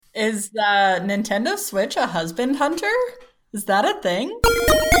Is Nintendo Switch a husband hunter? Is that a thing?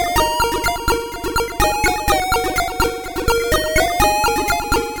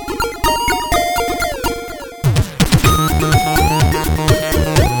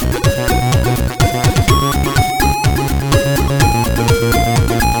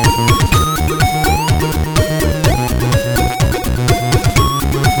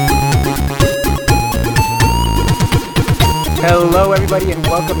 Hello, everybody, and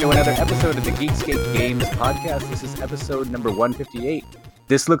welcome to another episode of the Geekscape Games podcast. This is episode number 158.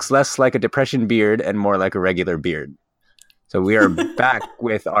 This looks less like a depression beard and more like a regular beard. So we are back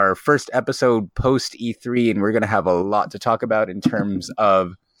with our first episode post E3, and we're going to have a lot to talk about in terms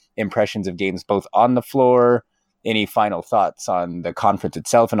of impressions of games, both on the floor, any final thoughts on the conference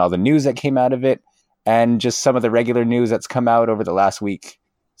itself and all the news that came out of it, and just some of the regular news that's come out over the last week.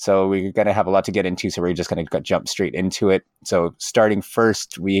 So we're going to have a lot to get into, so we're just going to jump straight into it. So starting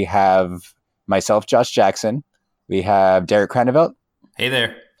first, we have myself, Josh Jackson. We have Derek Cranevelt. Hey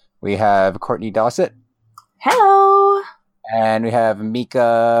there. We have Courtney Dossett. Hello. And we have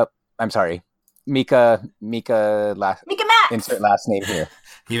Mika Matt. Insert last name here.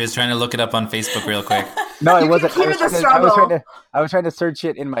 He was trying to look it up on Facebook real quick. No, I wasn't. I was trying to search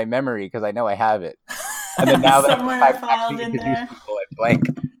it in my memory because I know I have it. And then now that I've actually introduced people, I blank.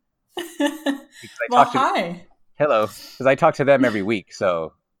 Well, hi. Hello, because I talk to them every week,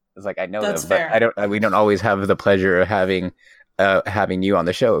 so it's like I know That's them, fair. but we don't always have the pleasure of having you on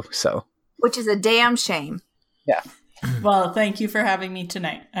the show. So, Which is a damn shame. Yeah. Well, thank you for having me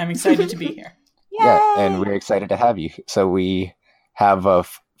tonight. I'm excited to be here. Yay! Yeah, and we're excited to have you. So we have a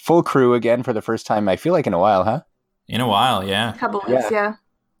full crew again for the first time. I feel like in a while, huh? In a while, yeah. A couple weeks, yeah.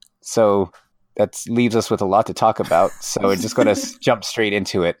 So that leaves us with a lot to talk about. So we're just going to jump straight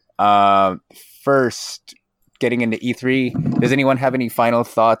into it. First, getting into E3, does anyone have any final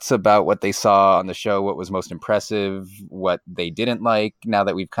thoughts about what they saw on the show? What was most impressive? What they didn't like? Now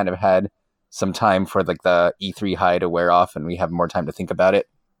that we've kind of had some time for like the E3 high to wear off and we have more time to think about it.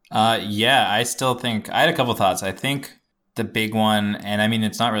 Yeah, I still think I had a couple thoughts. I think the big one, and I mean,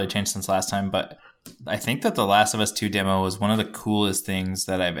 it's not really changed since last time, but I think that the Last of Us 2 demo was one of the coolest things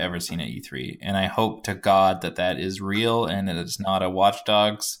that I've ever seen at E3. And I hope to God that that is real and that it's not a Watch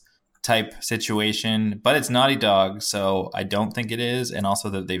Dogs type situation, but it's Naughty Dog, so I don't think it is. And also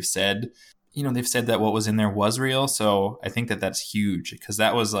that they've said that what was in there was real. So I think that that's huge because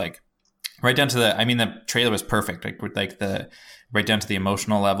that was like right down to the trailer was perfect, like the right down to the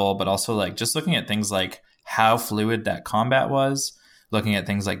emotional level, but also like just looking at things like how fluid that combat was, looking at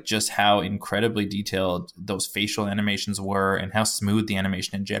things like just how incredibly detailed those facial animations were and how smooth the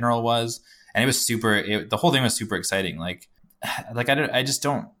animation in general was. And it was the whole thing was super exciting. Like I just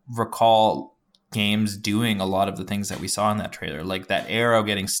don't recall games doing a lot of the things that we saw in that trailer, like that arrow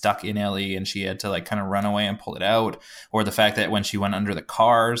getting stuck in Ellie and she had to like kind of run away and pull it out, or the fact that when she went under the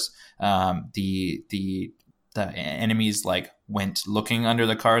cars, the enemies like went looking under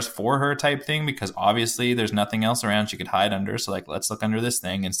the cars for her type thing, because obviously there's nothing else around she could hide under. So like, let's look under this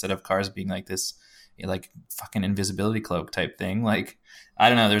thing instead of cars being like this, like fucking invisibility cloak type thing. Like, I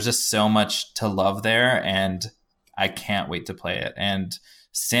don't know. There's just so much to love there and I can't wait to play it. And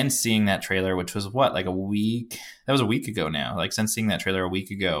since seeing that trailer, which was like a week ago now, like since seeing that trailer a week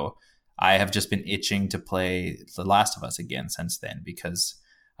ago, I have just been itching to play The Last of Us again since then, because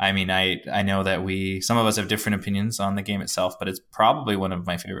I mean, I know that some of us have different opinions on the game itself, but it's probably one of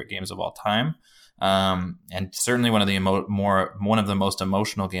my favorite games of all time. And certainly one of the most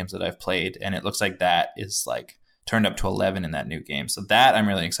emotional games that I've played. And it looks like that is like turned up to 11 in that new game. So that I'm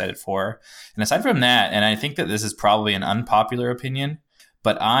really excited for. And aside from that, and I think that this is probably an unpopular opinion,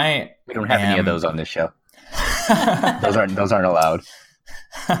 but we don't have any of those on this show. Those aren't allowed.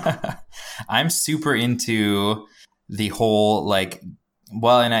 I'm super into the whole like,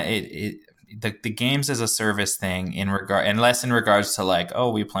 well, and the games as a service thing and less in regards to like, oh,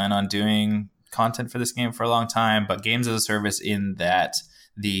 we plan on doing content for this game for a long time, but games as a service in that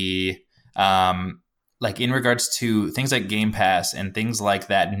like in regards to things like Game Pass and things like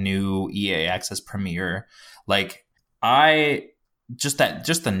that new EA Access Premier, like just the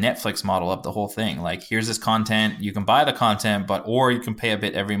Netflix model of the whole thing. Like, here's this content, you can buy the content, or you can pay a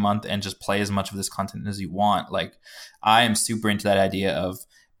bit every month and just play as much of this content as you want. Like, I am super into that idea of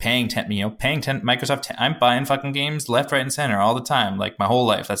paying Microsoft. I'm buying fucking games left, right, and center all the time, like my whole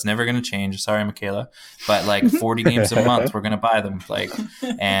life. That's never going to change. Sorry, Michaela, but like 40 games a month, we're going to buy them. Like,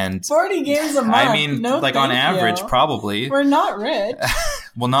 and 40 games a month. I mean, no, like on average, probably. We're not rich.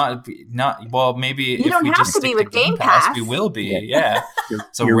 Well, well, maybe you if don't we have just to stick be with to Game Pass. Pass, we will be. Yeah.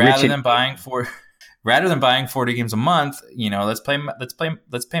 So you're rather than buying rather than buying 40 games a month, let's pay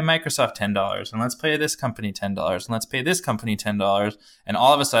Microsoft $10 and let's pay this company $10 and let's pay this company $10. And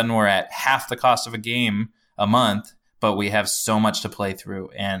all of a sudden we're at half the cost of a game a month, but we have so much to play through.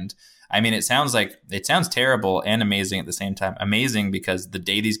 And I mean, it sounds terrible and amazing at the same time. Amazing because the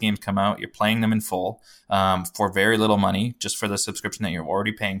day these games come out, you're playing them in full for very little money, just for the subscription that you're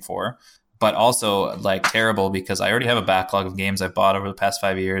already paying for. But also like terrible because I already have a backlog of games I've bought over the past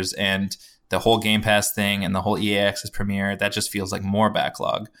 5 years, and the whole Game Pass thing and the whole EA Access Premier, that just feels like more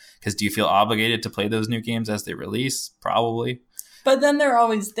backlog. Because do you feel obligated to play those new games as they release? Probably. But then they're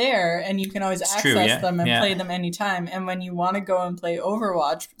always there, and you can always access them and yeah. play them anytime. And when you want to go and play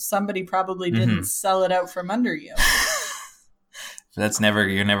Overwatch, somebody probably didn't sell it out from under you.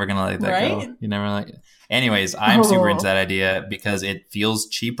 You're never going to let that right? go. You never like it. Anyways, I'm super into that idea because it feels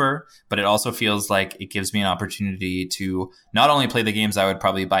cheaper, but it also feels like it gives me an opportunity to not only play the games I would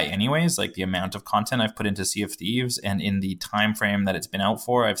probably buy anyways, like the amount of content I've put into Sea of Thieves, and in the time frame that it's been out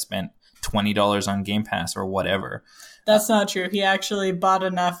for, I've spent $20 on Game Pass or whatever. That's not true. He actually bought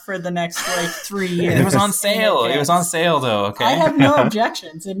enough for the next 3 years. It was on sale. It was on sale though. Okay. I have no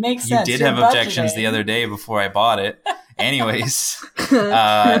objections. It makes sense. You did have objections the other day before I bought it. Anyways,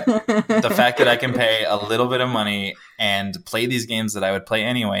 the fact that I can pay a little bit of money and play these games that I would play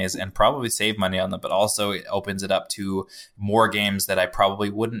anyways and probably save money on them, but also it opens it up to more games that I probably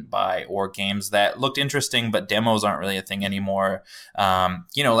wouldn't buy, or games that looked interesting, but demos aren't really a thing anymore.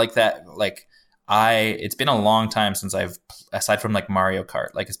 Like that, like it's been a long time since I've, aside from like Mario Kart,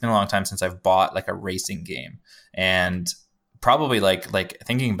 like it's been a long time since I've bought like a racing game. And probably like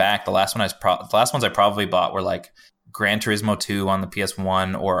thinking back, the last ones I probably bought were like Gran Turismo 2 on the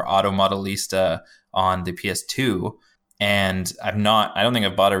PS1 or Auto Modelista on the PS2. And I don't think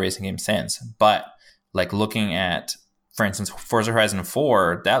I've bought a racing game since, but like looking at, for instance, Forza Horizon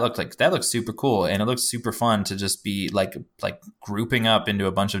 4, that looked super cool, and it looks super fun to just be like grouping up into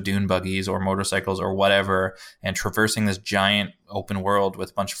a bunch of dune buggies or motorcycles or whatever and traversing this giant open world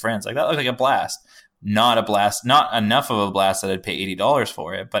with a bunch of friends. Like that looked like a blast. Not enough of a blast that I'd pay $80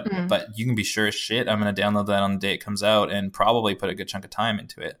 for it, but you can be sure as shit I'm going to download that on the day it comes out and probably put a good chunk of time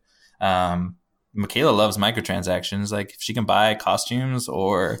into it. Michaela loves microtransactions. Like if she can buy costumes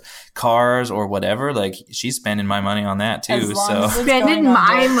or cars or whatever, like she's spending my money on that too. So spending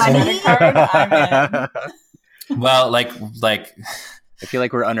my money. Well, like I feel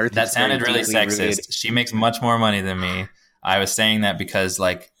like we're unearthing. That sounded really sexist. Rooted. She makes much more money than me. I was saying that because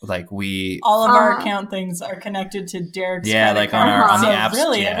like we all of our account things are connected to Derek's like on the apps.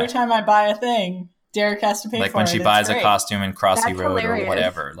 Really, every time I buy a thing, Derek has to pay for it. Like when she buys a costume in Crossy Road hilarious. Or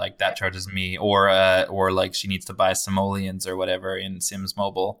whatever, like that charges me. Or like she needs to buy simoleons or whatever in Sims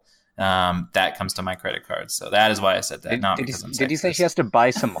Mobile. That comes to my credit card. So that is why I said that. Did you say she has to buy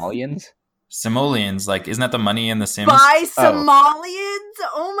simoleons? Simoleons, like isn't that the money in the Sims? Buy Somalians?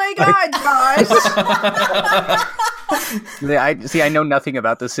 Oh my god, Josh! I know nothing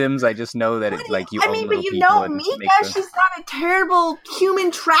about The Sims. I just know that it's like you. I mean, but you know Mika, she's not a terrible human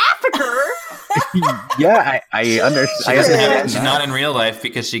trafficker. Yeah, I understand. She's not in real life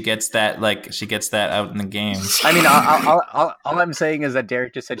because she gets that out in the game. I mean, all I'm saying is that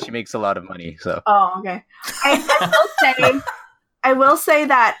Derek just said she makes a lot of money. So. Oh, okay. I will say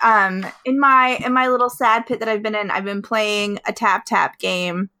that in my little sad pit that I've been in, I've been playing a tap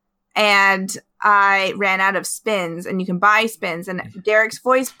game, and I ran out of spins, and you can buy spins, and Derek's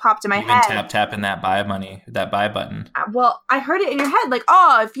voice popped in my head. Even tapping that buy button. Well, I heard it in your head, like,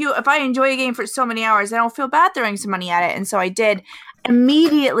 oh, if I enjoy a game for so many hours, I don't feel bad throwing some money at it, and so I did.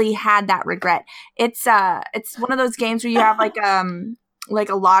 Immediately had that regret. It's one of those games where you have like a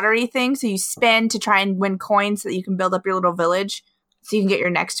lottery thing, so you spin to try and win coins so that you can build up your little village, so you can get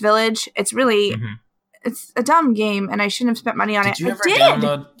your next village. It's really. Mm-hmm. It's a dumb game, and I shouldn't have spent money on it. Did you ever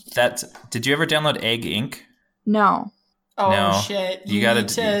download Egg Inc? No. Oh no. Shit! You gotta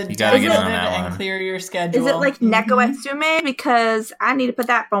get on that one and clear your schedule. Is it like Neko Atsume? Because I need to put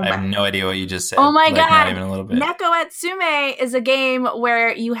that phone back. I have no idea what you just said. Oh my god! Not even a little bit. Neko Atsume is a game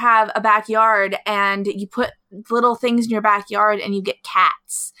where you have a backyard and you put little things in your backyard and you get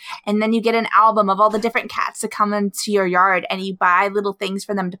cats, and then you get an album of all the different cats to come into your yard, and you buy little things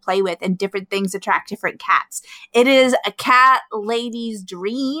for them to play with, and different things attract different cats. It is a cat lady's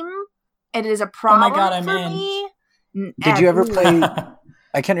dream. It is a problem for me. Did you ever play?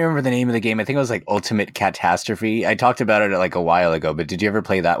 I can't remember the name of the game. I think it was like Ultimate Catastrophe. I talked about it like a while ago, but did you ever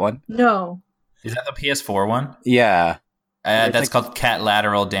play that one? No. Is that the PS4 one? Yeah. That's called Cat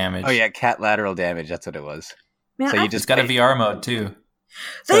Lateral Damage. Oh yeah, Cat Lateral Damage. That's what it was. Man, so it's got a VR mode too.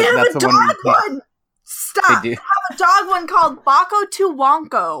 They have a dog one. Stop. They have a dog one called Bako to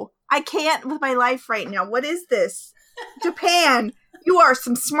Wonko. I can't with my life right now. What is this? Japan, you are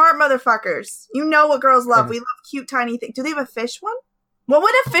some smart motherfuckers. You know what girls love. We love cute, tiny things. Do they have a fish one? What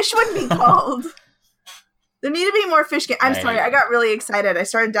would a fish one be called? There need to be more fish games. I'm sorry, I got really excited. I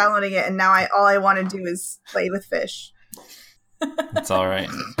started downloading it, and now all I want to do is play with fish. It's all right.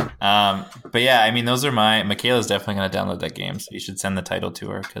 But yeah, I mean, those are Michaela's definitely going to download that game, so you should send the title to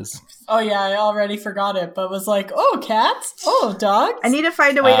her because. Oh yeah, I already forgot it, but was like, oh, cats, oh, dogs. I need to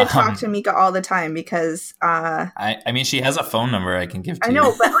find a way to talk to Mika all the time because. I mean, she has a phone number I can give to you. I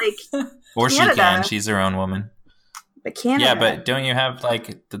know, but like. Or Canada. she can. She's her own woman. But Canada. Yeah, but don't you have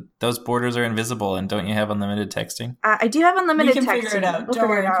like those borders are invisible, and don't you have unlimited texting? I do have unlimited texting. We can figure it out. Don't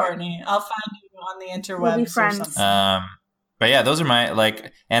worry, Courtney. I'll find you on the interwebs. We'll be friends. Or something. But yeah, those are my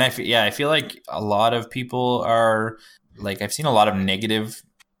like, and I feel like a lot of people are like, I've seen a lot of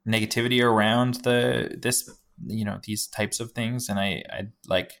negativity around these types of things, and I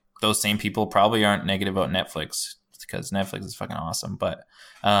like those same people probably aren't negative about Netflix because Netflix is fucking awesome, but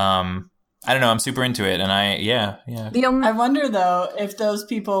I don't know. I'm super into it, and I wonder though if those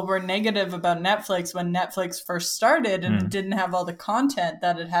people were negative about Netflix when Netflix first started and it didn't have all the content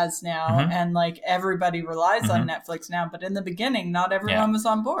that it has now, and like everybody relies on Netflix now. But in the beginning, not everyone was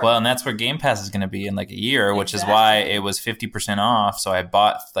on board. Well, and that's where Game Pass is going to be in like a year, which is why it was 50% off. So I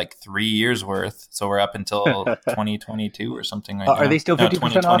bought like 3 years worth. So we're up until 2022 or something like that. Are they still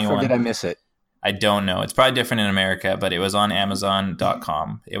 50% off, or did I miss it? I don't know. It's probably different in America, but it was on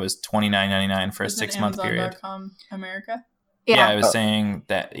Amazon.com. It was $29.99 for a 6-month period. Amazon.com America? Yeah, I was saying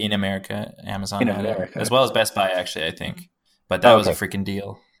that in America, Amazon had it, as well as Best Buy, actually, I think. But that was a freaking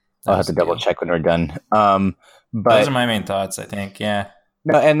deal. I'll have to double check when we're done. But those are my main thoughts, I think. Yeah.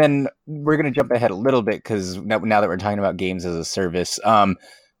 No, and then we're going to jump ahead a little bit because now that we're talking about games as a service,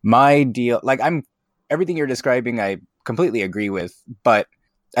 my deal, like everything you're describing, I completely agree with, but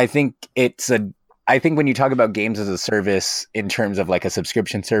I think when you talk about games as a service in terms of like a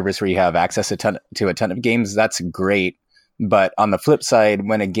subscription service where you have access to a ton of games, that's great. But on the flip side,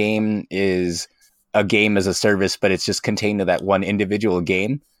 when a game is a game as a service, but it's just contained to that one individual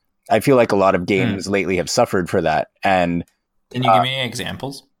game, I feel like a lot of games lately have suffered for that. And can you give me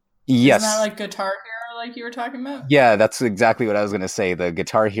examples? Yes. Isn't that like Guitar Hero like you were talking about? Yeah, that's exactly what I was going to say. The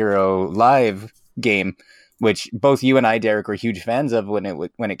Guitar Hero Live game, which both you and I, Derek, were huge fans of when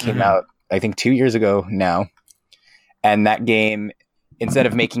it came out, I think 2 years ago now. And that game, instead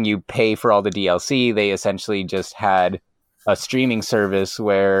of making you pay for all the DLC, they essentially just had a streaming service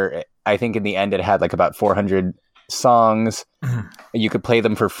where I think in the end it had like about 400 songs. You could play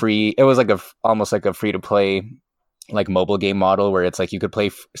them for free. It was like almost like a free-to-play like mobile game model where it's like you could play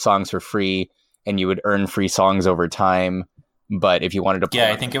songs for free and you would earn free songs over time. But if you wanted to play...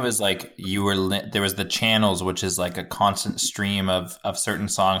 Yeah, I think it was like there was the channels, which is like a constant stream of certain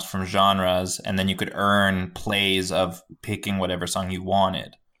songs from genres, and then you could earn plays of picking whatever song you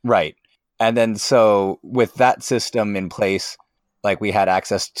wanted. Right. And then so with that system in place, like we had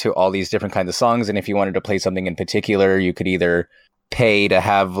access to all these different kinds of songs, and if you wanted to play something in particular, you could either pay to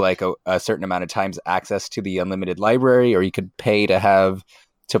have like a certain amount of times access to the unlimited library, or you could pay to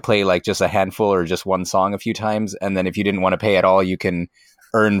play like just a handful or just one song a few times. And then if you didn't want to pay at all, you can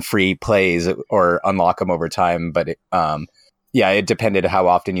earn free plays or unlock them over time. But it depended how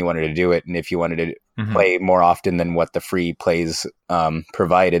often you wanted to do it. And if you wanted to play more often than what the free plays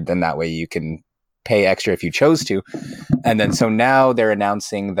provided, then that way you can pay extra if you chose to. And then so now they're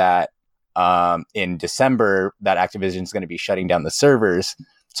announcing that in December that Activision is going to be shutting down the servers.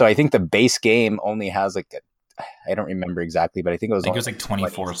 So I think the base game only has like I don't remember exactly, but I think it was like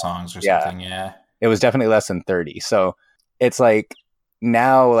 24 songs or something. Yeah. It was definitely less than 30. So it's like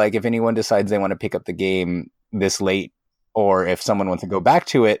now, like if anyone decides they want to pick up the game this late, or if someone wants to go back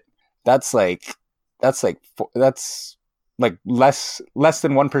to it, that's like less than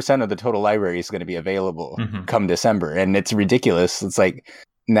 1% of the total library is going to be available come December. And it's ridiculous. It's like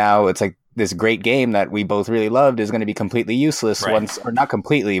now it's like this great game that we both really loved is going to be completely useless once, or not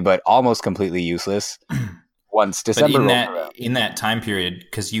completely, but almost completely useless. Once December in that time period,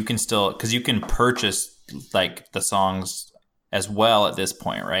 because you can purchase like the songs as well at this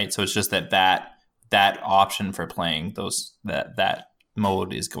point, right? So it's just that option for playing that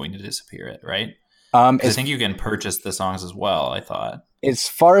mode is going to disappear, right? I think you can purchase the songs as well. I thought, as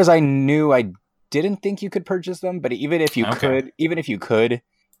far as I knew, I didn't think you could purchase them, but even if you could,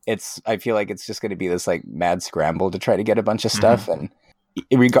 I feel like it's just going to be this like mad scramble to try to get a bunch of stuff and.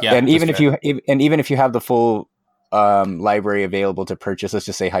 Even if you have the full library available to purchase, let's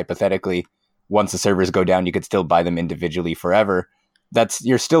just say hypothetically, once the servers go down, you could still buy them individually forever.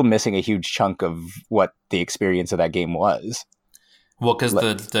 You're still missing a huge chunk of what the experience of that game was. Well, because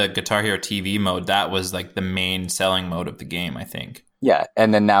the Guitar Hero TV mode, that was like the main selling mode of the game, I think. Yeah,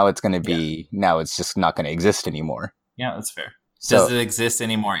 and then now it's going to be now it's just not going to exist anymore. Yeah, that's fair. Does it exist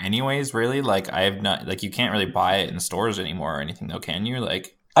anymore anyways, really? Like, I have not, like, you can't really buy it in stores anymore or anything, though, can you?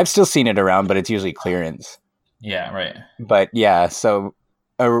 Like, I've still seen it around, but it's usually clearance. Yeah, right. But yeah, so,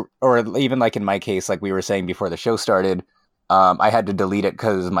 or even like in my case, like we were saying before the show started, I had to delete it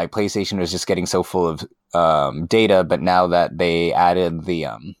because my PlayStation was just getting so full of data, but now that they added the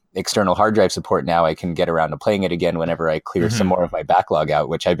external hard drive support, now I can get around to playing it again whenever I clear some more of my backlog out,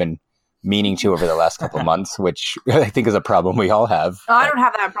 which I've been meaning to over the last couple of months, which I think is a problem we all have. Oh, I don't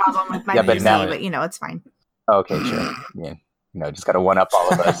have that problem with my PC, but it's fine. Okay, sure. Yeah. Just got to one-up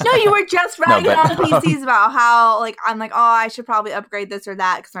all of us. No, you were just ragging on PCs about how, like, I'm like, oh, I should probably upgrade this or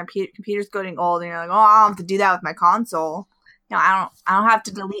that because my computer's getting old, and you're like, oh, I don't have to do that with my console. I don't have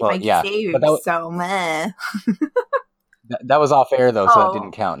to delete my saves, so meh. That was off air, though, so that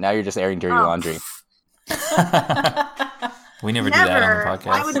didn't count. Now you're just airing dirty laundry. We never do that on the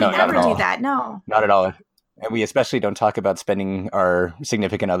podcast. I would never do that, no. Not at all. And we especially don't talk about spending our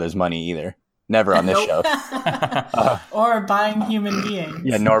significant other's money either. Never on this show. Or buying human beings.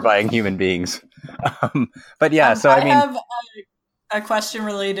 Yeah, nor buying human beings. But yeah, I have a question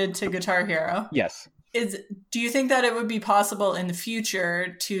related to Guitar Hero. Yes. Do you think that it would be possible in the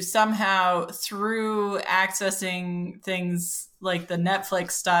future to somehow, through accessing things like the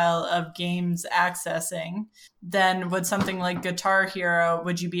Netflix style of games accessing, then would something like Guitar Hero,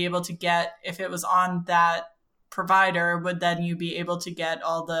 would you be able to get, if it was on that provider, would then you be able to get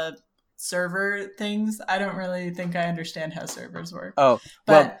all the server things? I don't really think I understand how servers work.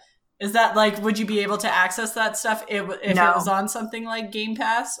 Is that like, would you be able to access that stuff if it was on something like Game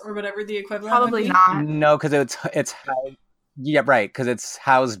Pass or whatever the equivalent Probably would be? Not. No, because it's because it's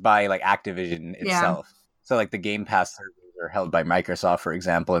housed by like Activision itself. So like the Game Pass servers are held by Microsoft, for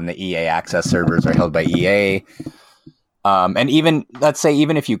example, and the EA Access servers are held by EA. And even, let's say,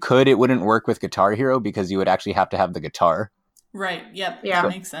 even if you could, it wouldn't work with Guitar Hero because you would actually have to have the guitar. Right. Yep. Yeah. That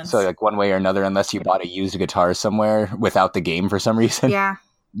makes sense. So like one way or another, unless you bought a used guitar somewhere without the game for some reason. Yeah.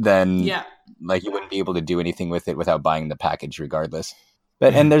 Then like you wouldn't be able to do anything with it without buying the package regardless.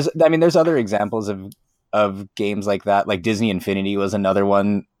 But and there's other examples of games like that. Like Disney Infinity was another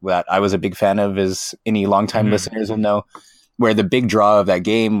one that I was a big fan of, as any longtime listeners will know, where the big draw of that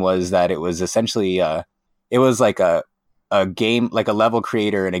game was that it was essentially it was like a game, like a level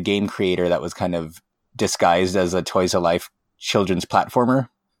creator and a game creator that was kind of disguised as a Toys of Life children's platformer.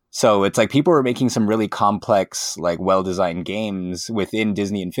 So it's like people were making some really complex, like well-designed games within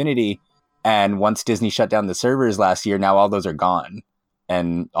Disney Infinity. And once Disney shut down the servers last year, now all those are gone.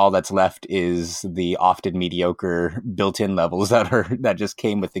 And all that's left is the often mediocre built-in levels that just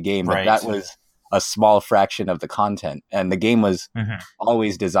came with the game. Right. But that was a small fraction of the content. And the game was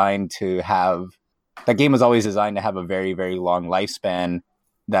always designed to have a very, very long lifespan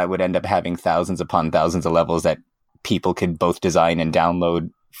that would end up having thousands upon thousands of levels that people could both design and download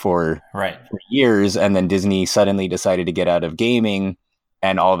for years. And then Disney suddenly decided to get out of gaming,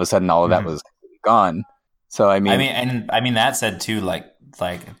 and all of a sudden all of that was gone. So I mean that said too, like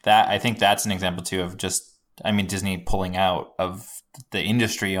that, I think that's an example too of just, I mean, Disney pulling out of the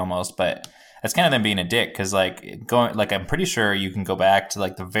industry almost, but that's kind of them being a dick, because I'm pretty sure you can go back to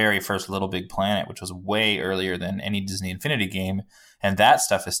like the very first Little Big Planet, which was way earlier than any Disney Infinity game, and that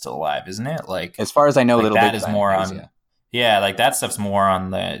stuff is still alive, isn't it? Like, as far as I know, Little Big Planet is more on. Yeah, like that stuff's more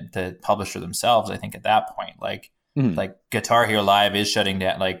on the publisher themselves, I think, at that point. Like Guitar Hero Live is shutting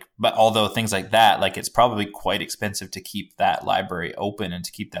down, but although things like that, like it's probably quite expensive to keep that library open and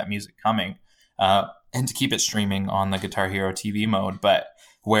to keep that music coming, and to keep it streaming on the Guitar Hero TV mode. But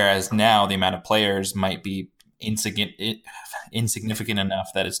whereas now the amount of players might be insignificant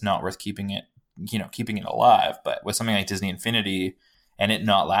enough that it's not worth keeping it alive. But with something like Disney Infinity and it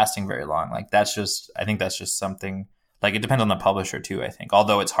not lasting very long, like I think that's just something. Like, it depends on the publisher too, I think.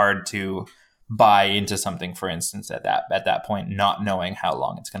 Although it's hard to buy into something, for instance, at that point, not knowing how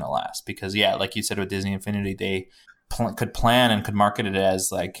long it's going to last. Because, like you said, with Disney Infinity, they could plan and could market it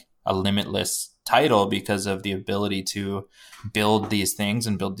as like a limitless title because of the ability to build these things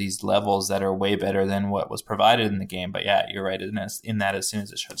and build these levels that are way better than what was provided in the game. But yeah, you're right. In that, as soon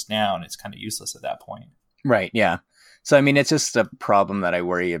as it shuts down, it's kind of useless at that point. Right. Yeah. So, I mean, it's just a problem that I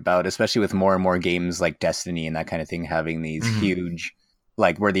worry about, especially with more and more games like Destiny and that kind of thing, having these huge,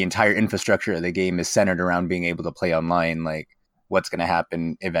 like, where the entire infrastructure of the game is centered around being able to play online. Like, what's going to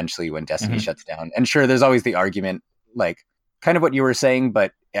happen eventually when Destiny shuts down? And sure, there's always the argument, like, kind of what you were saying,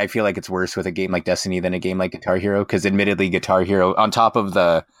 but I feel like it's worse with a game like Destiny than a game like Guitar Hero, because admittedly, Guitar Hero, on top of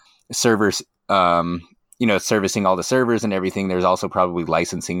the servers servicing all the servers and everything, there's also probably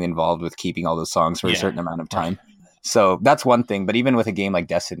licensing involved with keeping all those songs for a certain amount of time. So that's one thing. But even with a game like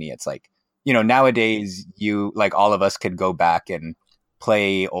Destiny, it's like, nowadays all of us could go back and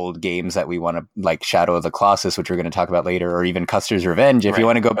play old games that we want to, like Shadow of the Colossus, which we're going to talk about later, or even Custer's Revenge, if you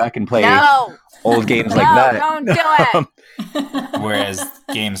want to go back and play old games like that. Don't do it. Whereas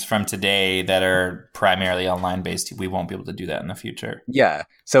games from today that are primarily online based, we won't be able to do that in the future. Yeah.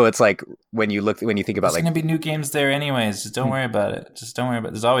 So it's like when you think about, there's going to be new games there anyways. Just don't worry about it.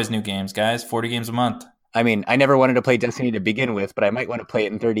 There's always new games, guys. 40 games a month. I mean, I never wanted to play Destiny to begin with, but I might want to play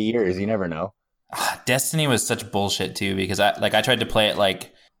it in 30 years. You never know. Destiny was such bullshit too, because I tried to play it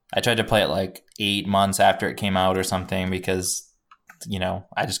like 8 months after it came out or something, because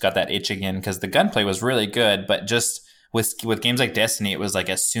I just got that itch again, because the gunplay was really good, but just with games like Destiny, it was like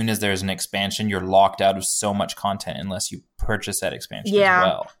as soon as there's an expansion, you're locked out of so much content unless you purchase that expansion as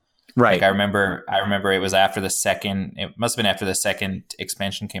well. Right. Like I remember it was after it must have been after the second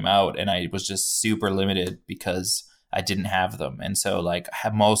expansion came out, and I was just super limited because I didn't have them. And so like I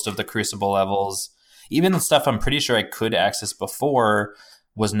have most of the Crucible levels, even the stuff I'm pretty sure I could access before,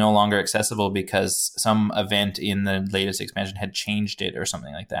 was no longer accessible because some event in the latest expansion had changed it or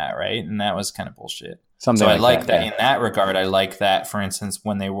something like that, right? And that was kind of bullshit. I like that. In that regard, I like that, for instance,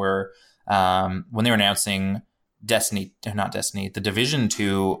 when they were announcing The Division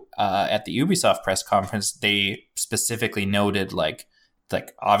 2 at the Ubisoft press conference, they specifically noted like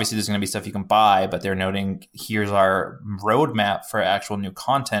obviously there's going to be stuff you can buy, but they're noting here's our roadmap for actual new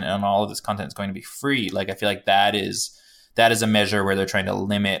content, and all of this content is going to be free. Like I feel like that is a measure where they're trying to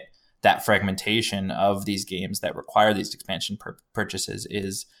limit that fragmentation of these games that require these expansion purchases.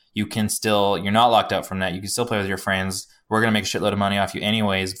 Is you're not locked out from that. You can still play with your friends. We're going to make a shitload of money off you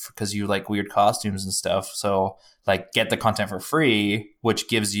anyways because you like weird costumes and stuff. So like get the content for free,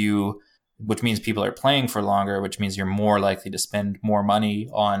 which means people are playing for longer, which means you're more likely to spend more money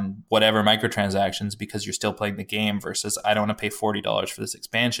on whatever microtransactions because you're still playing the game, versus I don't want to pay $40 for this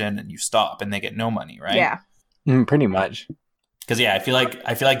expansion, and you stop and they get no money, right? Yeah. Pretty much. Because I feel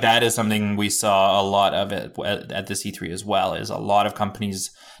like that is something we saw a lot of at the C3 as well, is a lot of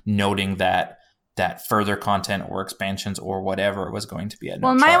companies noting that further content or expansions or whatever was going to be at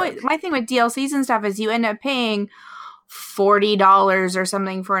no charge. My thing with DLCs and stuff is you end up paying $40 or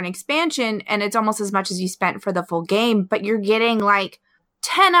something for an expansion, and it's almost as much as you spent for the full game, but you're getting like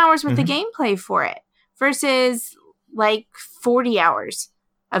 10 hours worth of gameplay for it versus like 40 hours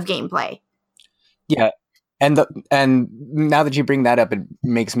of gameplay. Yeah. And now that you bring that up, it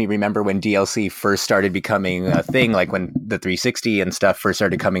makes me remember when DLC first started becoming a thing, like when the 360 and stuff first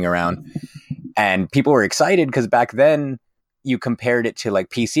started coming around, and people were excited because back then you compared it to like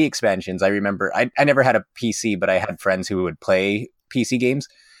PC expansions. I remember I never had a PC, but I had friends who would play PC games,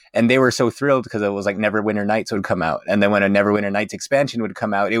 and they were so thrilled because it was like Neverwinter Nights would come out. And then when a Neverwinter Nights expansion would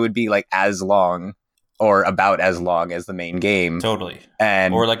come out, it would be like as long or about as long as the main game. Totally.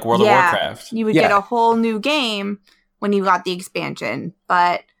 Or like World of Warcraft. You would get a whole new game when you got the expansion.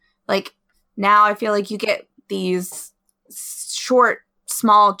 But like now I feel like you get these short,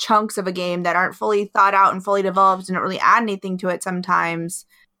 small chunks of a game that aren't fully thought out and fully developed and don't really add anything to it sometimes,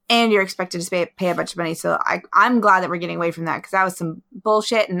 and you're expected to pay a bunch of money. So I'm glad that we're getting away from that, because that was some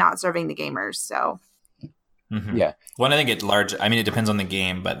bullshit and not serving the gamers. So yeah. Well, I think it depends on the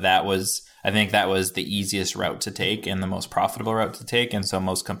game, but I think that was the easiest route to take and the most profitable route to take, and so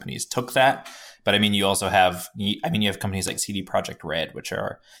most companies took that. But I mean, you have companies like CD Projekt Red, which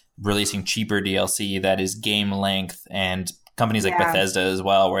are releasing cheaper DLC that is game length, and companies like Bethesda as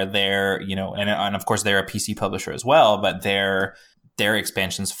well, where they're, and of course they're a PC publisher as well, but their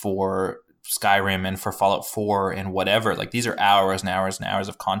expansions for Skyrim and for Fallout 4 and whatever, like these are hours and hours and hours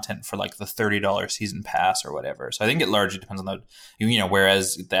of content for like the $30 season pass or whatever. So I think it largely depends on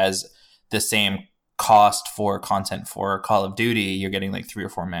whereas as the same cost for content for Call of Duty, you're getting like 3 or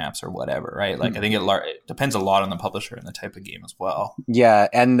 4 maps or whatever, right? Like I think it depends a lot on the publisher and the type of game as well. Yeah,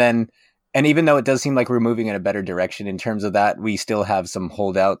 and even though it does seem like we're moving in a better direction in terms of that, we still have some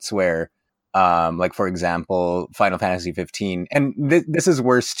holdouts where, like for example, Final Fantasy 15, and this is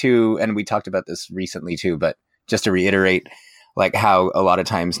worse too. And we talked about this recently too, but just to reiterate, like how a lot of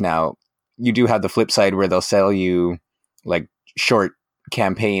times now you do have the flip side where they'll sell you like short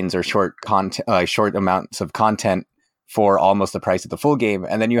campaigns or short amounts of content for almost the price of the full game,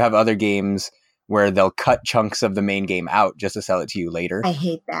 and then you have other games where they'll cut chunks of the main game out just to sell it to you later. I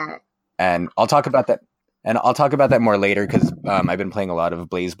hate that. And I'll talk about that more later, because I've been playing a lot of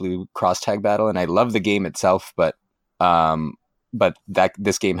BlazBlue Cross Tag Battle, and I love the game itself, but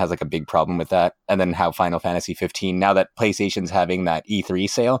this game has like a big problem with that. And then how Final Fantasy 15, now that PlayStation's having that E3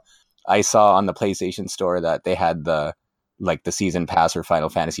 sale, I saw on the PlayStation Store that they had the season pass for Final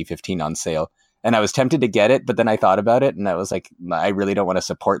Fantasy 15 on sale. And I was tempted to get it, but then I thought about it and I was like, I really don't want to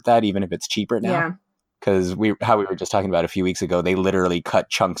support that even if it's cheaper now. Yeah. Because we were just talking about a few weeks ago, they literally cut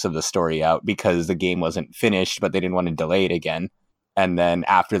chunks of the story out because the game wasn't finished, but they didn't want to delay it again. And then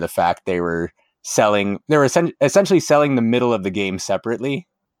after the fact, they were essentially selling the middle of the game separately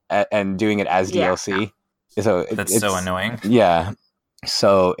and doing it as DLC. So that's so annoying. Yeah.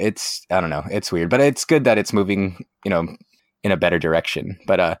 So I don't know, it's weird, but it's good that it's moving, in a better direction.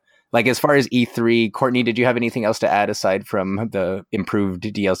 But as far as E3, Courtney, did you have anything else to add aside from the improved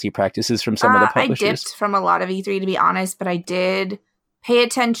DLC practices from some of the publishers? I dipped from a lot of E3, to be honest, but I did pay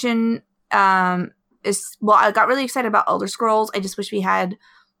attention. I got really excited about Elder Scrolls. I just wish we had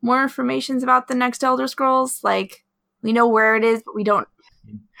more information about the next Elder Scrolls. We know where it is, but we don't.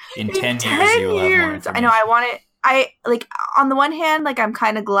 In 10 years, you will have more information. I know. I want it. On the one hand, I'm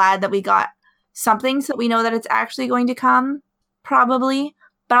kind of glad that we got something so that we know that it's actually going to come, probably.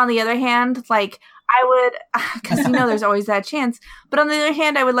 But on the other hand, I would, because there's always that chance. But on the other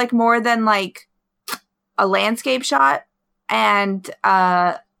hand, I would like more than a landscape shot and.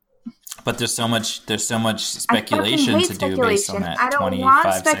 But there's so much speculation to do based on that. I don't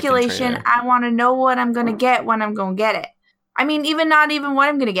want speculation. I want to know what I'm going to get when I'm going to get it. I mean, not even what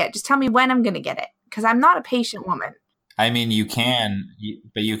I'm going to get. Just tell me when I'm going to get it, because I'm not a patient woman. I mean, you can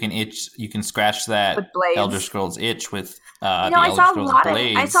scratch that Elder Scrolls itch with the Elder Scrolls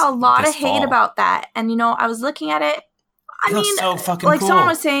Blades. I saw a lot of hate about that, and I was looking at it. It looks so fucking cool. Someone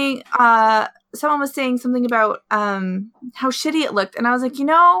was saying something about how shitty it looked, and I was like,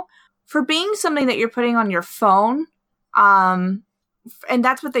 for being something that you're putting on your phone, and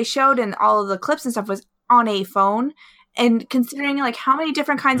that's what they showed in all of the clips and stuff was on a phone. And considering how many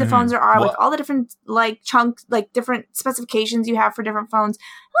different kinds of phones there are with all the different chunks, different specifications you have for different phones, it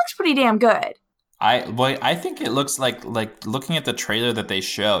looks pretty damn good. I think it looks like looking at the trailer that they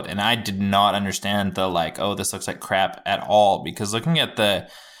showed, and I did not understand the this looks like crap at all, because looking at the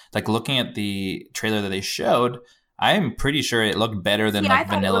trailer that they showed, I am pretty sure it looked better than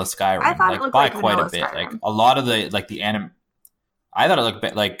vanilla Skyrim, by quite a bit. Skyrim. A lot of the I thought it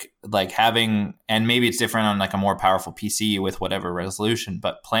looked like having, and maybe it's different on a more powerful PC with whatever resolution,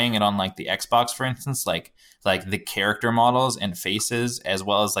 but playing it on the Xbox, for instance, like the character models and faces, as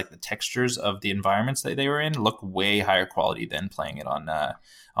well as the textures of the environments that they were in, look way higher quality than playing it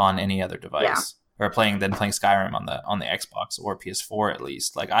on any other device, or playing Skyrim on the Xbox or PS4 at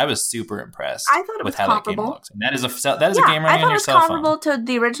least. I was super impressed. I thought it was comparable. That game looks, and that is a game running on your cell phone. I thought it was comparable to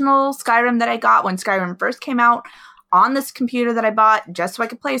the original Skyrim that I got when Skyrim first came out. On this computer that I bought just so I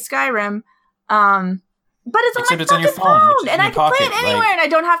could play Skyrim. But it's on your phone. And I can play it anywhere and I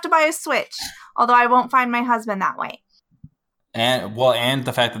don't have to buy a Switch. Although I won't find my husband that way. And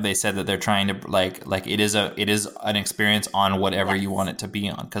the fact that they said that they're trying to it is an experience on whatever you want it to be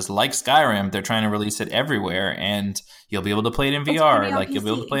on. Because Skyrim, they're trying to release it everywhere, and you'll be able to play it in VR. You'll be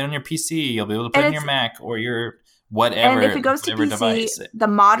able to play it on your PC. You'll be able to play it on your Mac or your whatever. And if it goes to PC, device. The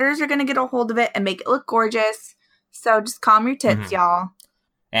modders are going to get a hold of it and make it look gorgeous. So just calm your tits, y'all.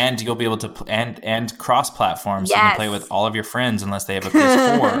 And you'll be able to and cross-platform, so you can play with all of your friends unless they have a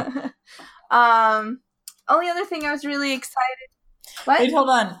PS4. Only other thing I was really excited. What? Wait, hold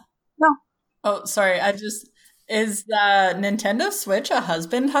on. No. Oh, sorry. Is the Nintendo Switch a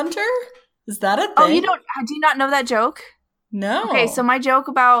husband hunter? Is that a thing? Oh, do you not know that joke? No. Okay, so my joke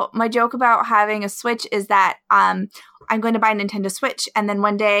about having a Switch is that I'm going to buy a Nintendo Switch, and then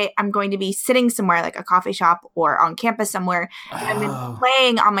one day I'm going to be sitting somewhere like a coffee shop or on campus somewhere, and I'm going to be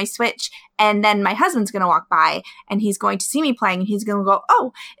playing on my Switch, and then my husband's going to walk by, and he's going to see me playing, and he's going to go,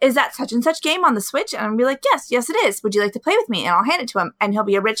 "Oh, is that such and such game on the Switch?" And I'm going to be like, yes it is. Would you like to play with me? And I'll hand it to him, and he'll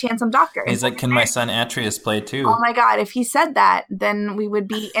be a rich, handsome doctor. He's like, "Can my son Atreus play too?" Oh my God, if he said that, then we would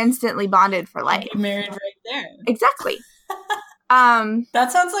be instantly bonded for life. Be married right there. Exactly.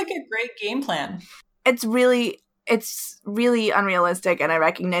 That sounds like a great game plan. It's really unrealistic, and I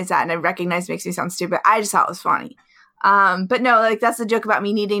recognize that, and I recognize it makes me sound stupid. I just thought it was funny. But no, that's the joke about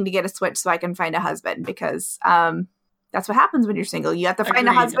me needing to get a Switch so I can find a husband, because that's what happens when you're single. You have to find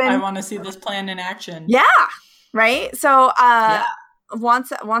a husband. I want to see this plan in action. Yeah, right? So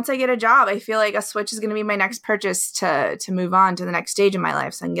once I get a job, I feel like a Switch is going to be my next purchase to move on to the next stage in my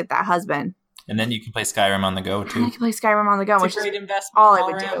life, so I can get that husband. And then you can play Skyrim on the go, too. I can play Skyrim on the go, which is great investment. All I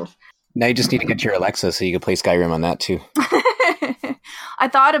would do. Now you just need to get your Alexa so you can play Skyrim on that, too. I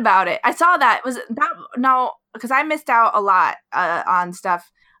thought about it. I saw that. Because I missed out a lot on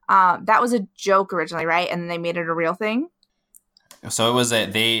stuff. That was a joke originally, right? And then they made it a real thing? So it was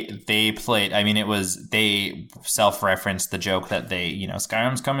they played. I mean, they self-referenced the joke that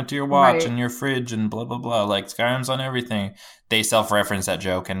Skyrim's coming to your watch and your fridge and blah blah blah. Like Skyrim's on everything. They self-referenced that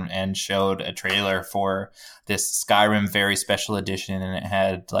joke and showed a trailer for this Skyrim very special edition, and it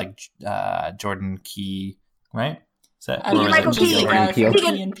had like Jordan Key, right? Is that Michael Key?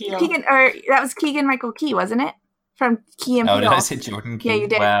 Keegan, or that was Keegan Michael Key, wasn't it? From Key and Peele. Oh, did I say Jordan Key? Yeah, you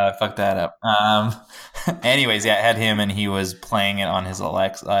did. Wow, I fucked that up. Anyways, yeah, it had him, and he was playing it on his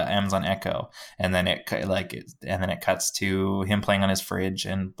Amazon Echo, and then it cuts to him playing on his fridge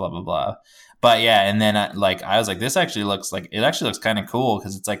and blah blah blah. But yeah, and then I was like, this actually looks kind of cool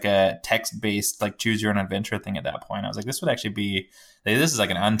because it's like a text based like choose your own adventure thing. At that point, I was like, this would actually be this is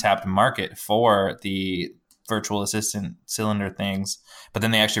like an untapped market for the virtual assistant cylinder things. But then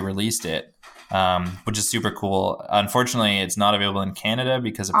they actually released it. Which is super cool. Unfortunately, it's not available in Canada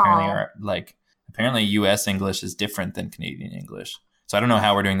because apparently U.S. English is different than Canadian English. So I don't know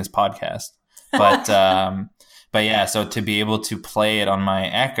how we're doing this podcast, but but yeah. So to be able to play it on my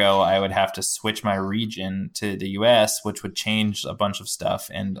Echo, I would have to switch my region to the U.S., which would change a bunch of stuff,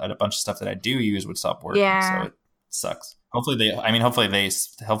 and a bunch of stuff that I do use would stop working. Yeah. So it sucks. Hopefully they,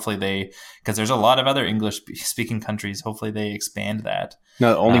 because there's a lot of other English speaking countries. Hopefully they expand that.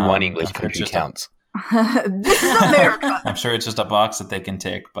 No, only one English country counts. This is America. I'm sure it's just a box that they can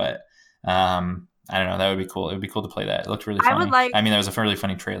tick, but I don't know. That would be cool. It would be cool to play that. It looked really funny. That was a really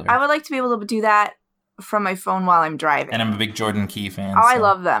funny trailer. I would like to be able to do that from my phone while I'm driving. And I'm a big Jordan Key fan. I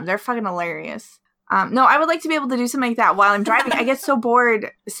love them. They're fucking hilarious. No, I would like to be able to do something like that while I'm driving. I get so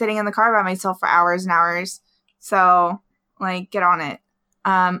bored sitting in the car by myself for hours and hours. So, get on it.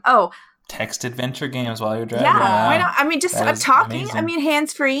 Text adventure games while you're driving. Yeah, why not? I mean, just talking. Amazing. I mean,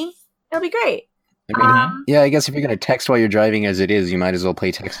 hands-free. It'll be great. Yeah, I guess if you're going to text while you're driving as it is, you might as well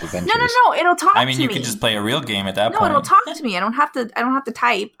play text adventures. No, it'll talk to me. I mean, you could just play a real game at that point. No, it'll talk to me. I don't have to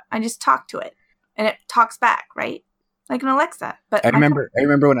type. I just talk to it. And it talks back, right? Like an Alexa. But I remember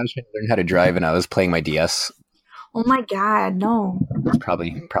when I was trying to learn how to drive and I was playing my DS. Oh my god, no. That's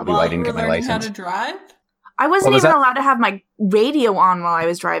probably why I didn't get my license. How to drive? I wasn't even allowed to have my radio on while I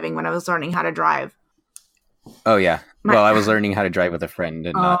was driving when I was learning how to drive. Oh, yeah. Well, I was learning how to drive with a friend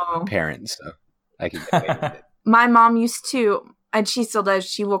and not parents, so I could get away with it. My mom used to, and she still does,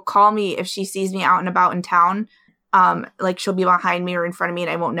 she will call me if she sees me out and about in town. She'll be behind me or in front of me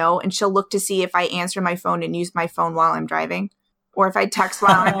and I won't know. And she'll look to see if I answer my phone and use my phone while I'm driving. Or if I text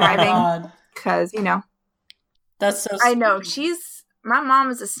while I'm driving. Because, That's so I know. My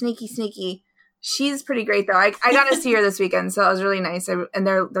mom is a sneaky. She's pretty great though. I got to see her this weekend, so it was really nice. And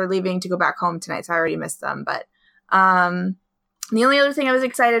they're leaving to go back home tonight, so I already missed them. But the only other thing I was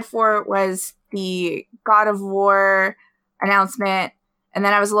excited for was the God of War announcement, and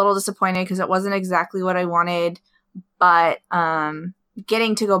then I was a little disappointed because it wasn't exactly what I wanted. But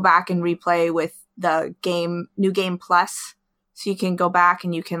getting to go back and replay with the new game plus, so you can go back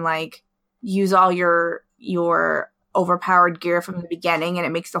and you can use all your overpowered gear from the beginning, and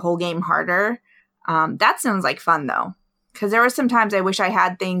it makes the whole game harder. That sounds like fun though, because there were some times I wish I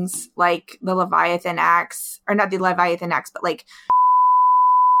had things like the Leviathan axe, or not the Leviathan axe, but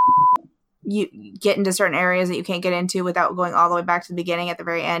you get into certain areas that you can't get into without going all the way back to the beginning at the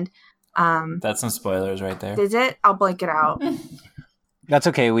very end. That's some spoilers right there. Is it? I'll blank it out. That's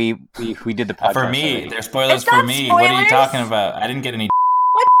okay. We did the podcast for me. already. They're spoilers for me. Spoilers? What are you talking about? I didn't get any.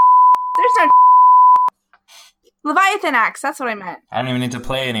 What? There's no. Leviathan axe, that's what I meant. I don't even need to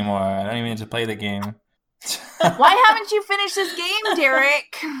play anymore. I don't even need to play the game. Why haven't you finished this game,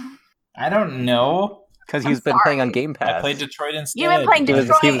 Derek? I don't know. Because he's been playing on Game Pass. I played Detroit instead. You've been playing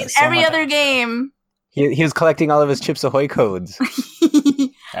Detroit in every other game. He was collecting all of his Chips Ahoy codes.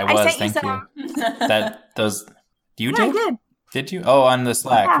 I was, thank you. You did? I did. Did you? Oh, on the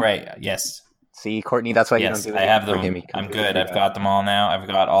Slack, right. Yes. See, Courtney, that's why you don't do that. I have them. I'm good. I've got them all now. I've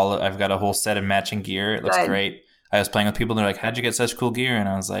got a whole set of matching gear. It looks great. I was playing with people and they're like, how'd you get such cool gear? And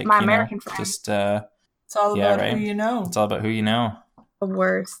I was like, my American friend. Just it's all about who you know. It's all about who you know. The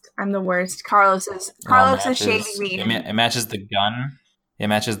worst. I'm the worst. Carlos is shaving me. It matches the gun. It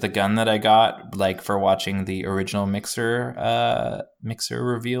matches the gun that I got, for watching the original Mixer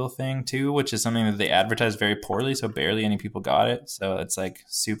reveal thing too, which is something that they advertised very poorly, so barely any people got it. So it's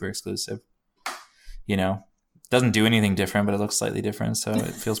super exclusive. Doesn't do anything different, but it looks slightly different, so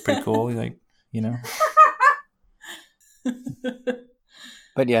it feels pretty cool.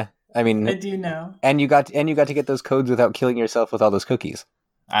 But yeah, I mean, I do know. And you got to get those codes without killing yourself with all those cookies.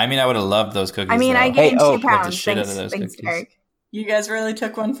 I mean, I would have loved those cookies. I mean, though. I gained 2 pounds. Thanks, Derek. You guys really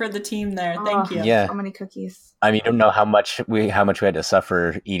took one for the team there. Thank you. Yeah. So many cookies. I mean, you don't know how much we had to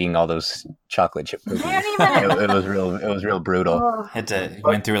suffer eating all those chocolate chip cookies. It was real brutal.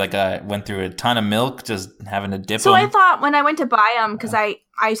 Went through a ton of milk just having to dip them. So I thought when I went to buy them, because I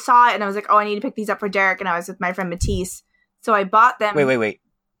saw it and I was like, oh, I need to pick these up for Derek, and I was with my friend Matisse. So I bought them. Wait.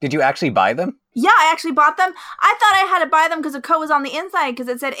 Did you actually buy them? Yeah, I actually bought them. I thought I had to buy them because the code was on the inside because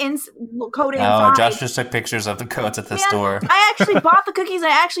it said code inside. Oh, Josh just took pictures of the codes at the store. I actually bought the cookies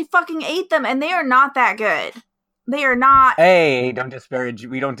and I actually fucking ate them, and they are not that good. They are not. Hey, we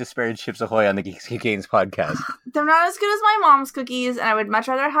don't disparage Chips Ahoy on the Geekscape Games podcast. They're not as good as my mom's cookies, and I would much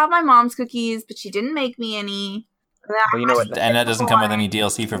rather have my mom's cookies, but she didn't make me any. Well, you know what? And that doesn't come with any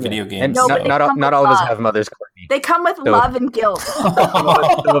DLC for video games. And not all of us have mothers, Courtney. They come with love and guilt.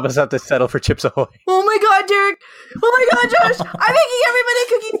 Some of us have to settle for Chips Ahoy. Oh my god, Derek! Oh my god, Josh! I'm making everybody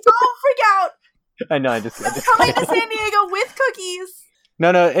cookies. Don't freak out. I know. I just coming to San Diego with cookies.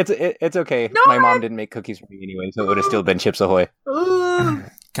 No, it's okay. No, my mom didn't make cookies for me anyway, so it would have still been Chips Ahoy.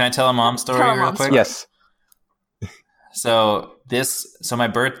 Can I tell a mom story real quick? Yes. So my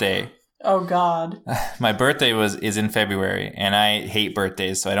birthday. Oh God. My birthday is in February, and I hate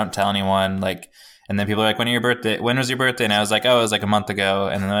birthdays, so I don't tell anyone. Like, and then people are like, "When was your birthday?" And I was like, "Oh, it was like a month ago."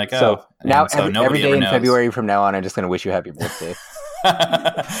 And then they're like, "Oh." So now every day in February from now on, I'm just going to wish you happy birthday.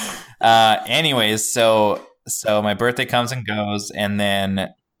 Anyways, so my birthday comes and goes, and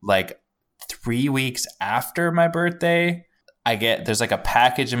then like 3 weeks after my birthday, there's like a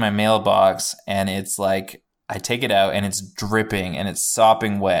package in my mailbox, and it's like, I take it out and it's dripping and it's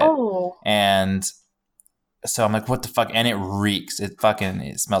sopping wet. Oh. And so I'm like, what the fuck? And it reeks. It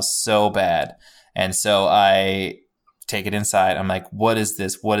smells so bad. And so I take it inside. I'm like, what is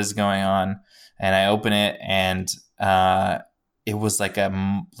this? What is going on? And I open it, and it was like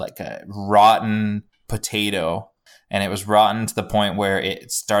a rotten potato. And it was rotten to the point where it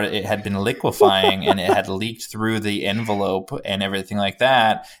had been liquefying and it had leaked through the envelope and everything like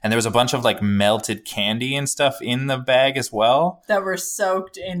that. And there was a bunch of like melted candy and stuff in the bag as well. That were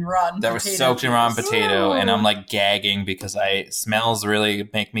soaked in rotten potato. And I'm like gagging because smells really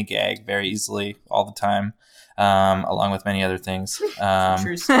make me gag very easily all the time. Along with many other things.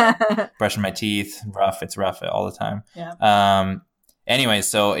 Brushing my teeth, it's rough all the time. Yeah. Anyway,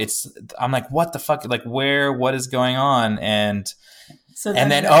 so I'm like, what the fuck? Like, what is going on? And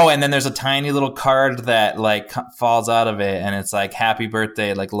then there's a tiny little card that like falls out of it, and it's like, happy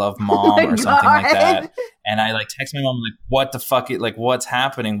birthday, like, love mom or something like that. And I like text my mom, like, what the fuck? Like, what's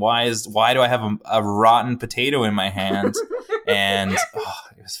happening? Why do I have a rotten potato in my hand? And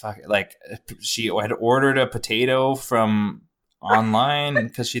it was fucking like, she had ordered a potato from online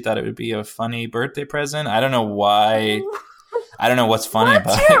because she thought it would be a funny birthday present. I don't know why. I don't know what's funny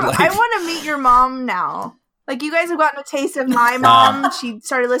about it. Like, I want to meet your mom now. Like, you guys have gotten a taste of my mom. She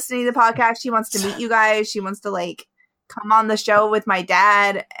started listening to the podcast. She wants to meet you guys. She wants to like come on the show with my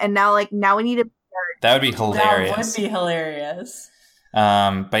dad. And now we need to. That would be hilarious. That would be hilarious.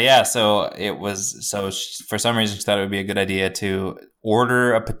 But yeah, for some reason she thought it would be a good idea to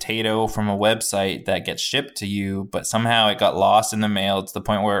order a potato from a website that gets shipped to you, but somehow it got lost in the mail to the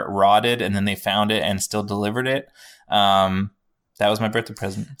point where it rotted, and then they found it and still delivered it. That was my birthday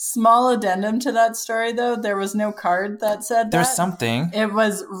present. Small addendum to that story, though. There was no card that said that. There's something. It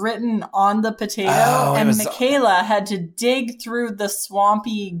was written on the potato, and Michaela had to dig through the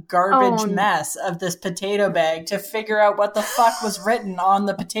swampy garbage mess of this potato bag to figure out what the fuck was written on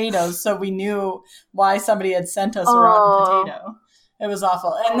the potatoes, so we knew why somebody had sent us a rotten potato. It was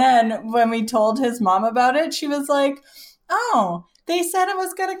awful. And then when we told his mom about it, she was like, "Oh, they said it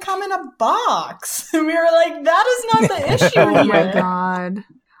was going to come in a box." And we were like, that is not the issue here. Oh my God.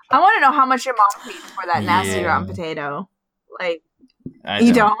 I want to know how much your mom paid for that nasty rotten potato. Like,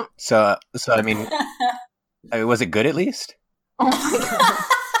 you don't? So I mean, was it good at least? Oh my God.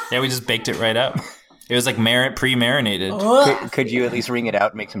 Yeah, we just baked it right up. It was like pre-marinated. Could you at least wring it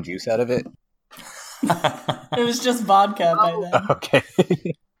out and make some juice out of it? It was just vodka by then. Okay.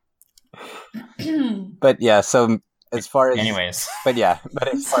 But yeah, so as far as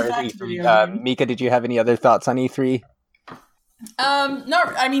E3, Mika, did you have any other thoughts on E3? No,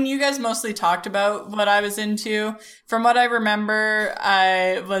 I mean, you guys mostly talked about what I was into. From what I remember,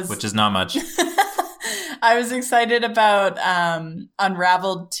 which is not much. I was excited about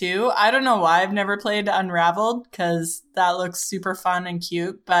Unraveled 2. I don't know why I've never played Unraveled, because that looks super fun and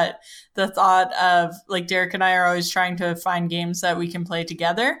cute, but the thought of, like, Derek and I are always trying to find games that we can play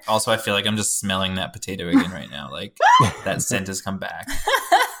together. Also, I feel like I'm just smelling that potato again right now. Like, that scent has come back.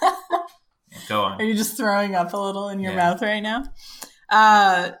 Go on. Are you just throwing up a little in your mouth right now?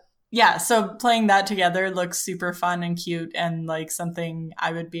 yeah, so playing that together looks super fun and cute and like something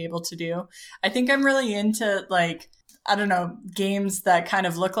I would be able to do. I think I'm really into like, I don't know, games that kind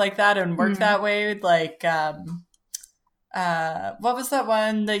of look like that and work that way. Like, what was that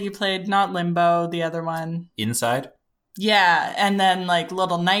one that you played? Not Limbo, the other one. Inside? Yeah, and then like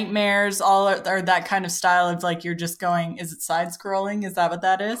Little Nightmares, all are that kind of style of like you're just going, is it side scrolling? Is that what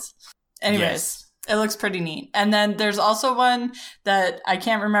that is? Anyways, yes. It looks pretty neat. And then there's also one that I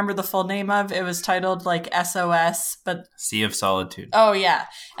can't remember the full name of. It was titled like SOS, but Sea of Solitude. Oh yeah.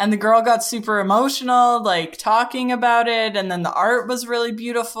 And the girl got super emotional, like talking about it, and then the art was really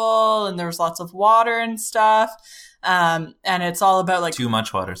beautiful and there was lots of water and stuff. And it's all about like too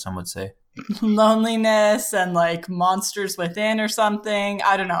much water, some would say. Loneliness and like monsters within or something.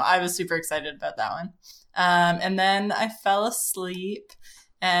 I don't know. I was super excited about that one. And then I fell asleep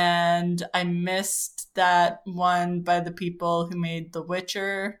and I missed that one by the people who made The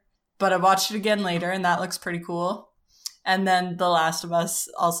Witcher, but I watched it again later and that looks pretty cool. And then The Last of Us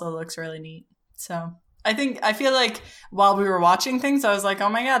also looks really neat. So I feel like while we were watching things, I was like, oh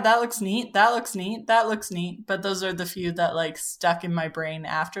my God, that looks neat. That looks neat. That looks neat. But those are the few that like stuck in my brain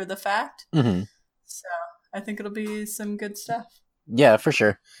after the fact. Mm-hmm. So I think it'll be some good stuff. Yeah, for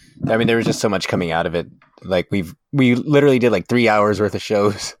sure. I mean, there was just so much coming out of it. Like we literally did like 3 hours worth of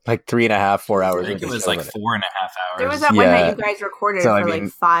shows, like 3.5, 4 hours. I think it was like 4.5 hours. There was that one that you guys recorded for like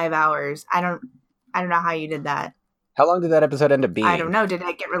 5 hours. I don't know how you did that. How long did that episode end up being? I don't know. Did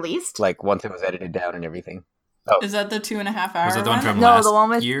it get released? Like once it was edited down and everything. Oh. Is that the 2.5 hour? Was it the one from no, last the one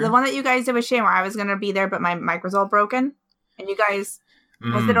with year? The one that you guys did with Shane, where I was going to be there, but my mic was all broken, and you guys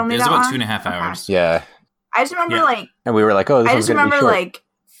was it only it was that about long? 2.5 hours. Yeah. I just remember like, and we were like, oh, this I one's just gonna be remember short. like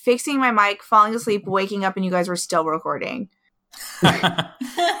fixing my mic, falling asleep, waking up, and you guys were still recording.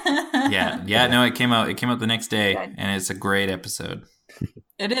 yeah. No, it came out the next day, and it's a great episode.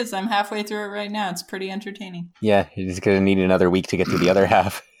 It is. I'm halfway through it right now. It's pretty entertaining. Yeah, you're just gonna need another week to get through the other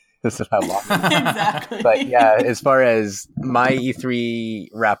half. This is how long. Exactly. But yeah, as far as my E3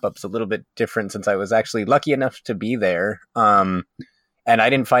 wrap up's a little bit different since I was actually lucky enough to be there. And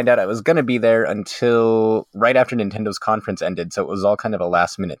I didn't find out I was gonna be there until right after Nintendo's conference ended, so it was all kind of a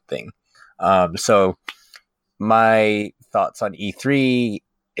last minute thing. So my thoughts on E3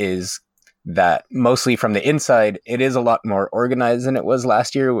 is that mostly from the inside, it is a lot more organized than it was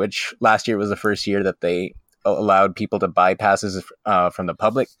last year, which last year was the first year that they allowed people to buy passes from the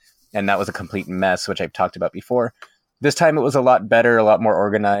public, and that was a complete mess, which I've talked about before. This time it was a lot better, a lot more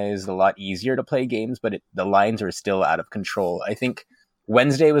organized, a lot easier to play games, but the lines were still out of control. I think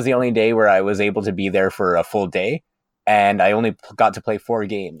Wednesday was the only day where I was able to be there for a full day, and I only got to play 4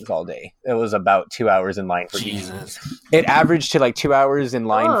 games all day. It was about 2 hours in line for Jesus. each. It averaged to like 2 hours in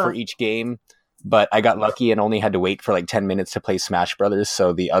line for each game, but I got lucky and only had to wait for like 10 minutes to play Smash Brothers,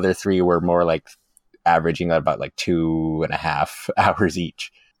 so the other 3 were more like averaging at about like 2.5 hours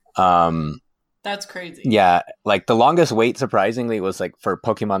each. That's crazy. Yeah, like the longest wait surprisingly was like for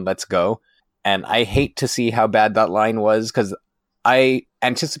Pokemon Let's Go, and I hate to see how bad that line was because I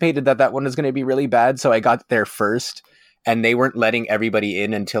anticipated that one was going to be really bad, so I got there first, and they weren't letting everybody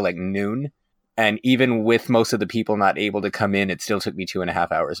in until like noon, and even with most of the people not able to come in, it still took me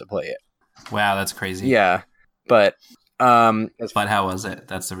 2.5 hours to play it. Wow, that's crazy. Yeah, but but how was it?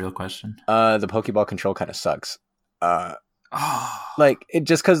 That's the real question. The Pokeball control kind of sucks. Like it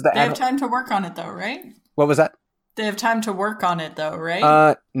just because they have time to work on it though, right? What was that? They have time to work on it though,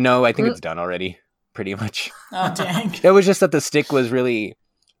 right? No, I think it's done already. Pretty much. Oh dang! It was just that the stick was really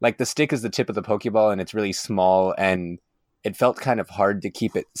like the stick is the tip of the Pokeball, and it's really small, and it felt kind of hard to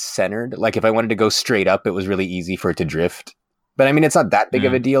keep it centered. Like if I wanted to go straight up, it was really easy for it to drift. But I mean, it's not that big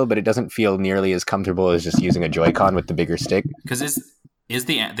of a deal, but it doesn't feel nearly as comfortable as just using a Joy-Con with the bigger stick. Because is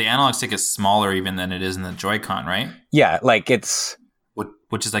the analog stick is smaller even than it is in the Joy-Con, right? Yeah, like it's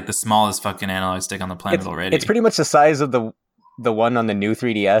which is like the smallest fucking analog stick on the planet already. It's pretty much the size of the one on the new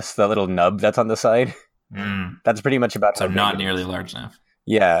 3DS, the little nub that's on the side. That's pretty much about. So not nearly large enough.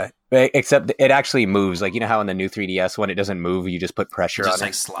 Yeah, except it actually moves. Like you know how on the new 3DS when it doesn't move, you just put pressure on it. Just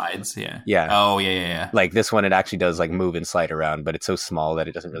like slides, yeah. Yeah. Oh yeah. Like this one, it actually does like move and slide around, but it's so small that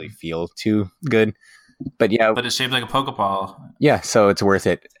it doesn't really feel too good. But yeah, but it's shaped like a Pokeball. Yeah, so it's worth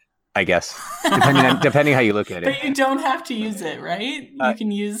it, I guess. Depending how you look at it. But you don't have to use it, right? You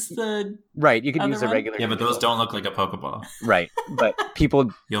can use the right. You can use the regular. Yeah, but those don't look like a Pokeball. Right, but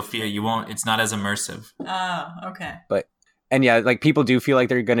people you won't. It's not as immersive. Oh, okay. And yeah, like people do feel like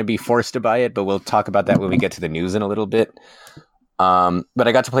they're going to be forced to buy it, but we'll talk about that when we get to the news in a little bit. But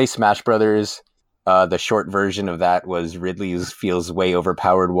I got to play Smash Brothers. The short version of that was Ridley's feels way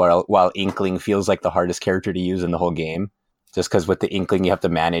overpowered, while Inkling feels like the hardest character to use in the whole game. just because with the Inkling you have to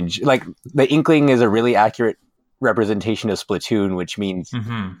manage. Like the Inkling is a really accurate representation of Splatoon, which means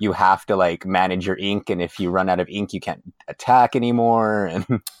you have to like manage your ink, and if you run out of ink, you can't attack anymore.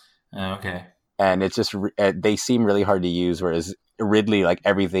 And okay, and it's just they seem really hard to use. Whereas Ridley, like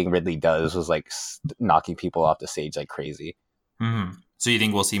everything Ridley does was like knocking people off the stage like crazy. So you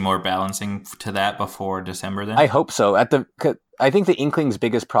think we'll see more balancing to that before December then? I hope so. I think the Inkling's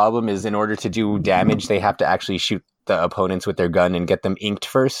biggest problem is in order to do damage, they have to actually shoot the opponents with their gun and get them inked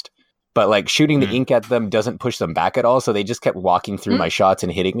first. But like shooting the ink at them doesn't push them back at all. So they just kept walking through my shots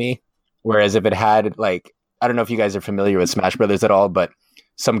and hitting me. Whereas if it had like, I don't know if you guys are familiar with Smash Brothers at all, but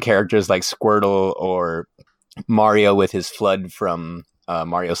some characters like Squirtle or Mario with his flood from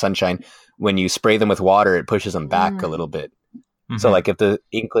Mario Sunshine, when you spray them with water, it pushes them back a little bit. So like if the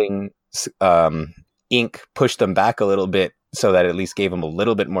Inkling ink pushed them back a little bit so that at least gave them a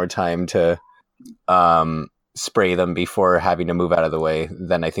little bit more time to spray them before having to move out of the way,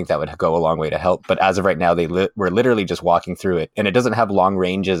 then I think that would go a long way to help. But as of right now, they were literally just walking through it, and it doesn't have long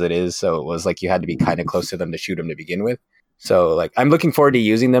range as it is, so it was like you had to be kind of close to them to shoot them to begin with. So like I'm looking forward to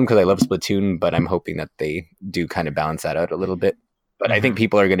using them because I love Splatoon, but I'm hoping that they do kind of balance that out a little bit. But I think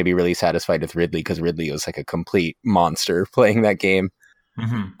people are going to be really satisfied with Ridley because Ridley was like a complete monster playing that game.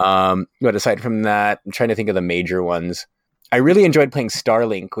 But aside from that, I'm trying to think of the major ones. I really enjoyed playing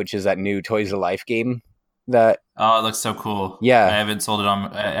Starlink, which is that new Toys to Life game. It looks so cool. Yeah, I haven't sold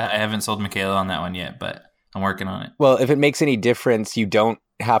Michaela on that one yet, but I'm working on it. Well, if it makes any difference, you don't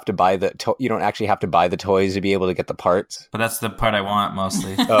have to buy you don't actually have to buy the toys to be able to get the parts. But that's the part I want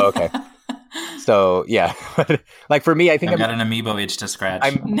mostly. Oh, okay. So yeah, like for me, I think I've got an amiibo itch to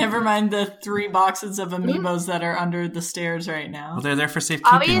scratch. Never mind the 3 boxes of amiibos that are under the stairs right now. Well, they're there for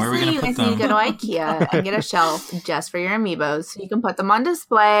safekeeping. Obviously, where are we going to put them? You need to go to IKEA and get a shelf just for your amiibos, so you can put them on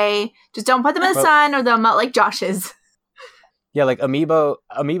display. Just don't put them in the sun, or they'll melt like Josh's. Yeah, like amiibo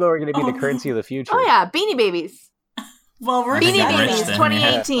are going to be the currency of the future. Oh yeah, Beanie Babies. Well, we're Beanie Babies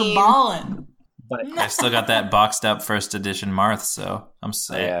 2018. Ballin'. But I've still got that boxed up first edition Marth, so I'm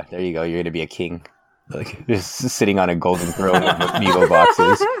safe. Yeah, there you go. You're going to be a king, like just sitting on a golden throne of amiibo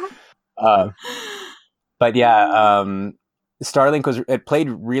boxes. But yeah, Starlink it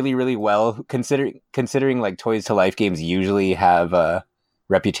played really, really well. Considering like Toys to Life games usually have a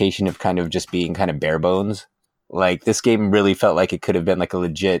reputation of kind of just being kind of bare bones. Like this game really felt like it could have been like a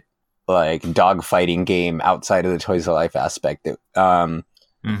legit like dog fighting game outside of the Toys to Life aspect.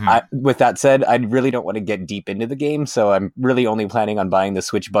 With that said, I really don't want to get deep into the game, so I'm really only planning on buying the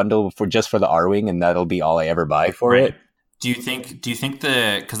Switch bundle for the R-Wing, and that'll be all I ever buy for it. Do you think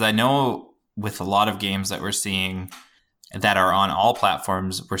because I know with a lot of games that we're seeing that are on all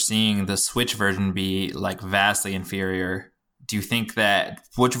platforms, we're seeing the Switch version be like vastly inferior. Do you think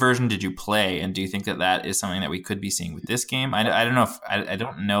which version did you play, and do you think that is something that we could be seeing with this game? I don't know I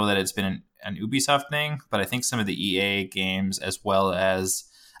don't know that it's been an Ubisoft thing, but I think some of the EA games, as well as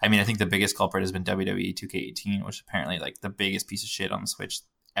I think the biggest culprit has been WWE 2K18, which is apparently like the biggest piece of shit on the Switch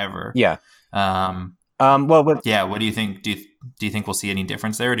ever. Yeah. What do you think? Do you think we'll see any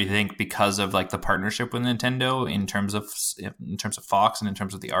difference there? Or do you think because of like the partnership with Nintendo in terms of Fox and in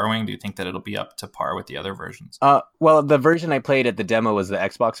terms of the R-Wing, do you think that it'll be up to par with the other versions? Well, the version I played at the demo was the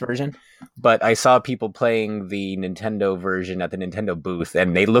Xbox version, but I saw people playing the Nintendo version at the Nintendo booth,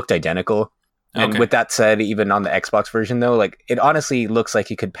 and they looked identical. And with that said, even on the Xbox version, though, like it honestly looks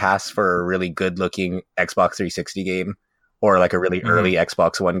like it could pass for a really good-looking Xbox 360 game or like a really early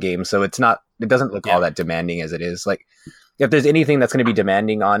Xbox One game. So it doesn't look all that demanding as it is. Like if there's anything that's going to be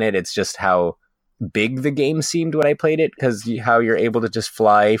demanding on it, it's just how big the game seemed when I played it, because how you're able to just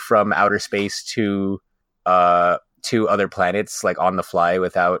fly from outer space to other planets like on the fly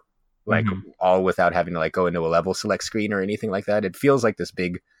without without having to like go into a level select screen or anything like that. It feels like this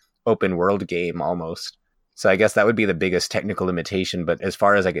big open world game almost. So I guess that would be the biggest technical limitation, but as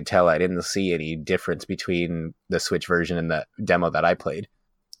far as I could tell, I didn't see any difference between the Switch version and the demo that I played.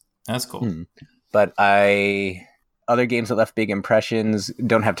 That's cool. But other games that left big impressions,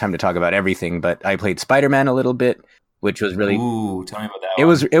 don't have time to talk about everything, but I played Spider-Man a little bit, which was really... Ooh, tell me about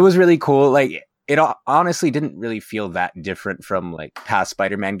that It was really cool. Like, it honestly didn't really feel that different from like past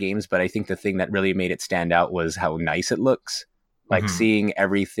Spider-Man games, but I think the thing that really made it stand out was how nice it looks. Like seeing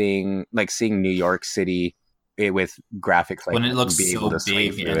everything, like seeing New York City with graphics, like when it looks so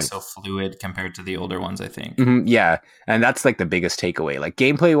big and so fluid compared to the older ones, I think. Yeah, and that's like the biggest takeaway. Like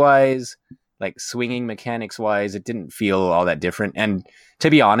gameplay wise, like swinging mechanics wise, it didn't feel all that different. And to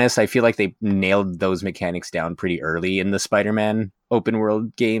be honest, I feel like they nailed those mechanics down pretty early in the Spider-Man open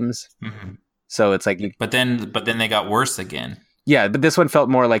world games. So it's like, but then they got worse again. Yeah, but this one felt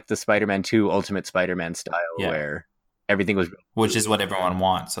more like the Spider-Man 2 Ultimate Spider-Man style, where everything was, which is what everyone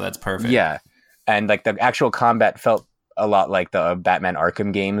wants. So that's perfect. Yeah, and like the actual combat felt a lot like the Batman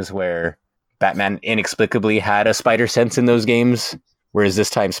Arkham games, where Batman inexplicably had a spider sense in those games, whereas this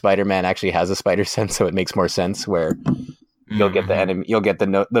time Spider-Man actually has a spider sense, so it makes more sense. Where you'll get the enemy, you'll get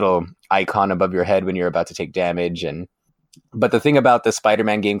the little icon above your head when you're about to take damage, but the thing about the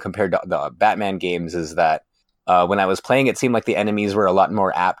Spider-Man game compared to the Batman games is that when I was playing, it seemed like the enemies were a lot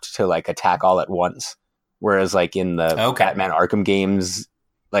more apt to like attack all at once, whereas like in the Batman Arkham games,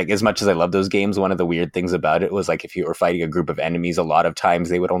 like as much as I love those games, one of the weird things about it was like if you were fighting a group of enemies, a lot of times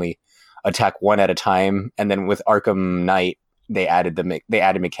they would only attack one at a time, and then with Arkham Knight they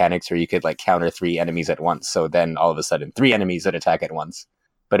added mechanics where you could like counter 3 enemies at once, so then all of a sudden 3 enemies would attack at once,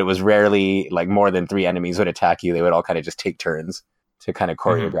 but it was rarely like more than 3 enemies would attack you. They would all kind of just take turns to kind of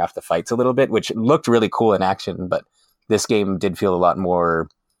choreograph the fights a little bit, which looked really cool in action, but this game did feel a lot more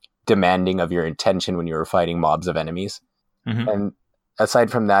demanding of your attention when you were fighting mobs of enemies. And aside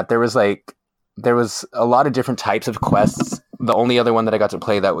from that, there was a lot of different types of quests. The only other one that I got to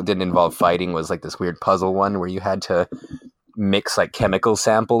play that didn't involve fighting was like this weird puzzle one where you had to mix like chemical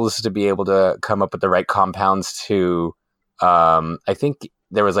samples to be able to come up with the right compounds to, I think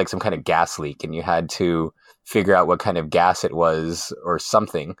there was like some kind of gas leak and you had to figure out what kind of gas it was or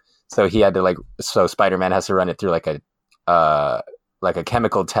something. So Spider-Man has to run it through like a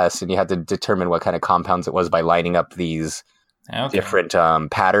chemical test, and you had to determine what kind of compounds it was by lining up these different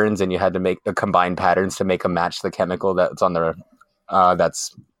patterns, and you had to make combine patterns to make them match the chemical that's on the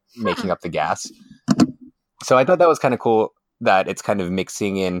that's making up the gas. So I thought that was kind of cool that it's kind of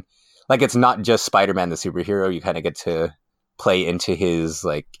mixing in, like it's not just Spider-Man the superhero. You kind of get to play into his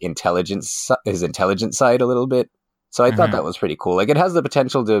like intelligent side a little bit. So I thought that was pretty cool. Like it has the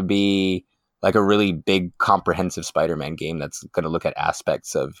potential to be like a really big comprehensive Spider-Man game that's going to look at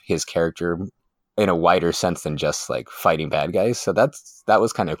aspects of his character in a wider sense than just like fighting bad guys. So that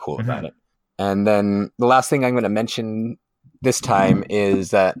was kind of cool about it. And then the last thing I'm going to mention this time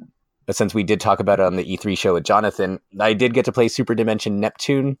is that since we did talk about it on the E3 show with Jonathan, I did get to play Super Dimension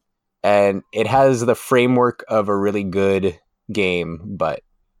Neptune, and it has the framework of a really good game, but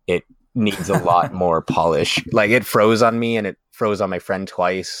it needs a lot more polish. Like it froze on me and it froze on my friend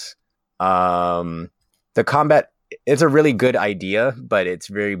twice. The combat, it's a really good idea, but it's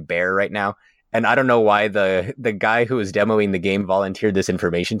very bare right now. And I don't know why the guy who was demoing the game volunteered this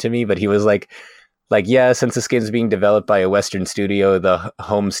information to me, but he was like, yeah, since this game's being developed by a Western studio, the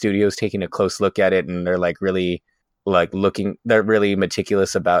home studio's taking a close look at it, and they're they're really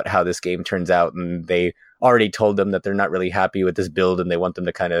meticulous about how this game turns out, and they already told them that they're not really happy with this build and they want them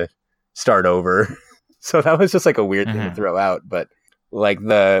to kind of start over. So that was just like a weird thing to throw out, but like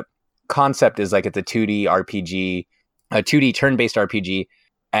the concept is like it's a 2D RPG, a 2D turn-based RPG,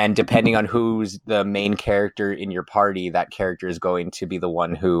 and depending on who's the main character in your party, that character is going to be the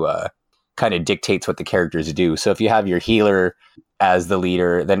one who kind of dictates what the characters do. So if you have your healer as the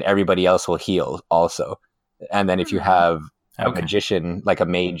leader, then everybody else will heal also. And then if you have a magician, like a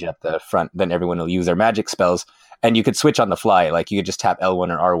mage at the front, then everyone will use their magic spells. And you could switch on the fly. Like you could just tap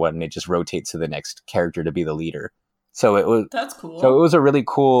L1 or R1 and it just rotates to the next character to be the leader. So that's cool. So it was a really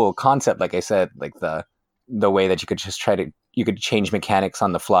cool concept. Like I said, like the way that you could just you could change mechanics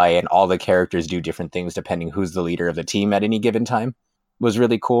on the fly and all the characters do different things depending who's the leader of the team at any given time was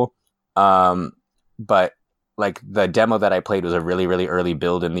really cool. But like the demo that I played was a really, really early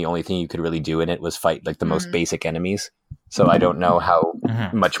build, and the only thing you could really do in it was fight like the most basic enemies. So I don't know how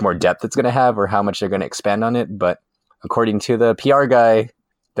much more depth it's going to have or how much they're going to expand on it. But according to the PR guy,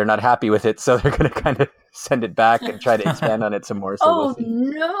 they're not happy with it, so they're going to kind of send it back and try to expand on it some more. So we'll see.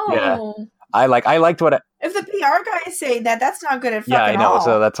 No! Yeah. I liked what if the PR guy is saying that, that's not good at fucking all. Yeah, I know. All.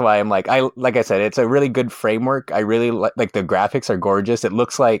 So that's why I'm like I said, it's a really good framework. I really like the graphics are gorgeous. It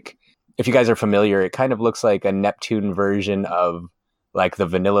looks like, if you guys are familiar, it kind of looks like a Neptune version of like the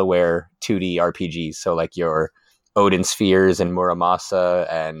Vanillaware 2D RPGs. So like your Odin Spheres and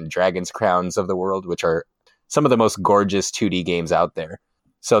Muramasa and Dragon's Crowns of the world, which are some of the most gorgeous 2D games out there.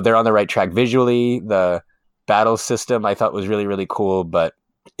 So they're on the right track visually. The battle system I thought was really, really cool, but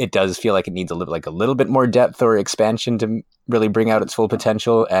it does feel like it needs a little bit more depth or expansion to really bring out its full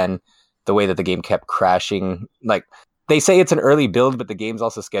potential. And the way that the game kept crashing, like they say it's an early build, but the game's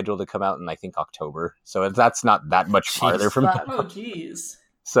also scheduled to come out in I think October. So that's not that much farther from now. Oh, geez.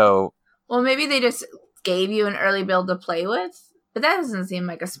 So, well, maybe they just gave you an early build to play with, but that doesn't seem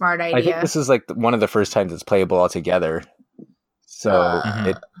like a smart idea. I think this is like one of the first times it's playable altogether. So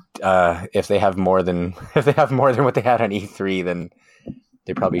if they have more than what they had on E3, then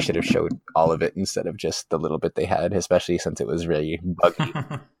they probably should have showed all of it instead of just the little bit they had, especially since it was really buggy.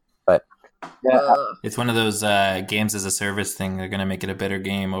 But Yeah. It's one of those games as a service thing. They're going to make it a better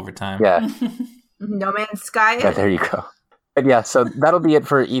game over time. Yeah. No Man's Sky. Yeah, there you go. But yeah, so that'll be it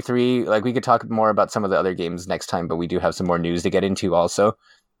for E3. Like, we could talk more about some of the other games next time, but we do have some more news to get into also,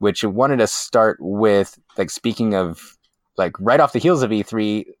 which I wanted to start with, like, speaking of, like, right off the heels of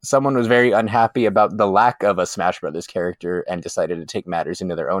E3, someone was very unhappy about the lack of a Smash Brothers character and decided to take matters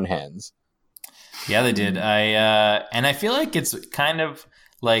into their own hands. Yeah, they did. I feel like it's kind of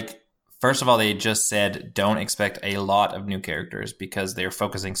like, first of all, they just said don't expect a lot of new characters because they're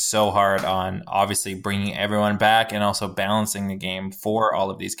focusing so hard on obviously bringing everyone back and also balancing the game for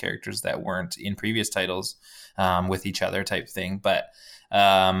all of these characters that weren't in previous titles with each other type thing. But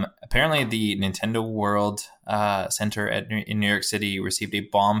apparently the Nintendo World Center in New York City received a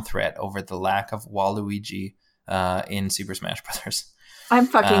bomb threat over the lack of Waluigi in Super Smash Brothers. I'm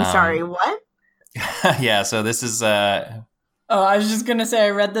fucking sorry. What? Yeah, so this is... Oh, I was just going to say,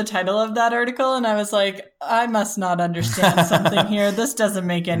 I read the title of that article and I was like, I must not understand something here. This doesn't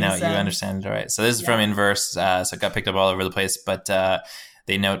make any sense. No, you understand it right. So this is from Inverse, so it got picked up all over the place. But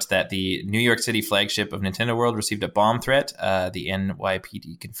they note that the New York City flagship of Nintendo World received a bomb threat. The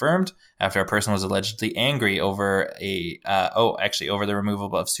NYPD confirmed after a person was allegedly angry over over the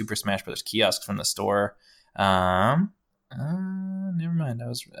removal of Super Smash Bros. Kiosks from the store. Never mind.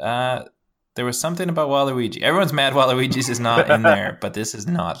 There was something about Waluigi. Everyone's mad Waluigi's is not in there, but this is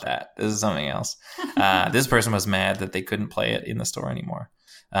not that. This is something else. This person was mad that they couldn't play it in the store anymore.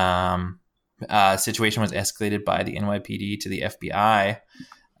 Situation was escalated by the NYPD to the FBI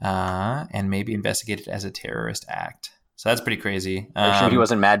and may be investigated as a terrorist act. So that's pretty crazy. I'm sure he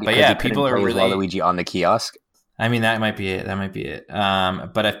wasn't mad because he couldn't play Waluigi on the kiosk. I mean, that might be it.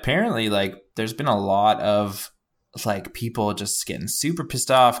 But apparently, like, there's been a lot of like people just getting super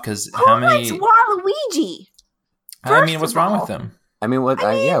pissed off because how many Waluigi? I mean, what's wrong with him?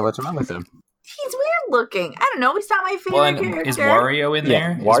 What's wrong with him? He's weird looking. I don't know. He's not my favorite character. Is Wario in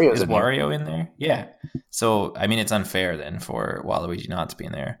there? Yeah, is Wario in there? Yeah. So I mean, it's unfair then for Waluigi not to be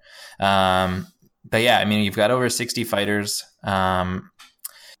in there. But yeah, I mean, you've got over 60 fighters, and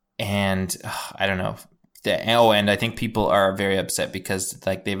I don't know. And I think people are very upset because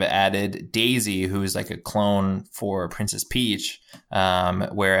like they've added Daisy, who's like a clone for Princess Peach,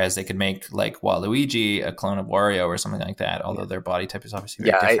 whereas they could make like Waluigi a clone of Wario or something like that. Although their body type is obviously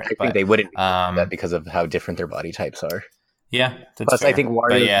very different. I think they wouldn't do that because of how different their body types are. Yeah, plus fair. I think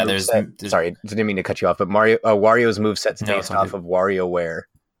Wario. Sorry, didn't mean to cut you off, but Wario's moveset's based off of WarioWare,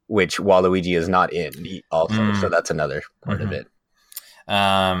 which Waluigi is not in also. So that's another part of it.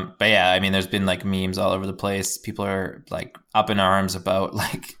 But yeah, I mean, there's been like memes all over the place. People are like up in arms about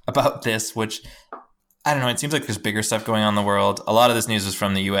this, which I don't know. It seems like there's bigger stuff going on in the world. A lot of this news is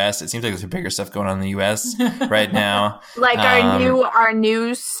from the US. It seems like there's bigger stuff going on in the US right now. Like our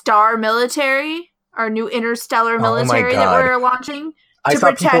new star military, our new interstellar military that we're launching to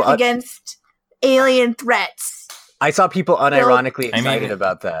protect against alien threats. I saw people unironically excited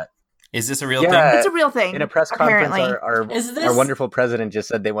about that. Is this a real thing? It's a real thing. In a press conference, our wonderful president just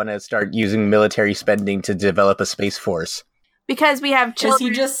said they want to start using military spending to develop a space force. Because we have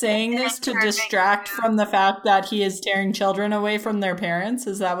children. Is he just saying this to distract from the fact that he is tearing children away from their parents?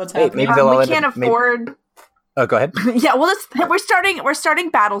 Is that what's happening? We can't afford... Oh, go ahead. Yeah, well, we're starting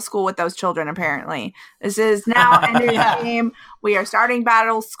battle school with those children, apparently. This is now end of the game. We are starting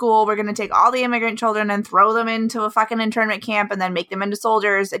battle school. We're going to take all the immigrant children and throw them into a fucking internment camp and then make them into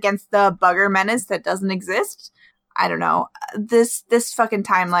soldiers against the bugger menace that doesn't exist. I don't know. This fucking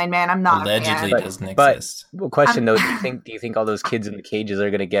timeline, man, I'm not allegedly doesn't exist. Well, question though, do you think all those kids in the cages are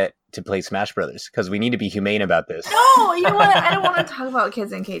going to get to play Smash Brothers? Because we need to be humane about this. No, you know what? I don't want to talk about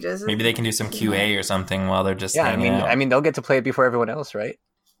kids in cages. Maybe they can do some QA or something while they're just hanging out. I mean, they'll get to play it before everyone else, right?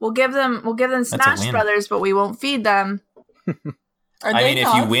 We'll give them Smash Brothers, but we won't feed them. I mean,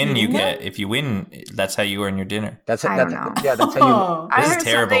 if you win, if you win, that's how you earn your dinner. That's how you. This is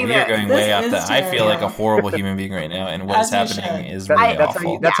terrible. We are going way off that. I feel like a horrible human being right now, and what is happening is really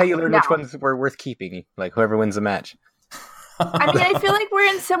awful. That's how you learn which ones were worth keeping. Like whoever wins the match. I mean, I feel like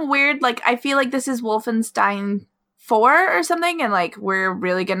we're in some weird. Like, I feel like this is Wolfenstein 4 or something, and like we're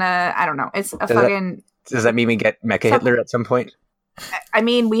really gonna. I don't know. It's a fucking. Does that mean we get Mecha Hitler at some point? I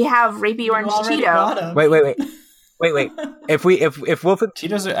mean, we have Rapey Orange Cheeto. Wait. If Wolfen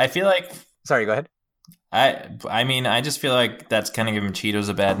Cheetos, I feel like. Sorry, go ahead. I mean, I just feel like that's kind of giving Cheetos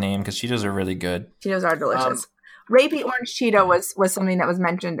a bad name because Cheetos are really good. Cheetos are delicious. Rapey Orange Cheeto was something that was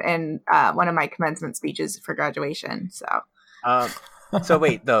mentioned in one of my commencement speeches for graduation. So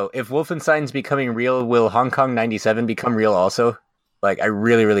wait though, if Wolfenstein's becoming real, will Hong Kong 97 become real also? Like, I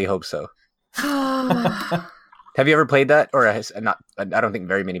really, really hope so. Have you ever played that? Or not? I don't think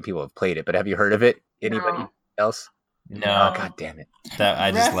very many people have played it, but have you heard of it? Anybody else? No. Oh, God damn it. That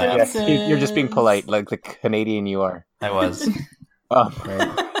I just laughed. Yeah, you're just being polite, like the Canadian you are. I was.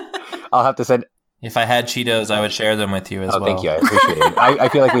 I'll have to send... If I had Cheetos, I would share them with you as well. Oh, thank you. I appreciate it. I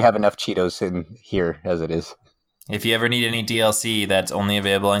feel like we have enough Cheetos in here as it is. If you ever need any DLC that's only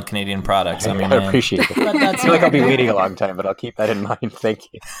available on Canadian products, I appreciate it. I feel like I'll be waiting a long time, but I'll keep that in mind. Thank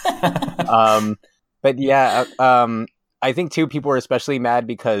you. But yeah, I think too, people were especially mad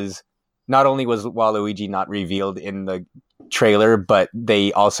because not only was Waluigi not revealed in the trailer, but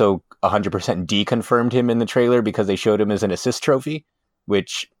they also 100% deconfirmed him in the trailer because they showed him as an assist trophy,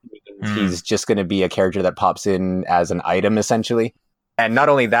 which means he's just going to be a character that pops in as an item, essentially. And not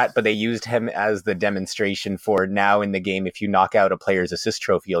only that, but they used him as the demonstration for now in the game. If you knock out a player's assist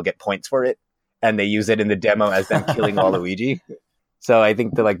trophy, you'll get points for it. And they use it in the demo as them killing Waluigi. So I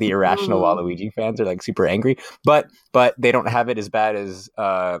think that the irrational Waluigi fans are super angry, but they don't have it as bad as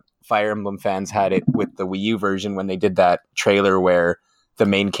Fire Emblem fans had it with the Wii U version when they did that trailer where the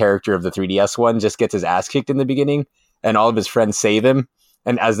main character of the 3DS one just gets his ass kicked in the beginning and all of his friends save him.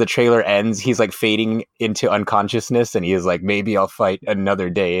 And as the trailer ends, he's fading into unconsciousness and he is maybe I'll fight another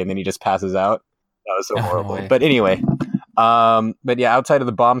day. And then he just passes out. That was so horrible. But anyway, but yeah, outside of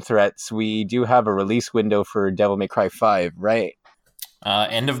the bomb threats, we do have a release window for Devil May Cry 5, right?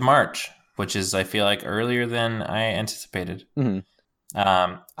 End of March, which is, I feel like, earlier than I anticipated. Mm-hmm.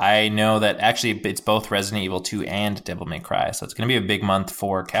 I know that actually it's both Resident Evil 2 and Devil May Cry, so it's going to be a big month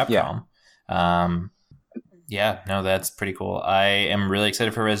for Capcom. Yeah, no, that's pretty cool. I am really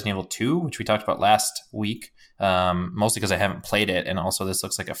excited for Resident Evil 2, which we talked about last week, mostly because I haven't played it, and also this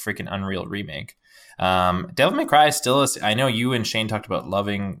looks like a freaking Unreal remake. Devil May Cry still is, I know you and Shane talked about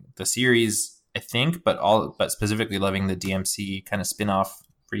loving the series, I think, but specifically loving the DMC kind of spin-off,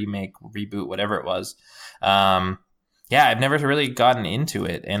 remake, reboot, whatever it was. Yeah, I've never really gotten into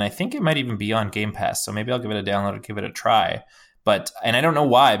it, and I think it might even be on Game Pass, so maybe I'll give it a download or give it a try. And I don't know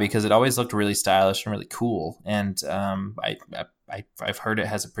why, because it always looked really stylish and really cool, and I've heard it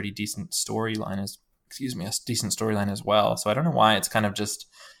has a pretty decent storyline as well. So I don't know why it's kind of just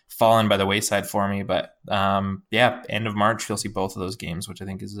fallen by the wayside for me, but yeah, end of March you'll see both of those games, which I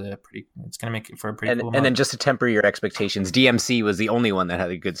think is it's going to make it for a pretty cool month. And then just to temper your expectations, DMC was the only one that had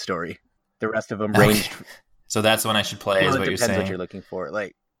a good story. The rest of them ranged. So that's the one I should play, is what you're saying. Depends what you're looking for.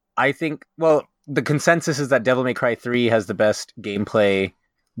 I think, the consensus is that Devil May Cry 3 has the best gameplay.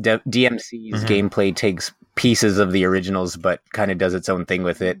 DMC's gameplay takes pieces of the originals, but kind of does its own thing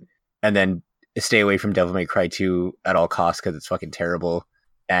with it. And then stay away from Devil May Cry 2 at all costs because it's fucking terrible.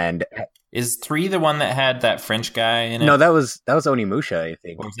 And is 3 the one that had that French guy in it? No, that was Onimusha, I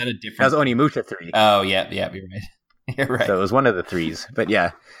think. Or was that a different? That was Onimusha 3. Oh, yeah, you're right. You're right. So it was one of the 3s. But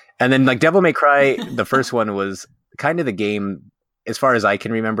yeah. And then Devil May Cry, the first one was kind of the game, as far as I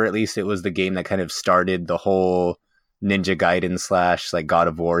can remember at least, it was the game that kind of started the whole Ninja Gaiden / God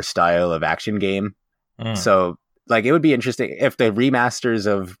of War style of action game. So it would be interesting if the remasters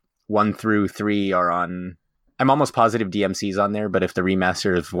of 1 through 3 are on. I'm almost positive DMC's on there, but if the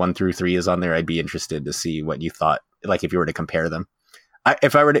remaster of 1 through 3 is on there, I'd be interested to see what you thought, if you were to compare them.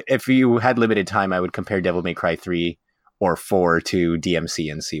 If you had limited time, I would compare Devil May Cry 3 or 4 to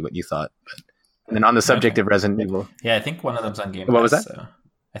DMC and see what you thought. And then on the subject of Resident Evil. Yeah, I think one of them's on Game Pass. What was that? So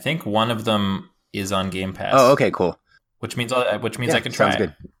I think one of them is on Game Pass. Oh, okay, cool. Which means I can try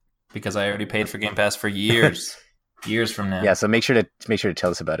it. Because I already paid for Game Pass for years. Years from now. Yeah, so make sure to tell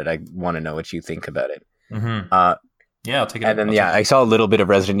us about it. I want to know what you think about it. Mm-hmm. Yeah, I'll take it. And then I saw a little bit of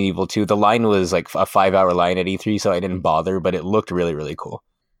Resident Evil 2. The line was a 5-hour line at E3, so I didn't bother, but it looked really, really cool.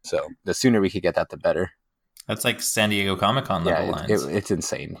 So the sooner we could get that, the better. That's like San Diego Comic-Con level lines. It's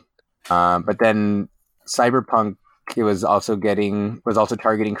insane. But then Cyberpunk, it was also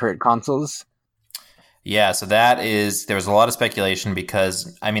targeting current consoles. Yeah, so there was a lot of speculation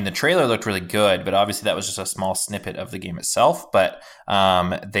because, the trailer looked really good, but obviously that was just a small snippet of the game itself. But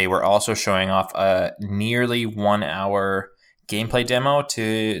they were also showing off a nearly 1-hour gameplay demo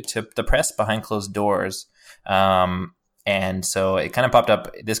to the press behind closed doors. And so it kind of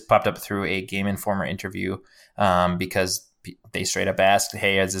popped up through a Game Informer interview because they straight up asked,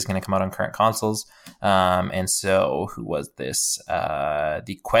 hey, is this going to come out on current consoles? And so who was this?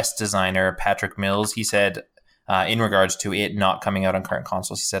 The Quest designer, Patrick Mills, he said, in regards to it not coming out on current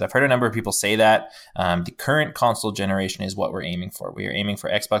consoles, he said, I've heard a number of people say that. The current console generation is what we're aiming for. We are aiming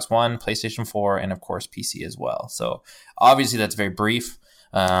for Xbox One, PlayStation 4, and of course PC as well. So obviously that's very brief.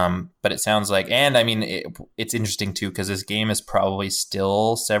 But it sounds like, and it's interesting too, because this game is probably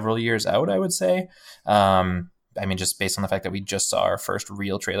still several years out, I would say. I mean, just based on the fact that we just saw our first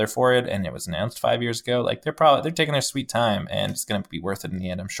real trailer for it and it was announced 5 years ago, like they're taking their sweet time and it's going to be worth it in the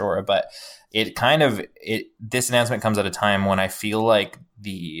end, I'm sure. But this announcement comes at a time when I feel like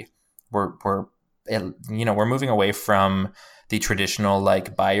we're moving away from the traditional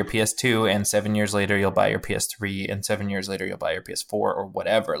like buy your PS2 and 7 years later you'll buy your PS3 and 7 years later you'll buy your PS4 or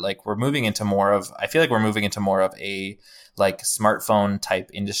whatever. Like we're moving into more of a like smartphone type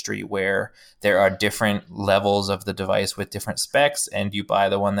industry where there are different levels of the device with different specs and you buy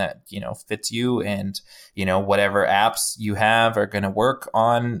the one that, fits you, and, whatever apps you have are going to work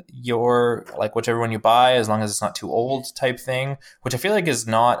on your, like whichever one you buy, as long as it's not too old type thing, which I feel like is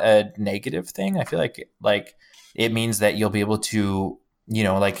not a negative thing. I feel like it means that you'll be able to,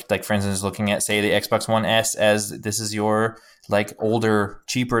 like for instance, looking at say the Xbox One S as this is your like older,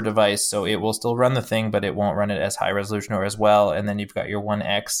 cheaper device. So it will still run the thing, but it won't run it as high resolution or as well. And then you've got your One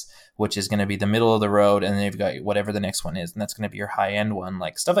X, which is going to be the middle of the road. And then you've got whatever the next one is. And that's going to be your high end one.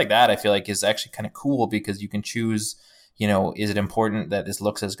 Like stuff like that, I feel like is actually kind of cool because you can choose, is it important that this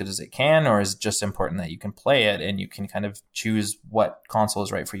looks as good as it can, or is it just important that you can play it and you can kind of choose what console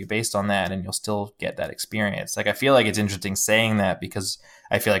is right for you based on that, and you'll still get that experience. Like, I feel like it's interesting saying that because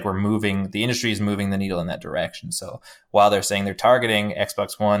I feel like the industry is moving the needle in that direction. So while they're saying they're targeting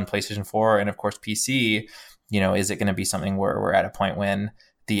Xbox One, PlayStation 4, and of course PC, is it going to be something where we're at a point when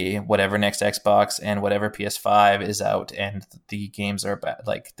the whatever next Xbox and whatever PS5 is out and the games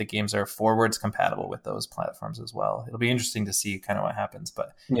are forwards compatible with those platforms as well. It'll be interesting to see kind of what happens,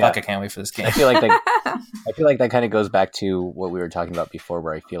 but fuck, I can't wait for this game. I feel like that kind of goes back to what we were talking about before,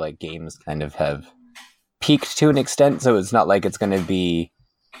 where I feel like games kind of have peaked to an extent. So it's not like there's not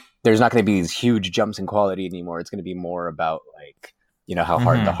going to be these huge jumps in quality anymore. It's going to be more about like, how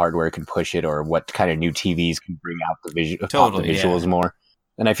hard the hardware can push it, or what kind of new TVs can bring out the visuals more.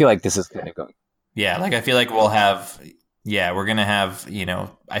 And I feel like this is kind of going. Yeah, like I feel like we're going to have,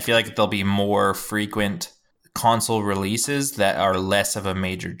 I feel like there'll be more frequent console releases that are less of a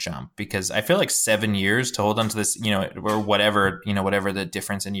major jump, because I feel like 7 years to hold on to this, or whatever the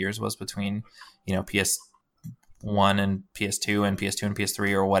difference in years was between, PS1 and PS2 and PS2 and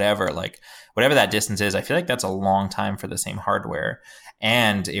PS3 or whatever that distance is, I feel like that's a long time for the same hardware.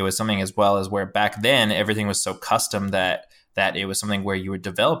 And it was something as well as where back then everything was so custom that it was something where you were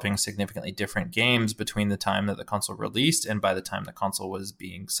developing significantly different games between the time that the console released and by the time the console was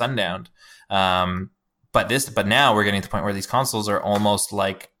being sundowned. But now we're getting to the point where these consoles are almost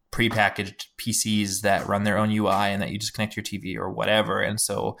like prepackaged PCs that run their own UI and that you just connect to your TV or whatever. And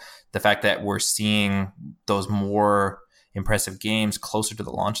so the fact that we're seeing those more impressive games closer to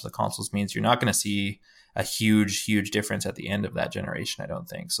the launch of the consoles means you're not going to see a huge difference at the end of that generation, I don't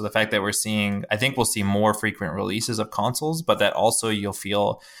think. So the fact that I think we'll see more frequent releases of consoles, but that also you'll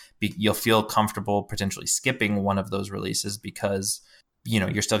feel comfortable potentially skipping one of those releases because,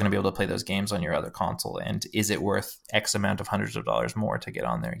 you're still going to be able to play those games on your other console. And is it worth X amount of hundreds of dollars more to get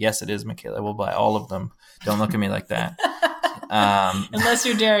on there? Yes, it is, Michaela. We'll buy all of them. Don't look at me like that. Unless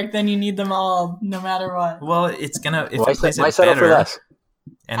you're Derek, then you need them all, no matter what. Well, it's gonna. If it plays it settle better, for less?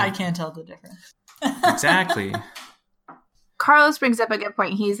 And I can't tell the difference. Exactly. Carlos brings up a good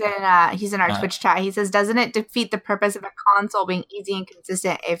point. He's in our Twitch chat. He says, "Doesn't it defeat the purpose of a console being easy and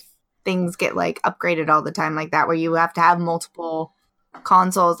consistent if things get like upgraded all the time like that, where you have to have multiple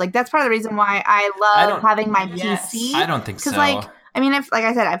consoles?" Like that's part of the reason why I love having my PC. I don't think so. Because like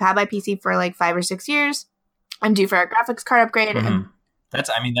I said, I've had my PC for like 5 or 6 years. I'm due for a graphics card upgrade. Mm-hmm. And that's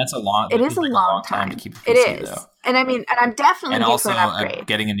a long. It is a long time to keep a PC, it is, though. And I'm definitely and due also for an upgrade.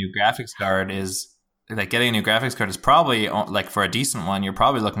 getting a new graphics card is probably like for a decent one. You're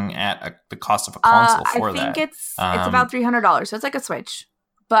probably looking at the cost of a console for that. I think it's about $300, so it's like a Switch,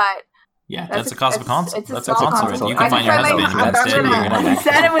 but. Yeah, that's the cost of a console. That's a console. You can find your husband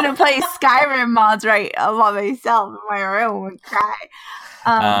instead. I'm going to play Skyrim mods by myself in my room and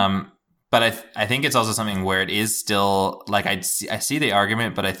cry. But I think it's also something where it is still like I see the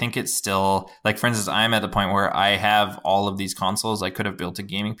argument, but I think it's still like, for instance, I'm at the point where I have all of these consoles. I could have built a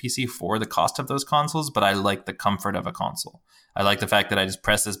gaming PC for the cost of those consoles, but I like the comfort of a console. I like the fact that I just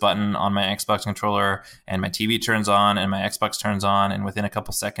press this button on my Xbox controller and my TV turns on and my Xbox turns on, and within a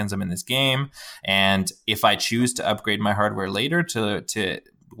couple seconds I'm in this game. And if I choose to upgrade my hardware later to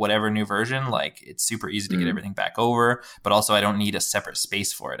whatever new version, like it's super easy to get everything back over, but also I don't need a separate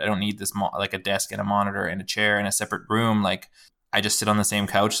space for it. I don't need this like a desk and a monitor and a chair in a separate room. Like I just sit on the same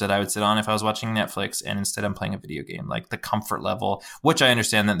couch that I would sit on if I was watching Netflix, and instead I'm playing a video game. Like the comfort level, which I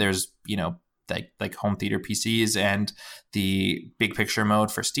understand that there's, like home theater PCs and the big picture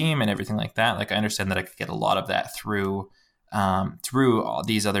mode for Steam and everything like that. Like I understand that I could get a lot of that through through all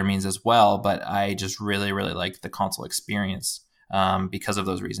these other means as well. But I just really, really like the console experience because of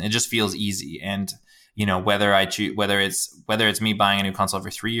those reasons. It just feels easy. And, you know, whether it's me buying a new console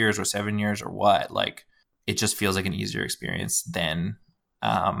every 3 years or 7 years or what, like, it just feels like an easier experience than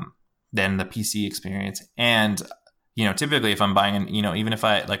the PC experience. And, you know, typically if I'm buying, you know, even if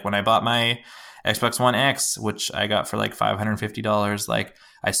I, like when I bought my Xbox One X, which I got for like $550, like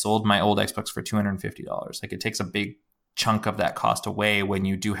I sold my old Xbox for $250. Like it takes a big chunk of that cost away when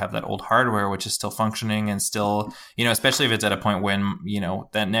you do have that old hardware, which is still functioning and still, you know, especially if it's at a point when, you know,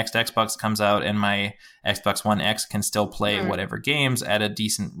 that next Xbox comes out and my Xbox One X can still play whatever games at a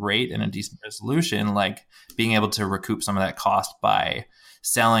decent rate and a decent resolution, like being able to recoup some of that cost by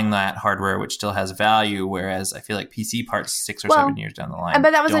selling that hardware, which still has value. Whereas I feel like PC parts 6 or 7 years down the line.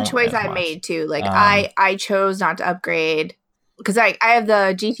 But that was a choice I made too. Like I chose not to upgrade because I have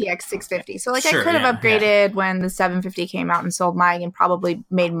the GTX 650. So like I could have upgraded when the 750 came out and sold mine and probably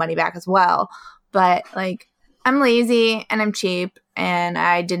made money back as well. But like I'm lazy and I'm cheap and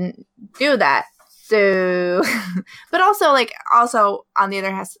I didn't do that. So, but also on the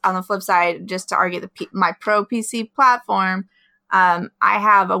other hand, on the flip side, just to argue my pro PC platform, I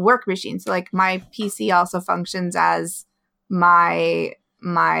have a work machine. So like my PC also functions as my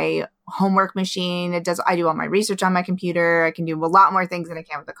homework machine. I do all my research on my computer. I can do a lot more things than I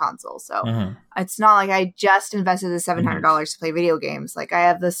can with the console. So it's not like I just invested the $700 to play video games. Like I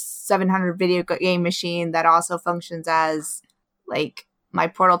have the $700 video game machine that also functions as like my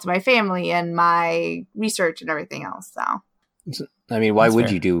portal to my family and my research and everything else. So I mean, why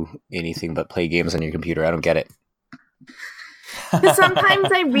would you do anything but play games on your computer? I don't get it. Because sometimes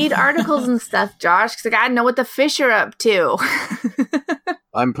I read articles and stuff, Josh, because I gotta know what the fish are up to.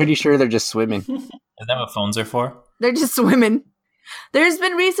 I'm pretty sure they're just swimming. Is that what phones are for? They're just swimming. There's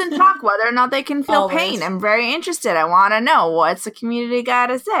been recent talk whether or not they can feel pain. I'm very interested. I want to know what's the community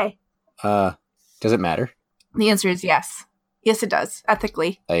gotta say. Does it matter? The answer is yes. Yes, it does.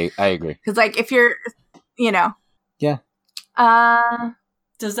 Ethically. I agree. Because like if you're, you know. Yeah.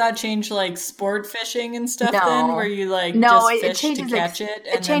 Does that change like sport fishing and stuff then, where you like it fish to catch it?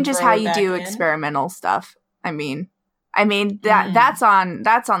 It changes how you do experimental stuff. I mean that's on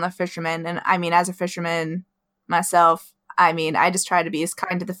the fisherman, and I mean as a fisherman myself, I mean I just try to be as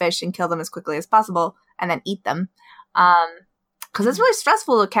kind to the fish and kill them as quickly as possible, and then eat them. Because it's really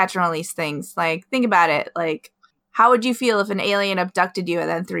stressful to catch and release things. Like think about it. Like how would you feel if an alien abducted you and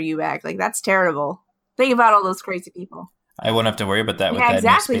then threw you back? Like that's terrible. Think about all those crazy people. I wouldn't have to worry about that with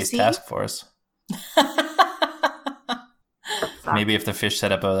that new space task force. Maybe if the fish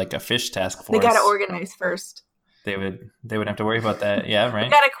set up a fish task force, they got to organize first. They wouldn't have to worry about that. Yeah, right. You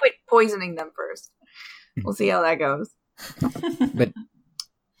got to quit poisoning them first. We'll see how that goes. But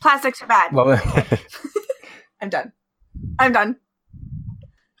plastics are bad. Well, I'm done.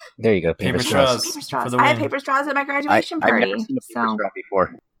 There you go. Paper straws. Paper straws. I had paper straws at my graduation party. I've never seen a paper straw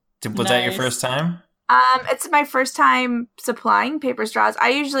before. Was that your first time? It's my first time supplying paper straws.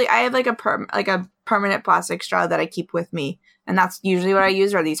 I have like a permanent plastic straw that I keep with me, and that's usually what I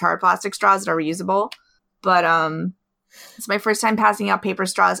use are these hard plastic straws that are reusable. But it's my first time passing out paper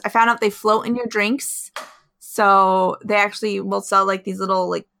straws. I found out they float in your drinks, so they actually will sell like these little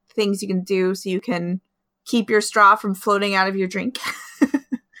like things you can do so you can keep your straw from floating out of your drink.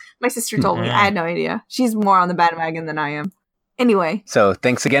 My sister told me. I had no idea. She's more on the bandwagon than I am. Anyway. So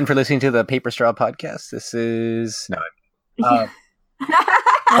thanks again for listening to the Paper Straw Podcast. This is... No.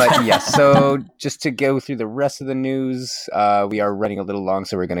 But yes, so just to go through the rest of the news, we are running a little long,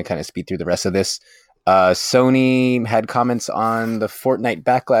 so we're going to kind of speed through the rest of this. Sony had comments on the Fortnite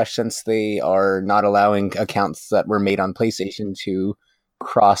backlash since they are not allowing accounts that were made on PlayStation to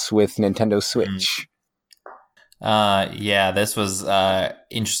cross with Nintendo Switch. Yeah, this was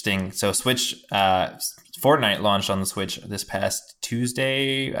interesting. So Fortnite launched on the Switch this past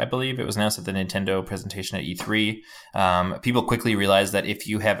Tuesday, I believe. It was announced at the Nintendo presentation at E3. People quickly realized that if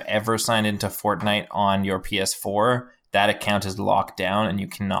you have ever signed into Fortnite on your PS4, that account is locked down and you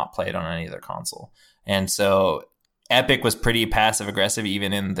cannot play it on any other console. And so Epic was pretty passive aggressive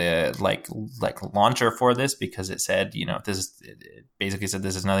even in the like launcher for this, because it said, it basically said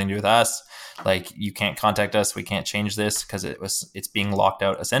this has nothing to do with us. Like, you can't contact us. We can't change this because it's being locked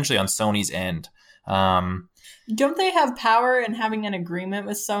out essentially on Sony's end. Don't they have power in having an agreement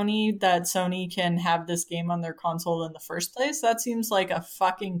with Sony that Sony can have this game on their console in the first place? That seems like a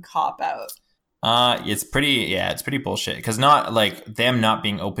fucking cop-out. It's pretty bullshit, because not like them not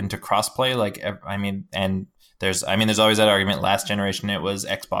being open to crossplay. There's always that argument. Last generation, it was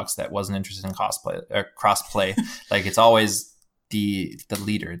Xbox that wasn't interested in crossplay. Like, it's always the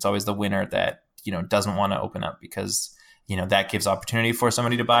leader. It's always the winner that, doesn't want to open up, because that gives opportunity for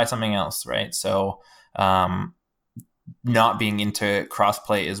somebody to buy something else, right? So not being into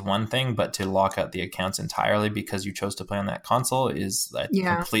crossplay is one thing, but to lock out the accounts entirely because you chose to play on that console is a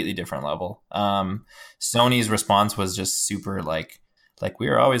completely different level. Sony's response was just super like we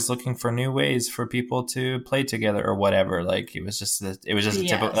are always looking for new ways for people to play together or whatever. Like it was just a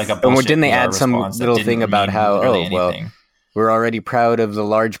typical like a bullshit. And didn't they add some little thing about how we're already proud of the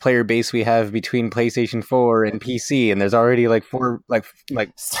large player base we have between PlayStation 4 and PC, and there's already like 4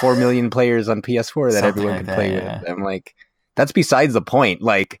 million players on PS4 that everyone can play with. I'm like, that's besides the point.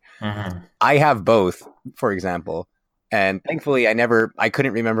 Like, I have both, for example, and thankfully I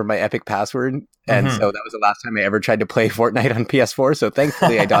couldn't remember my Epic password, and so that was the last time I ever tried to play Fortnite on PS4. So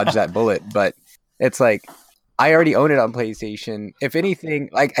thankfully I dodged that bullet. But it's like, I already own it on PlayStation. If anything,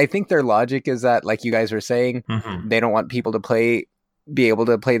 like I think their logic is that, like you guys were saying, they don't want people to be able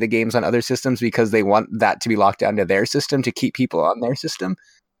to play the games on other systems because they want that to be locked down to their system to keep people on their system.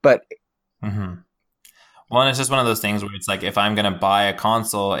 But well, and it's just one of those things where it's like, if I'm going to buy a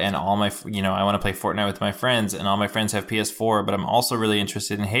console and all my, I want to play Fortnite with my friends and all my friends have PS4, but I'm also really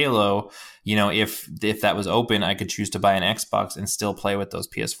interested in Halo, if that was open, I could choose to buy an Xbox and still play with those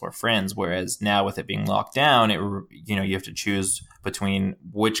PS4 friends. Whereas now with it being locked down, you have to choose between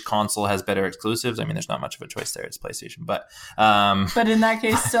which console has better exclusives. I mean, there's not much of a choice there. It's PlayStation, but in that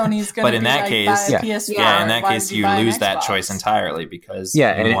case, Sony's going to in that case, in that case, you lose that choice entirely because you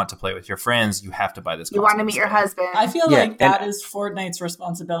want to play with your friends. You have to buy this console. You want to meet your husband. I feel like that is Fortnite's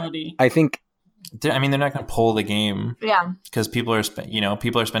responsibility. I think. I mean, they're not going to pull the game, because people are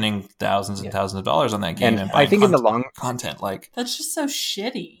spending thousands and thousands of dollars on that game, and I think in the long content, like that's just so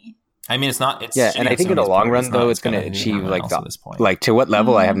shitty. I mean, it's not. It's and I think in the long run, though, it's going to achieve to what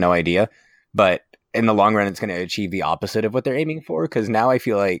level I have no idea, but in the long run, it's going to achieve the opposite of what they're aiming for. Because now I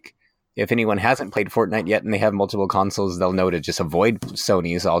feel like if anyone hasn't played Fortnite yet and they have multiple consoles, they'll know to just avoid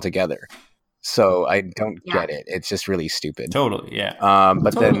Sony's altogether. So I don't get it. It's just really stupid. Totally, yeah.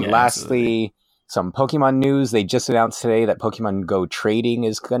 But then lastly. Some Pokemon news. They just announced today that Pokemon Go trading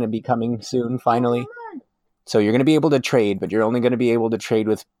is going to be coming soon, finally. So you're going to be able to trade, but you're only going to be able to trade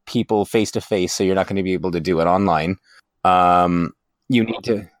with people face-to-face, so you're not going to be able to do it online. You need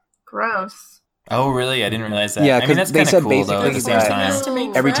to... Gross. Oh, really? I didn't realize that. Yeah, because that's they said cool, basically though,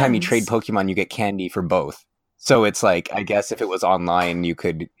 that every time you trade Pokemon, you get candy for both. So it's like, I guess if it was online, you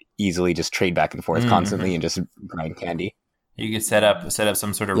could easily just trade back and forth constantly and just grind candy. You could set up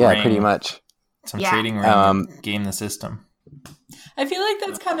some sort of ring. Yeah, pretty much. Some trading ring, game the system. I feel like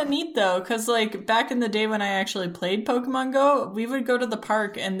that's kind of neat though, because like back in the day when I actually played Pokemon Go, we would go to the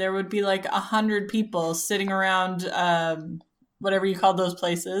park and there would be like 100 people sitting around whatever you call those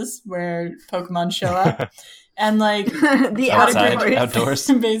places where Pokemon show up. And like the outdoors,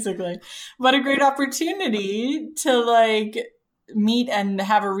 basically. What a great opportunity to like meet and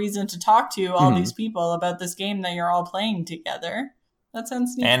have a reason to talk to all these people about this game that you're all playing together. That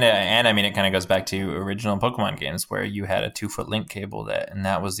sounds neat. And I mean, it kind of goes back to original Pokemon games where you had a 2-foot link cable and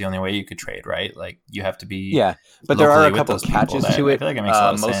that was the only way you could trade, right? Like you have to be but there are a couple of catches to it. I feel like it makes a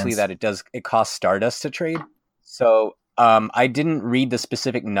lot of mostly sense. that it costs Stardust to trade. So I didn't read the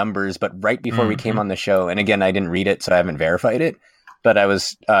specific numbers, but right before we came on the show, and again, I didn't read it, so I haven't verified it. But I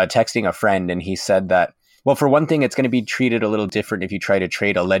was texting a friend, and he said that, well, for one thing, it's going to be treated a little different if you try to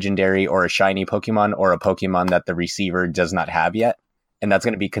trade a legendary or a shiny Pokemon or a Pokemon that the receiver does not have yet. And that's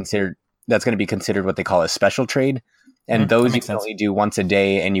going to be considered what they call a special trade. And those you can only do once a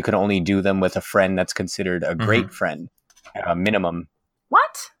day, and you can only do them with a friend that's considered a great friend, minimum.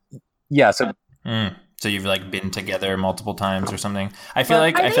 What? Yeah. So So you've like been together multiple times or something. I feel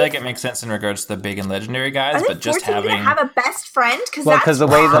like it makes sense in regards to the big and legendary guys, but just having to have a best friend because the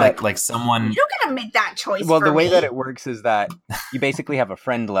way that like someone you're gonna make that choice. Well, the way that it works is that you basically have a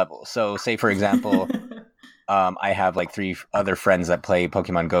friend level. So, say for example. I have like 3 other friends that play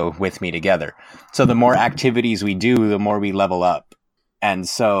Pokemon Go with me together. So the more activities we do, the more we level up. And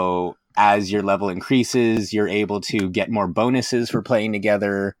so as your level increases, you're able to get more bonuses for playing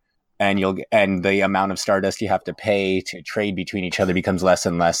together, and the amount of Stardust you have to pay to trade between each other becomes less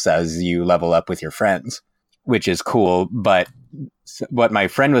and less as you level up with your friends, which is cool. But what my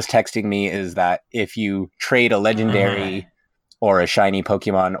friend was texting me is that if you trade a legendary or a shiny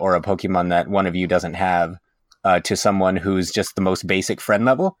Pokemon or a Pokemon that one of you doesn't have, to someone who's just the most basic friend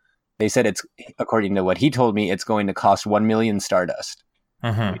level, they said it's, according to what he told me, it's going to cost 1 million Stardust,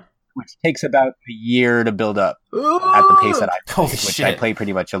 which takes about a year to build up at the pace that I play, I play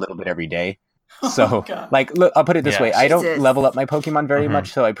pretty much a little bit every day. So, look, I'll put it this way. I don't level up my Pokemon very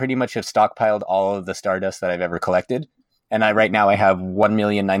much, so I pretty much have stockpiled all of the Stardust that I've ever collected. And right now I have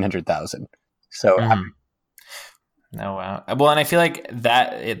 1,900,000. So Oh wow. Well, and I feel like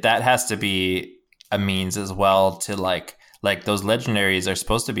that has to be a means as well to like those legendaries are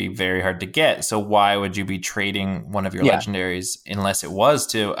supposed to be very hard to get. So why would you be trading one of your legendaries unless it was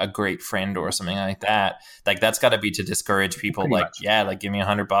to a great friend or something like that? Like that's got to be to discourage people. Pretty much. Like give me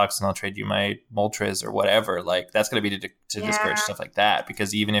 $100 and I'll trade you my Moltres or whatever. Like that's got to be to discourage stuff like that.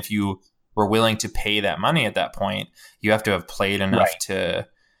 Because even if you were willing to pay that money at that point, you have to have played enough to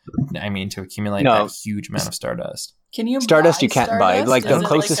accumulate that huge amount of Stardust. Can you Stardust? buy you can't Stardust? buy. Like the Is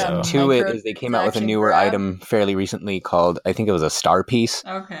closest like to it is they came out with a newer item fairly recently called, I think it was a Star Piece.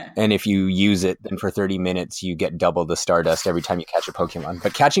 Okay. And if you use it, then for 30 minutes you get double the Stardust every time you catch a Pokemon.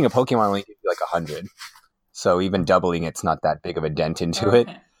 But catching a Pokemon only gives you like 100. So even doubling it's not that big of a dent into it.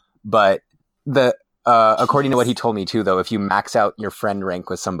 But according to what he told me too, though, if you max out your friend rank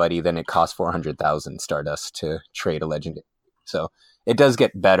with somebody, then it costs 400,000 Stardust to trade a legendary. So it does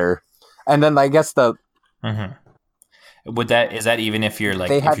get better. And then I guess the is that even if you're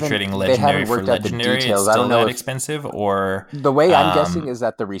like if you're trading legendary for legendary, it's still that expensive? Or the way I'm guessing is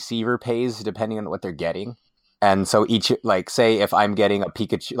that the receiver pays depending on what they're getting. And so each, like, say if I'm getting a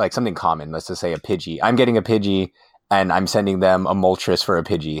Pikachu, like something common, let's just say a Pidgey, I'm getting a Pidgey and I'm sending them a Moltres for a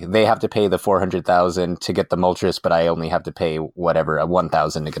Pidgey. They have to pay the 400,000 to get the Moltres, but I only have to pay whatever, a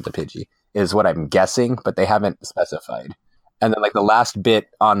 1,000 to get the Pidgey is what I'm guessing, but they haven't specified. And then like the last bit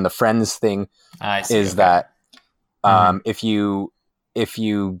on the friends thing is that if you flip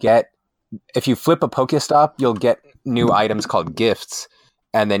a Pokestop, you'll get new items called gifts,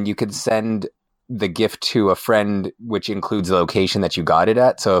 and then you could send the gift to a friend, which includes the location that you got it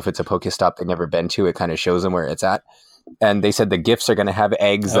at. So if it's a Pokestop they've never been to, it kind of shows them where it's at. And they said the gifts are going to have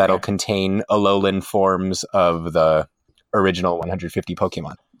eggs that'll contain Alolan forms of the original 150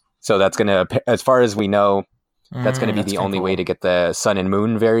 Pokemon. So that's going to, as far as we know, that's going to be the only way to get the Sun and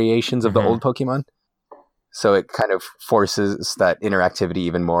Moon variations of the old Pokemon. So it kind of forces that interactivity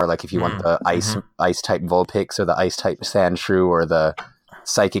even more. Like if you want the ice type Vulpix or the ice type Sandshrew or the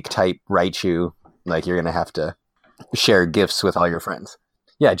psychic type Raichu, like you're going to have to share gifts with all your friends.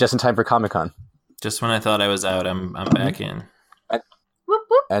 Yeah, just in time for Comic-Con. Just when I thought I was out, I'm back in.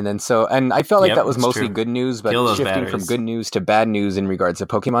 And then and I felt like that was mostly good news, but shifting from good news to bad news in regards to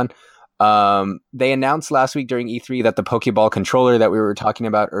Pokemon. They announced last week during E3 that the Pokeball controller that we were talking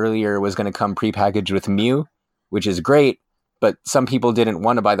about earlier was going to come prepackaged with Mew, which is great, but some people didn't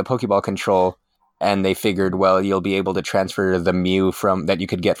want to buy the Pokeball control, and they figured, well, you'll be able to transfer the Mew that you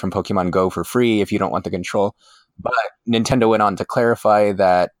could get from Pokemon Go for free if you don't want the control. But Nintendo went on to clarify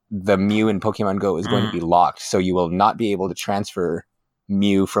that the Mew in Pokemon Go is going to be locked, so you will not be able to transfer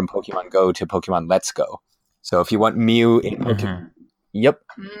Mew from Pokemon Go to Pokemon Let's Go. So if you want Mew in Pokemon... Yep,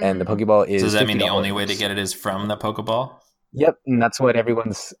 and the Pokeball is. So does that mean the only way to get it is from the Pokeball? Yep, and that's what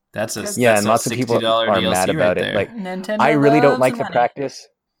everyone's. And lots of people are mad about it. Like, Nintendo I really don't like the practice.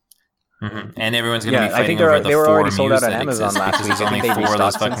 And everyone's going to be fighting over the they were four already sold Mews out on that Amazon exist last because week. there's only They 4 of those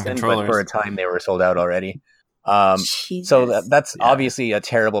restocked fucking since then, controllers. but for a time they were sold out already. So that's obviously a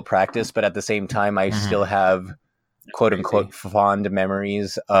terrible practice, but at the same time, I still have quote unquote fond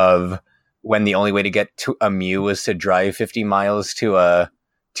memories of when the only way to get to a Mew was to drive 50 miles to a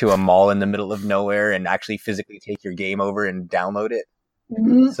mall in the middle of nowhere and actually physically take your game over and download it.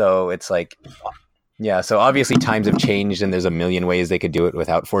 So it's like, so obviously times have changed and there's a million ways they could do it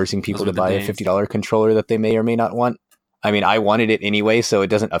without forcing people to buy a $50 controller that they may or may not want. I mean, I wanted it anyway, so it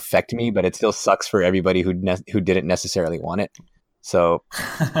doesn't affect me, but it still sucks for everybody who didn't necessarily want it. So,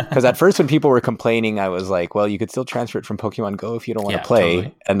 because at first when people were complaining, I was like, well, you could still transfer it from Pokemon Go if you don't want to play.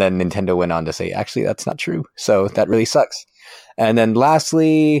 Totally. And then Nintendo went on to say, actually, that's not true. So that really sucks. And then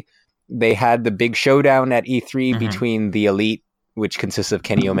lastly, they had the big showdown at E3 between the Elite, which consists of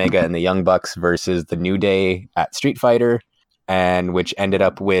Kenny Omega and the Young Bucks, versus the New Day at Street Fighter, and which ended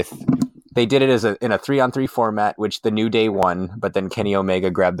up with... They did it in a 3-on-3 format, which the New Day won, but then Kenny Omega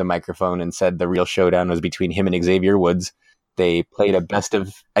grabbed the microphone and said the real showdown was between him and Xavier Woods. They played a best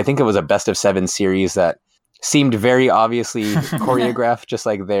of 7 series that seemed very obviously choreographed, just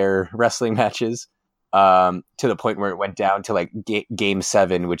like their wrestling matches, to the point where it went down to like game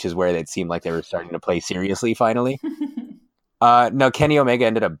 7, which is where it seemed like they were starting to play seriously finally. No, Kenny Omega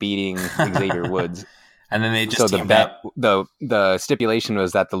ended up beating Xavier Woods. And then they just teamed up. The stipulation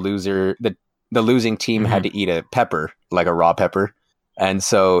was that the losing team had to eat a pepper, like a raw pepper. And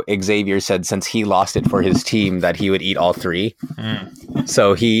so Xavier said since he lost it for his team that he would eat all 3.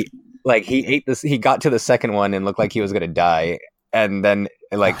 So he ate this. He got to the second one and looked like he was going to die. And then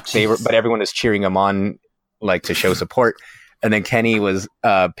but everyone was cheering him on, like to show support. And then Kenny was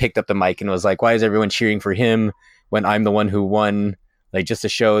picked up the mic and was like, "Why is everyone cheering for him when I'm the one who won? like just to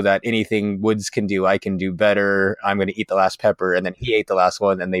show that anything Woods can do, I can do better. I'm going to eat the last pepper. And then he ate the last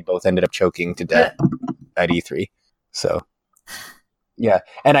one, and they both ended up choking to death at E3. So, yeah.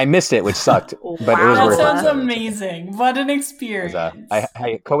 And I missed it, which sucked. But it was that worth it. That sounds amazing. What an experience.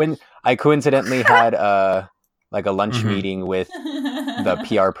 I coincidentally had like a lunch meeting with the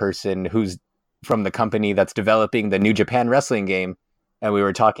PR person who's from the company that's developing the New Japan Wrestling game. And we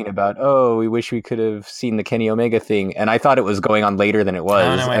were talking about, we wish we could have seen the Kenny Omega thing. And I thought it was going on later than it was.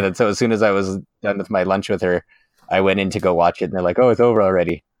 Oh, no, and then, so as soon as I was done with my lunch with her, I went in to go watch it. And they're like, it's over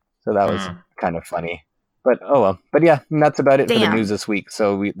already. So that was kind of funny. But well. But yeah, that's about it for the news this week.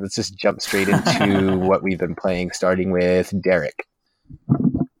 So let's just jump straight into what we've been playing, starting with Derek.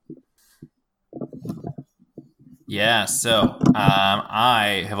 Yeah, so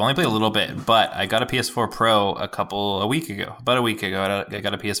I have only played a little bit, but I got a PS4 Pro about a week ago. I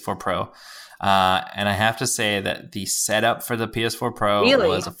got a PS4 Pro, and I have to say that the setup for the PS4 Pro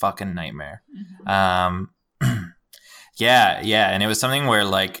was a fucking nightmare. Mm-hmm. Yeah, and it was something where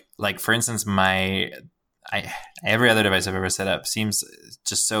like for instance, every other device I've ever set up seems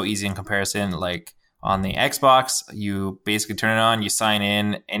just so easy in comparison. Like on the Xbox, you basically turn it on, you sign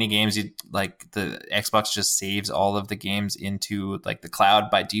in, any games you like, the Xbox just saves all of the games into like the cloud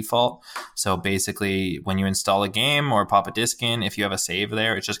by default. So basically when you install a game or pop a disc in, if you have a save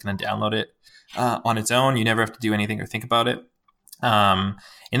there, it's just going to download it on its own. You never have to do anything or think about it.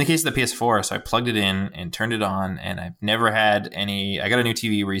 In the case of the PS4, so I plugged it in and turned it on, and I've never had I got a new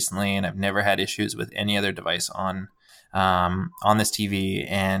TV recently, and I've never had issues with any other device on this TV.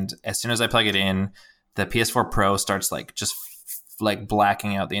 And as soon as I plug it in, the PS4 Pro starts like just like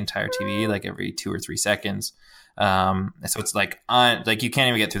blacking out the entire TV like every 2 or 3 seconds. So it's like you can't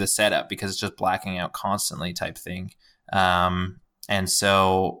even get through the setup because it's just blacking out constantly type thing. And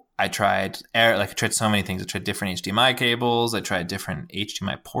so I tried so many things. I tried different HDMI cables. I tried different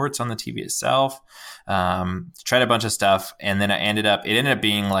HDMI ports on the TV itself. Tried a bunch of stuff, and then it ended up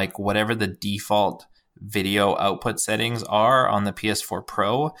being like whatever the default video output settings are on the PS4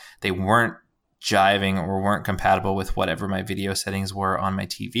 Pro, they weren't jiving or weren't compatible with whatever my video settings were on my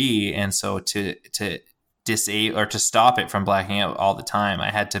TV. And so to disable or to stop it from blacking out all the time, I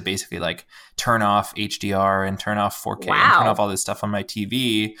had to basically like turn off HDR and turn off 4K and turn off all this stuff on my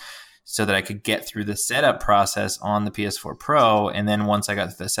TV so that I could get through the setup process on the PS4 Pro. And then once I got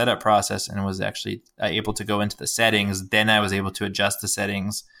through the setup process and was actually able to go into the settings, then I was able to adjust the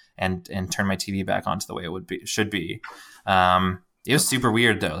settings and turn my TV back on to the way it should be. It was super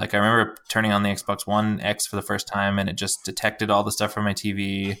weird though. Like I remember turning on the Xbox One X for the first time, and it just detected all the stuff from my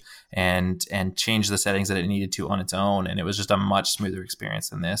TV and changed the settings that it needed to on its own. And it was just a much smoother experience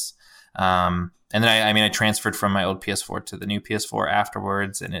than this. And then I transferred from my old PS4 to the new PS4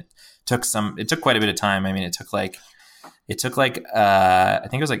 afterwards, and it took quite a bit of time. I mean, it took like I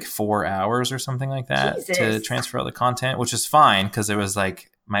think it was like 4 hours or something like that to transfer all the content, which is fine because it was like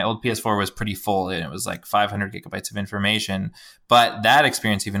my old PS4 was pretty full and it was like 500 gigabytes of information. But that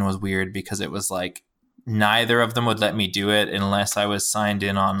experience even was weird because it was like neither of them would let me do it unless I was signed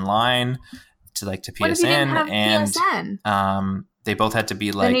in online to PSN. What if you didn't have PSN? They both had to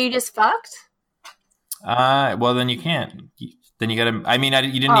be like. Then you just fucked? Well, then you can't. Then you gotta. I mean,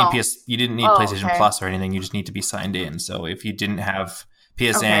 you didn't need You didn't need PlayStation Plus or anything. You just need to be signed in. So if you didn't have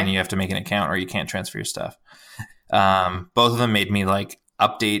PSN, you have to make an account or you can't transfer your stuff. Both of them made me like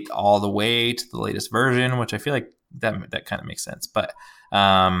update all the way to the latest version, which I feel like that kind of makes sense. But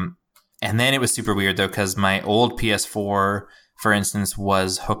and then it was super weird though because my old PS4, for instance,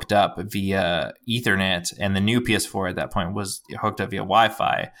 was hooked up via Ethernet, and the new PS4 at that point was hooked up via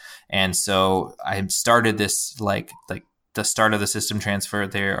Wi-Fi. And so I started this like the start of the system transfer.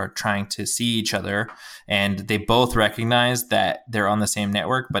 They are trying to see each other, and they both recognize that they're on the same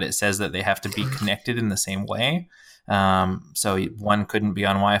network, but it says that they have to be connected in the same way. So one couldn't be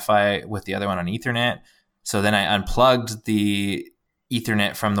on Wi-Fi with the other one on Ethernet. So then I unplugged the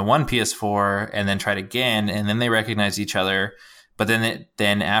Ethernet from the one PS4 and then tried again, and then they recognized each other. But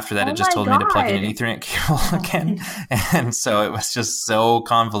then after that, it just told me to plug in an Ethernet cable again. And so it was just so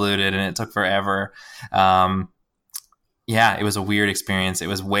convoluted and it took forever. Yeah, it was a weird experience. It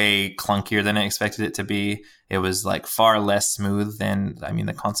was way clunkier than I expected it to be. It was like far less smooth than,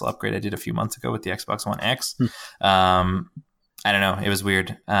 the console upgrade I did a few months ago with the Xbox One X. I don't know. It was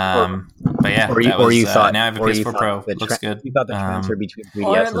weird. But yeah, now I have a PS4 Pro. It looks good. You thought the transfer between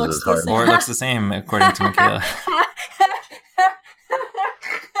 3DS was hard. Or it looks the same, according to Michaela.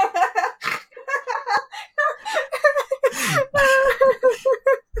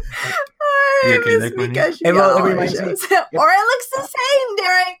 Or it looks the same,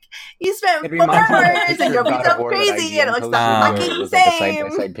 Derek. You spent 4 hours and you'll be so crazy and it looks the fucking same. Like a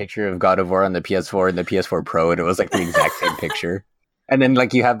side-by-side picture of God of War on the PS4 and the PS4 Pro, and it was like the exact same picture. And then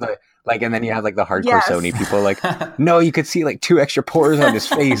like you have the the hardcore Sony people like, no, you could see like 2 extra pores on his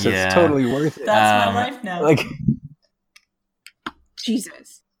face. It's totally worth it. That's my life now. Like,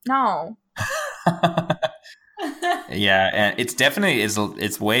 Jesus, no. Yeah, and it's definitely it's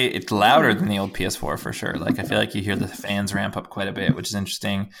louder than the old PS4 for sure. Like I feel like you hear the fans ramp up quite a bit, which is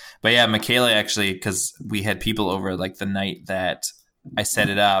interesting. But yeah, Michaela actually, because we had people over like the night that I set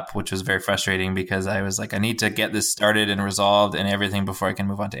it up, which was very frustrating because I was like, I need to get this started and resolved and everything before I can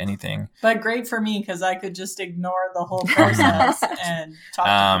move on to anything. But great for me because I could just ignore the whole process and talk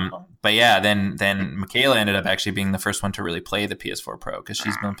to people. But yeah, then Michaela ended up actually being the first one to really play the PS4 Pro because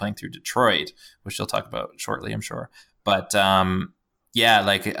she's been playing through Detroit, which she'll talk about shortly, I'm sure. But yeah,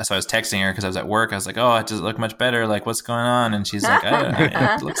 like, so I was texting her because I was at work. I was like, oh, it doesn't look much better. Like, what's going on? And she's like,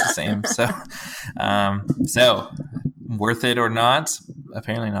 it looks the same. So worth it or not?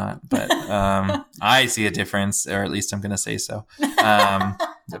 Apparently not. But I see a difference, or at least I'm going to say so.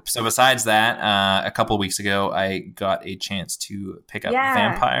 So besides that, a couple of weeks ago, I got a chance to pick up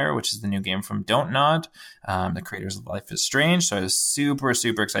Vampire, which is the new game from Don't Nod, the creators of Life is Strange. So I was super,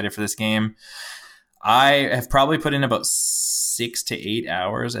 super excited for this game. I have probably put in about 6 to 8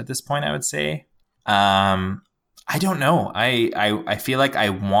 hours at this point, I would say. I don't know. I feel like I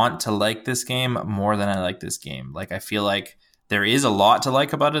want to like this game more than I like this game. Like, I feel like there is a lot to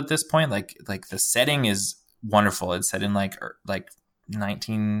like about it at this point. Like the setting is wonderful. It's set in like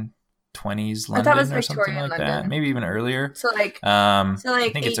 1920s London or Victorian something like London. That. Maybe even earlier. So like I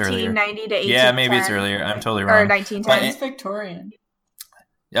think it's earlier. 1890 to 1810. Yeah, maybe it's earlier. I'm totally wrong. Or 1910. It's Victorian.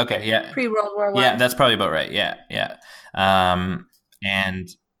 Okay, yeah. Pre-World War I. Yeah, that's probably about right. Yeah. And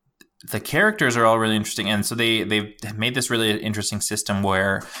the characters are all really interesting. And so they've made this really interesting system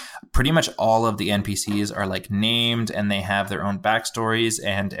where pretty much all of the NPCs are like named and they have their own backstories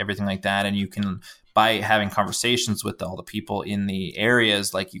and everything like that. And you can, by having conversations with all the people in the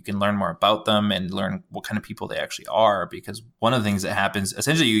areas, like you can learn more about them and learn what kind of people they actually are. Because one of the things that happens,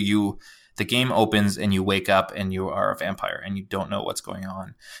 essentially the game opens and you wake up and you are a vampire and you don't know what's going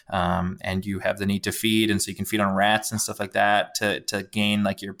on. And you have the need to feed. And so you can feed on rats and stuff like that to gain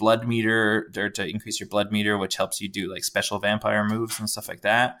like your blood meter, or to increase your blood meter, which helps you do like special vampire moves and stuff like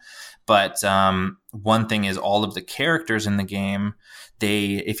that. But one thing is all of the characters in the game,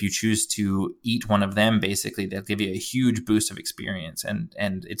 if you choose to eat one of them, basically they'll give you a huge boost of experience. And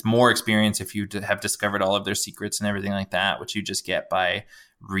it's more experience if you have discovered all of their secrets and everything like that, which you just get by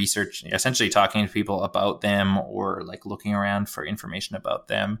research, essentially talking to people about them or like looking around for information about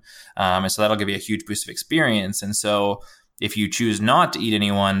them. And so that'll give you a huge boost of experience. And so if you choose not to eat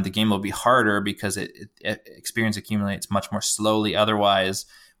anyone, the game will be harder because experience accumulates much more slowly otherwise.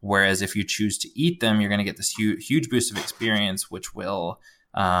 Whereas if you choose to eat them, you're going to get this huge boost of experience, which will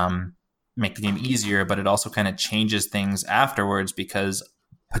make the game easier. But it also kind of changes things afterwards because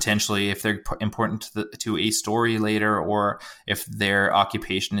potentially if they're important to a story later, or if their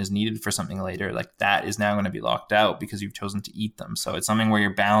occupation is needed for something later, like that is now going to be locked out because you've chosen to eat them. So it's something where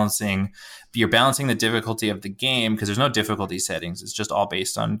you're balancing the difficulty of the game because there's no difficulty settings. It's just all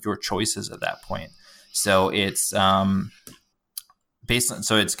based on your choices at that point. So it's so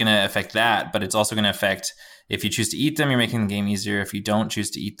it's going to affect that, but it's also going to affect if you choose to eat them, you're making the game easier. If you don't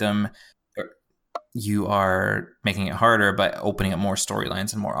choose to eat them, you are making it harder by opening up more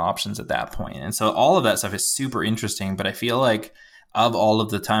storylines and more options at that point. And so all of that stuff is super interesting, but I feel like of all of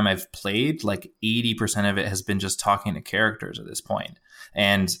the time I've played, like 80% of it has been just talking to characters at this point.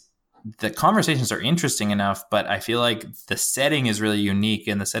 And the conversations are interesting enough, but I feel like the setting is really unique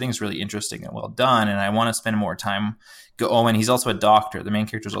and the setting is really interesting and well done. And I want to spend more time. And he's also a doctor. The main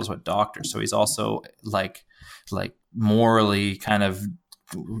character is also a doctor. So he's also like morally kind of,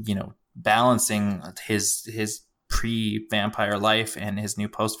 balancing his pre-vampire life and his new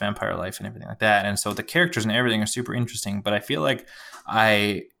post-vampire life and everything like that. And so the characters and everything are super interesting, but I feel like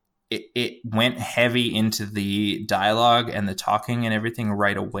it went heavy into the dialogue and the talking and everything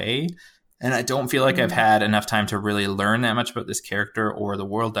right away. And I don't feel like I've had enough time to really learn that much about this character or the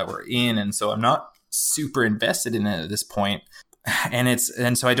world that we're in. And so I'm not super invested in it at this point.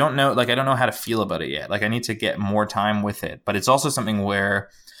 And so I don't know how to feel about it yet. Like I need to get more time with it, but it's also something where,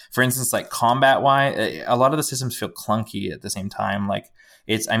 for instance, like combat wise, a lot of the systems feel clunky at the same time. Like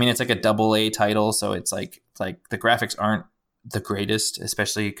it's like a AA title. So it's like the graphics aren't the greatest,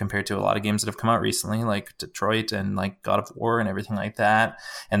 especially compared to a lot of games that have come out recently, like Detroit and like God of War and everything like that.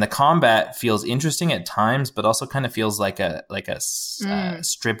 And the combat feels interesting at times, but also kind of feels like a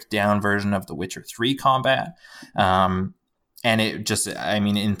stripped down version of the Witcher 3 combat. And it just, I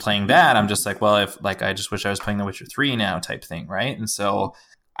mean, in playing that, I'm just like, well, if like, I just wish I was playing The Witcher 3 now type thing, right? And so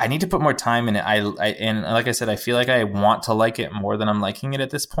I need to put more time in it. And like I said, I feel like I want to like it more than I'm liking it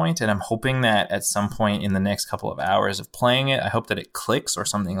at this point. And I'm hoping that at some point in the next couple of hours of playing it, I hope that it clicks or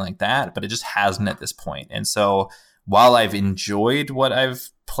something like that. But it just hasn't at this point. And so while I've enjoyed what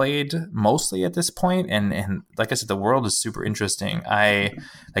I've played mostly at this point, and like I said, the world is super interesting. At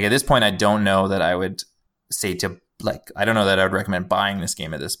this point, I don't know that I would say I don't know that I would recommend buying this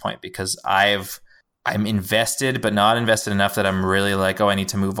game at this point, because I'm invested, but not invested enough that I'm really like, oh, I need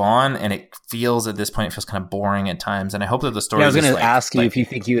to move on. And it feels at this point, it feels kind of boring at times. And I hope that the story. I was going to ask you if you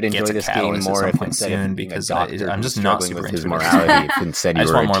think you would enjoy this game more if instead soon, of because I'm just not super with his into morality. If instead you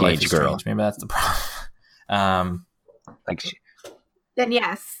were a teenage girl. Maybe that's the problem. Then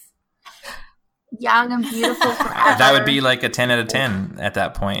yes. Young and beautiful forever. That would be like a 10 out of 10 at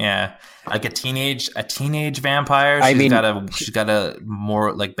that point. Yeah, like a teenage vampire. She's got a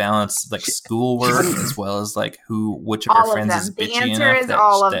more like balance like schoolwork as well as like which of her friends is bitchy enough. The answer is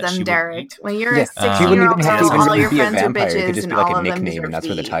all of them, Derek. When you're a 16-year-old, you wouldn't even have to even all really your be a friends are vampire. It bitches, could just be and like all a of them nickname, and that's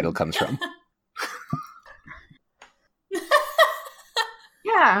where the title comes from.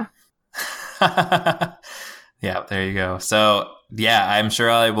 Yeah. Yeah, there you go. So yeah, I'm sure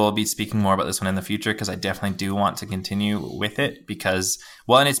I will be speaking more about this one in the future, because I definitely do want to continue with it because,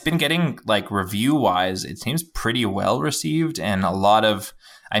 well, and it's been getting like review wise, it seems pretty well received. And a lot of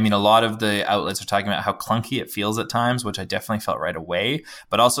the outlets are talking about how clunky it feels at times, which I definitely felt right away,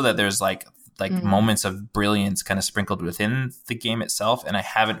 but also that there's like moments of brilliance kind of sprinkled within the game itself. And I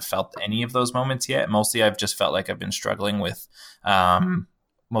haven't felt any of those moments yet. Mostly I've just felt like I've been struggling with,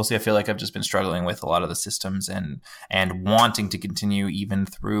 Mostly, I feel like I've just been struggling with a lot of the systems and wanting to continue even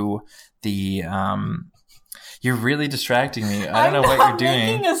through the. You're really distracting me. I don't know what you're doing.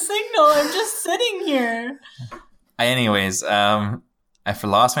 I'm making a signal. I'm just sitting here. Anyways, I've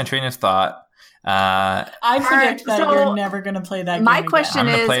lost my train of thought. I predict that you're never going to play that game. My question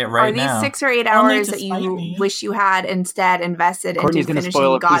is, are these 6 or 8 hours that you wish you had instead invested into finishing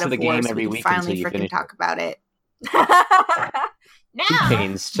God of War so we can finally freaking talk about it? Now.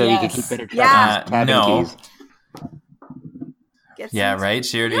 Pains, so you can keep better track of no. keys. Yeah, right?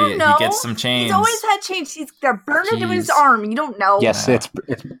 He gets some chains. He's always had chains. They're burned into his arm. You don't know. Yes, it's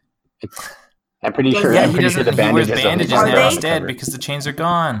I'm pretty sure. Yeah, I'm pretty sure the bandages now instead because the chains are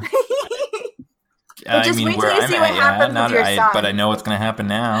gone. Just wait till you see what happens with your son. But I know what's going to happen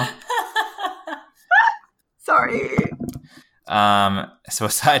now. Sorry. So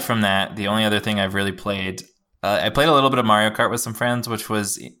aside from that, the only other thing I've really played, I played a little bit of Mario Kart with some friends, which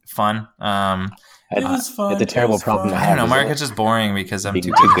was fun. It was fun. It's a terrible problem to have. I don't know. Mario Kart's just boring because I'm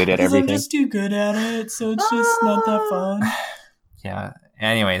too good at everything. I'm just too good at it, so it's just not that fun. Yeah.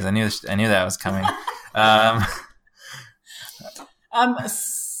 Anyways, I knew that was coming.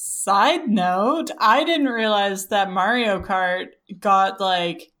 Side note, I didn't realize that Mario Kart got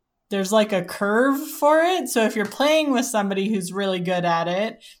there's a curve for it. So if you're playing with somebody who's really good at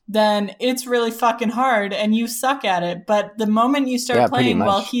it, then it's really fucking hard and you suck at it. But the moment you start playing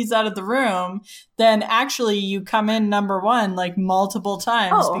while he's out of the room, then actually you come in number one multiple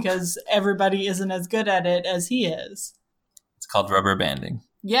times because everybody isn't as good at it as he is. It's called rubber banding.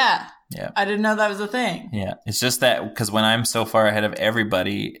 Yeah. Yeah. I didn't know that was a thing. Yeah. It's just that because when I'm so far ahead of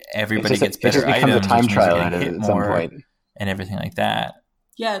everybody gets better it just becomes items. A time trial at some point. And everything like that.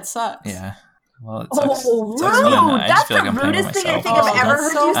 Yeah, it sucks. Yeah. Well, it sucks. Oh, sucks rude! That's the rudest thing I think I've ever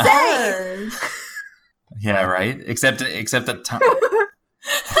heard you say. Yeah, right. Except that time.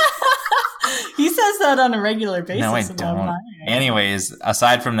 He says that on a regular basis. No, I don't. Anyways,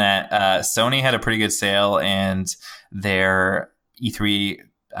 aside from that, Sony had a pretty good sale, and their E3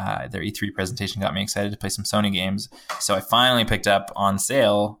 presentation got me excited to play some Sony games. So I finally picked up on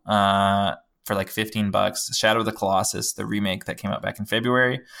sale for $15 Shadow of the Colossus, the remake that came out back in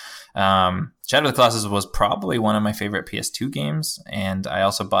February. Shadow of the Colossus was probably one of my favorite PS2 games, and I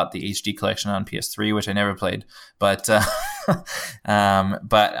also bought the HD collection on PS3, which I never played, but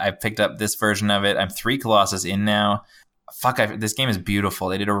I picked up this version of it. I'm 3 Colossus in now. This game is beautiful.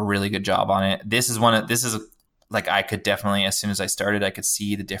 They did a really good job on it. I could definitely, as soon as I started, I could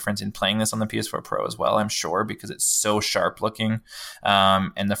see the difference in playing this on the PS4 Pro as well, I'm sure, because it's so sharp looking.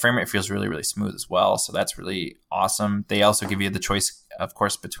 And the frame rate feels really, really smooth as well. So that's really awesome. They also give you the choice, of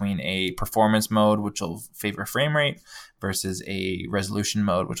course, between a performance mode, which will favor frame rate, versus a resolution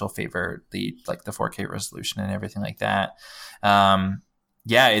mode, which will favor the 4K resolution and everything like that.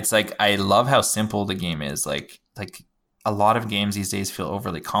 It's I love how simple the game is. a lot of games these days feel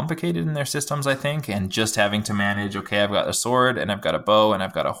overly complicated in their systems, I think, and just having to manage, okay, I've got a sword and I've got a bow and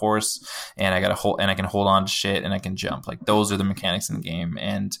I've got a horse and I can hold on to shit and I can jump. Like those are the mechanics in the game,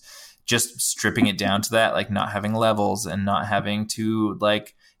 and just stripping it down to that, like not having levels and not having to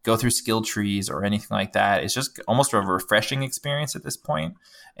like go through skill trees or anything like that. It's just almost a refreshing experience at this point.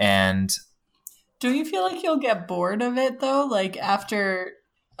 And do you feel like you'll get bored of it though? Like after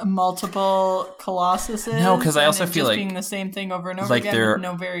multiple Colossuses? No, because I also feel like being the same thing over and over again with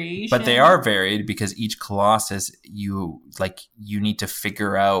no variation. But they are varied because each Colossus you need to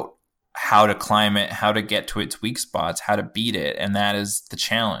figure out how to climb it, how to get to its weak spots, how to beat it, and that is the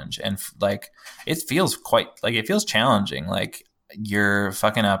challenge. And like it feels challenging. Like you're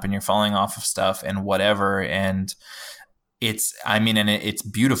fucking up and you're falling off of stuff and whatever, and it's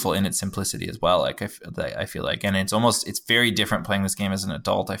beautiful in its simplicity as well. Like I feel like, and it's very different playing this game as an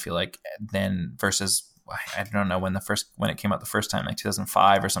adult, I feel like, than versus, I don't know when it came out the first time, like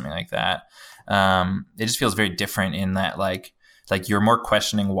 2005 or something like that. It just feels very different in that like you're more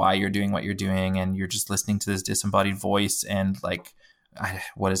questioning why you're doing what you're doing, and you're just listening to this disembodied voice and like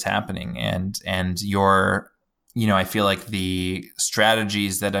what is happening, and you're, I feel like the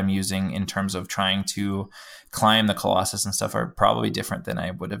strategies that I'm using in terms of trying to climb the Colossus and stuff are probably different than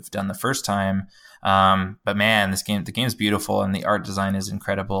I would have done the first time. But man, the game's beautiful and the art design is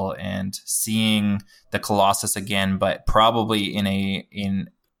incredible, and seeing the Colossus again, but probably in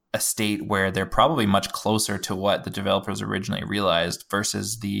a state where they're probably much closer to what the developers originally realized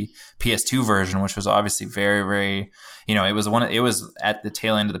versus the PS2 version, which was obviously very, very, it was at the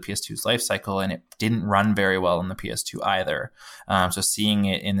tail end of the PS2's life cycle, and it didn't run very well on the PS2 either. So seeing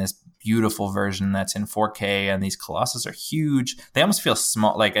it in this beautiful version that's in 4K, and these Colossus are huge, they almost feel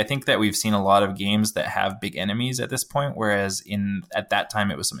small. Like I think that we've seen a lot of games that have big enemies at this point, whereas at that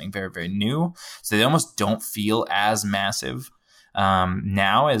time it was something very, very new. So they almost don't feel as massive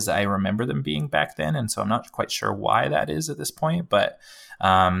now as I remember them being back then, and so I'm not quite sure why that is at this point, but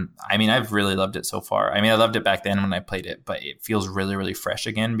I've really loved it so far. I loved it back then when I played it, but it feels really, really fresh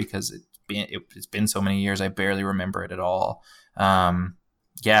again because it's been so many years I barely remember it at all. I'm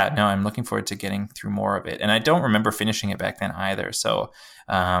looking forward to getting through more of it, and I don't remember finishing it back then either, so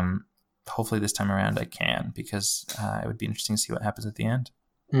hopefully this time around I can, because it would be interesting to see what happens at the end.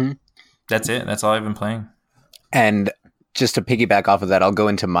 Mm-hmm. That's it. That's all I've been playing. And just to piggyback off of that, I'll go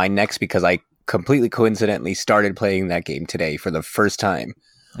into mine next, because I completely coincidentally started playing that game today for the first time.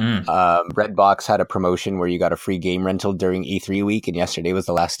 Redbox had a promotion where you got a free game rental during E3 week, and yesterday was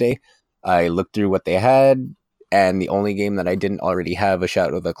the last day. I looked through what they had, and the only game that I didn't already have was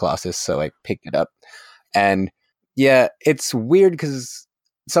Shadow of the Colossus, so I picked it up. And yeah, it's weird because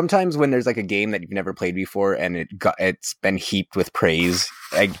sometimes when there's like a game that you've never played before and it's been heaped with praise,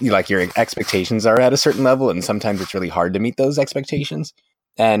 like your expectations are at a certain level, and sometimes it's really hard to meet those expectations.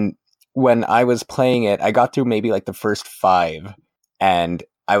 And when I was playing it, I got through maybe like the first 5, and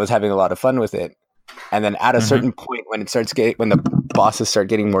I was having a lot of fun with it. And then at a certain point, when the bosses start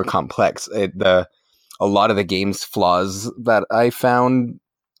getting more complex, a lot of the game's flaws that I found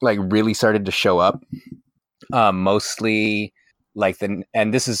like really started to show up. Mostly like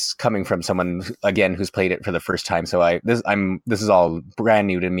and this is coming from someone again who's played it for the first time. So this is all brand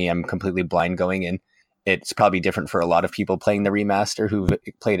new to me. I'm completely blind going in. It's probably different for a lot of people playing the remaster who've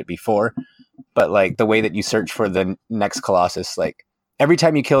played it before. But like the way that you search for the next Colossus, like every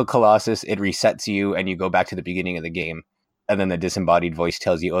time you kill a Colossus, it resets you and you go back to the beginning of the game. And then the disembodied voice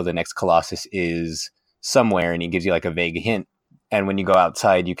tells you, oh, the next Colossus is somewhere, and he gives you like a vague hint. And when you go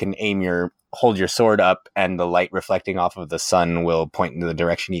outside, you can hold your sword up, and the light reflecting off of the sun will point into the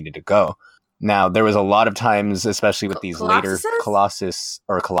direction you need to go. Now, there was a lot of times, especially with these later Colossus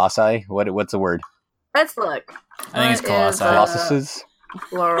or Colossi. What's the word? Let's look. I think it's Colossi. Colossuses?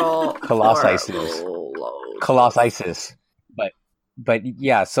 Plural. Colossuses. But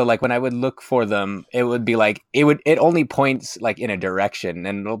yeah, so like when I would look for them, it would be like it only points like in a direction,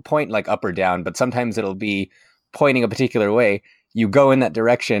 and it'll point like up or down, but sometimes it'll be pointing a particular way. You go in that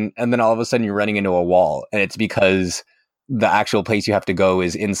direction, and then all of a sudden you're running into a wall, and it's because the actual place you have to go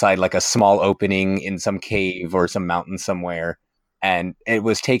is inside like a small opening in some cave or some mountain somewhere. And it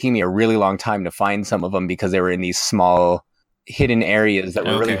was taking me a really long time to find some of them because they were in these small hidden areas that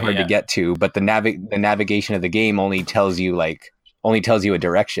were really hard to get to. But the navigation of the game only tells you a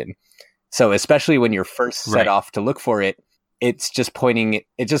direction. So especially when you're first set off to look for it, it's just pointing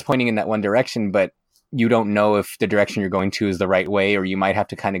in that one direction, but you don't know if the direction you're going to is the right way, or you might have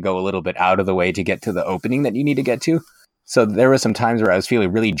to kind of go a little bit out of the way to get to the opening that you need to get to. So there were some times where I was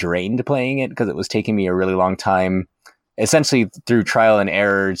feeling really drained playing it because it was taking me a really long time, essentially through trial and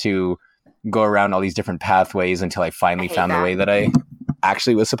error, to go around all these different pathways until I finally found the way that I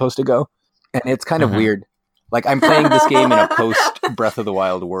actually was supposed to go. And it's kind of weird. Like, I'm playing this game in a post Breath of the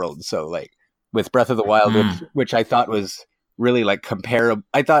Wild world. So like with Breath of the Wild, which I thought was really like comparable.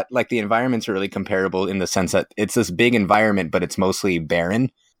 I thought like the environments are really comparable in the sense that it's this big environment, but it's mostly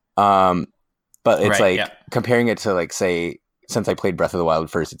barren. But it's comparing it to like, say, since I played Breath of the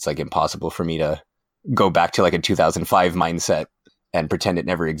Wild first, it's like impossible for me to go back to like a 2005 mindset and pretend it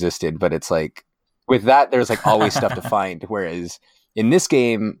never existed. But it's like with that, there's like always stuff to find. Whereas in this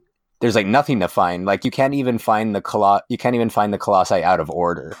game, there's like nothing to find. Like you can't even find the Colossi out of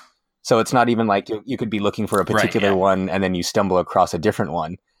order. So it's not even like you could be looking for a particular one and then you stumble across a different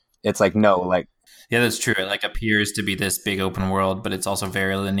one. It's like, no, like. Yeah, that's true. It like appears to be this big open world, but it's also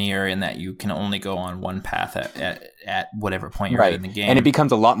very linear in that you can only go on one path at whatever point you're at in the game. And it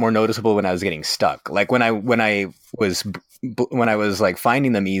becomes a lot more noticeable when I was getting stuck. Like when I was like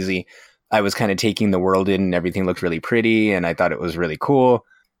finding them easy, I was kind of taking the world in and everything looked really pretty and I thought it was really cool.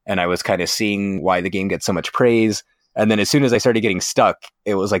 And I was kind of seeing why the game gets so much praise. And then as soon as I started getting stuck,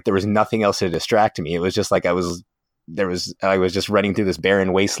 it was like there was nothing else to distract me. It was just like I was just running through this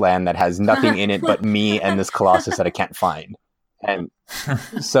barren wasteland that has nothing in it but me and this Colossus that I can't find. And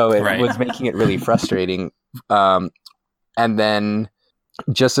so it was making it really frustrating. And then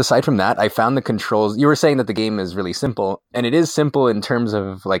just aside from that, I found the controls. You were saying that the game is really simple, and it is simple in terms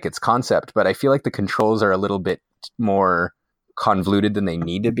of like its concept, but I feel like the controls are a little bit more convoluted than they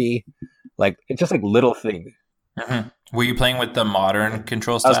need to be. Like it's just like little things. Mm-hmm. Were you playing with the modern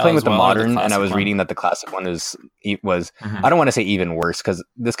control style? I was playing with the modern, and I was reading that the classic one was I don't want to say even worse, because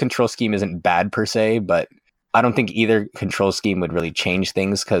this control scheme isn't bad per se, but I don't think either control scheme would really change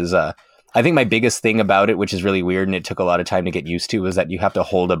things, because I think my biggest thing about it, which is really weird and it took a lot of time to get used to, was that you have to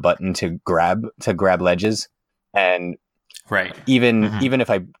hold a button to grab ledges. And even if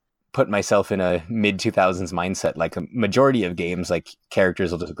I put myself in a mid-2000s mindset, like a majority of games, like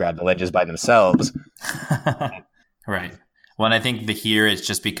characters will just grab the ledges by themselves. Right. Well, and I think here it's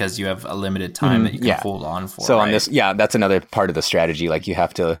just because you have a limited time that you can hold on for. So on this, that's another part of the strategy. Like you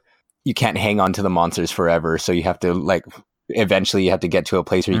can't hang on to the monsters forever. So you have to like, eventually you have to get to a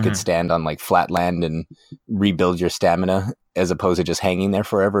place where you could stand on like flat land and rebuild your stamina, as opposed to just hanging there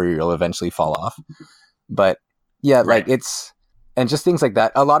forever, or you'll eventually fall off. But like it's, and just things like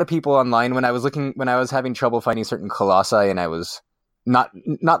that. A lot of people online, when I was having trouble finding certain Colossi, and I was not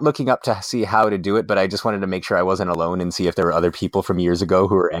looking up to see how to do it, but I just wanted to make sure I wasn't alone and see if there were other people from years ago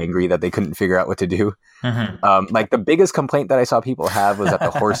who were angry that they couldn't figure out what to do. Like the biggest complaint that I saw people have was that the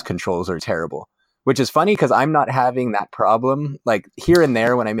horse controls are terrible, which is funny because I'm not having that problem. Like here and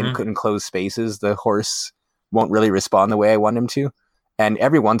there when I'm in enclosed spaces, the horse won't really respond the way I want him to. And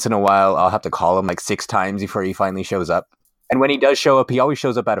every once in a while, I'll have to call him like 6 times before he finally shows up. And when he does show up, he always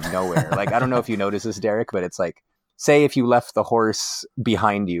shows up out of nowhere. Like, I don't know if you notice this, Derek, but it's like, say if you left the horse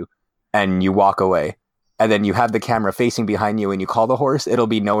behind you and you walk away, and then you have the camera facing behind you and you call the horse,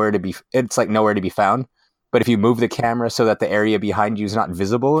 it's nowhere to be found. But if you move the camera so that the area behind you is not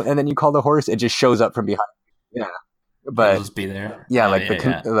visible, and then you call the horse, it just shows up from behind you. Yeah. But it'll just be there. Yeah, like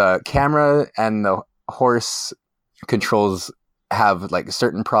the camera and the horse controls have like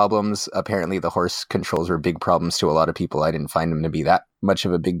certain problems. Apparently the horse controls were big problems to a lot of people. I didn't find them to be that much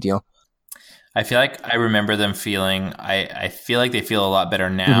of a big deal. I feel like I remember them feeling, I feel like they feel a lot better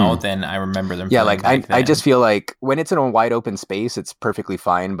now than I remember them feeling back then. I just feel like when it's in a wide open space, it's perfectly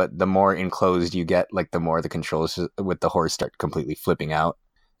fine. But the more enclosed you get, like the more the controls with the horse start completely flipping out.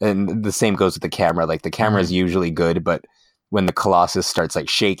 And the same goes with the camera. Like the camera is usually good, but when the Colossus starts like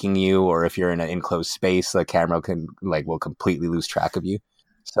shaking you, or if you're in an enclosed space, the camera will completely lose track of you.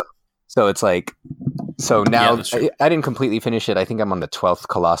 So it's like, so now I didn't completely finish it. I think I'm on the 12th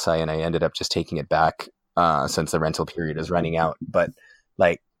Colossi, and I ended up just taking it back since the rental period is running out. But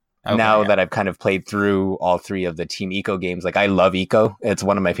like that I've kind of played through all 3 of the Team Ico games, like I love Ico. It's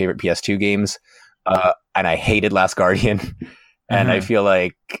one of my favorite PS2 games. And I hated Last Guardian. And I feel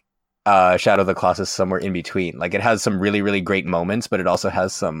like Shadow of the Colossus is somewhere in between. Like it has some really, really great moments, but it also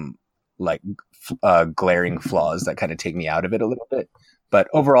has some like glaring flaws that kind of take me out of it a little bit. But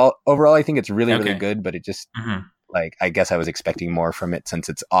overall, I think it's really, really good. But it just like, I guess I was expecting more from it, since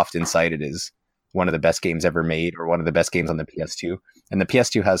it's often cited as one of the best games ever made, or one of the best games on the PS2. And the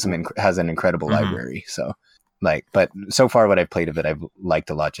PS2 has an incredible library. So like, but so far what I've played of it, I've liked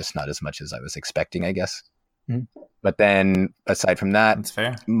a lot, just not as much as I was expecting, I guess. But then aside from that, that's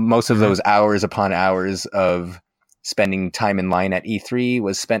fair. Most of those hours upon hours of spending time in line at E3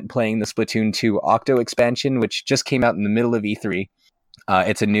 was spent playing the Splatoon 2 Octo expansion, which just came out in the middle of E3.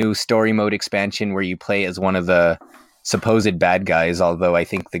 It's a new story mode expansion where you play as one of the supposed bad guys, although I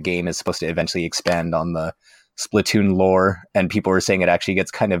think the game is supposed to eventually expand on the Splatoon lore, and people were saying it actually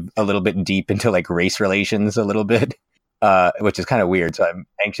gets kind of a little bit deep into like race relations a little bit, which is kind of weird. So I'm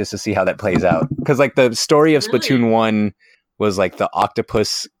anxious to see how that plays out, because like the story of Splatoon 1 was like the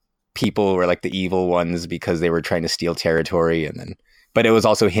octopus people were like the evil ones because they were trying to steal territory, and then but it was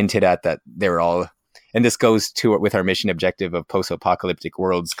also hinted at that they were all, and this goes to with our mission objective of post-apocalyptic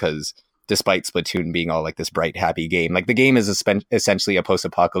worlds, because despite Splatoon being all like this bright, happy game, like the game is essentially a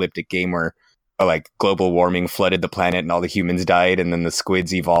post-apocalyptic game where like global warming flooded the planet and all the humans died, and then the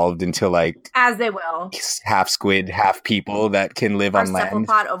squids evolved into like, as they will, half squid, half people that can live on land. Our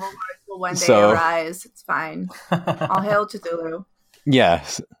cephalopod overlords will one day arise. It's fine. All hail Cthulhu. Yeah,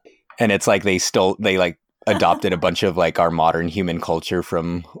 and it's like they like adopted a bunch of like our modern human culture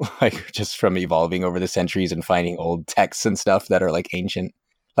from like just from evolving over the centuries and finding old texts and stuff that are like ancient.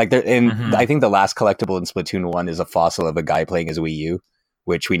 Like they're in. I think the last collectible in Splatoon 1 is a fossil of a guy playing his Wii U,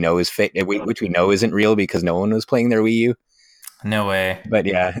 which we know is fake, which we know isn't real because no one was playing their Wii U. No way. But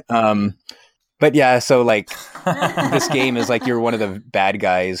yeah, so like this game is like you're one of the bad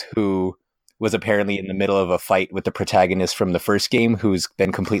guys who was apparently in the middle of a fight with the protagonist from the first game, who's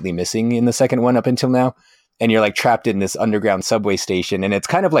been completely missing in the second one up until now. And you're like trapped in this underground subway station, and it's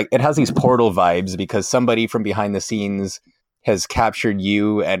kind of like it has these Portal vibes because somebody from behind the scenes has captured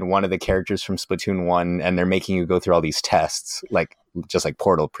you and one of the characters from Splatoon 1, and they're making you go through all these tests, like just like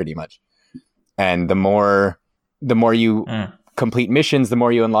Portal pretty much. And the more you complete missions, the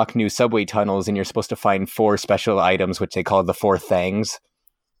more you unlock new subway tunnels, and you're supposed to find 4 special items, which they call the 4 Thangs.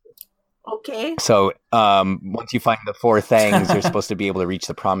 Okay. So once you find the 4 Thangs, you're supposed to be able to reach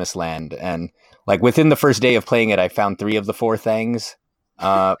the promised land. And like within the first day of playing it, I found 3 of the 4 Thangs.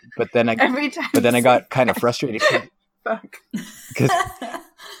 But then I got kind of frustrated. Fuck.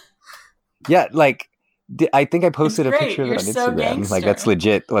 Yeah, like I think I posted a picture of it on Instagram. Like that's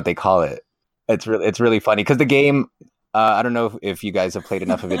legit what they call it. It's really funny because the game. I don't know if you guys have played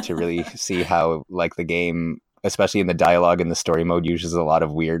enough of it to really see how like the game, especially in the dialogue and the story mode, uses a lot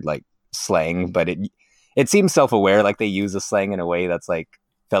of weird like slang, but it seems self-aware. Like they use the slang in a way that's like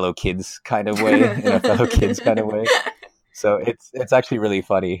fellow kids kind of way, in a fellow kids kind of way. So it's actually really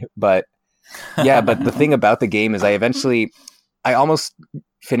funny. But yeah, but the thing about the game is I almost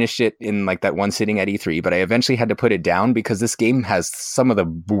finished it in like that one sitting at E3, but I eventually had to put it down because this game has some of the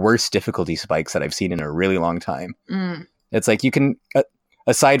worst difficulty spikes that I've seen in a really long time. It's like you can,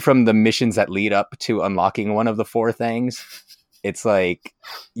 aside from the missions that lead up to unlocking one of the 4 things, it's like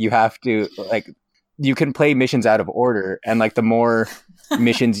you have to like, you can play missions out of order, and like the more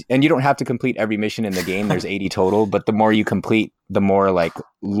missions, and you don't have to complete every mission in the game, there's 80 total, but the more you complete, the more like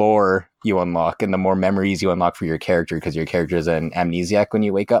lore you unlock and the more memories you unlock for your character, because your character is an amnesiac when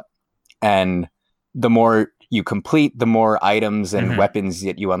you wake up. And the more you complete, the more items and weapons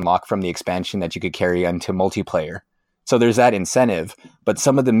that you unlock from the expansion that you could carry onto multiplayer. So there's that incentive, but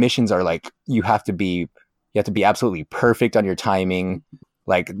some of the missions are like you have to be absolutely perfect on your timing.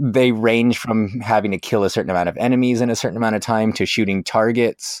 Like they range from having to kill a certain amount of enemies in a certain amount of time to shooting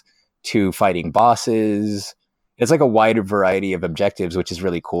targets to fighting bosses. It's like a wider variety of objectives, which is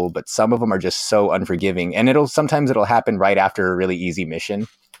really cool, but some of them are just so unforgiving, and sometimes it'll happen right after a really easy mission.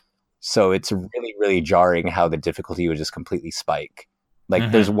 So it's really, really jarring how the difficulty would just completely spike.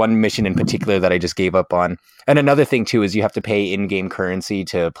 Like there's one mission in particular that I just gave up on. And another thing too is you have to pay in-game currency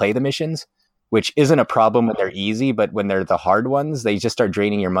to play the missions, which isn't a problem when they're easy, but when they're the hard ones, they just start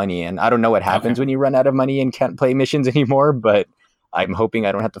draining your money. And I don't know what happens when you run out of money and can't play missions anymore, but I'm hoping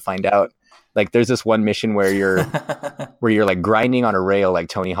I don't have to find out. Like there's this one mission where you're like grinding on a rail, like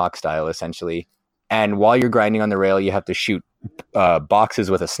Tony Hawk style, essentially. And while you're grinding on the rail, you have to shoot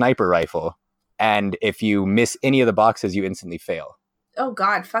boxes with a sniper rifle. And if you miss any of the boxes, you instantly fail. Oh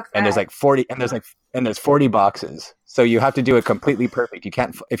God, fuck that. And there's like 40, and there's 40 boxes. So you have to do it completely perfect. You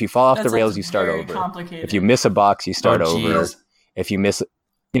can't, if you fall off the rails, you start over. If you miss a box, you start over. If you miss,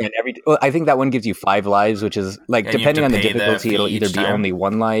 I think that one gives you 5 lives, which is like, depending on the difficulty, it'll either be only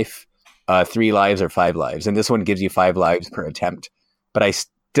 1 life, 3 lives, or 5 lives. And this one gives you 5 lives per attempt. But I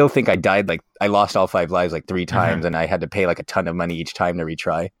still think I lost all 5 lives like 3 times, and I had to pay like a ton of money each time to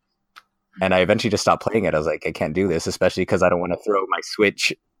retry. And I eventually just stopped playing it. I was like, I can't do this, especially because I don't want to throw my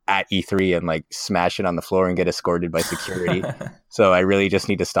Switch at E3 and like smash it on the floor and get escorted by security. So I really just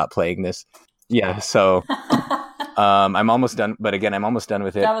need to stop playing this. Yeah. So I'm almost done. But again, I'm almost done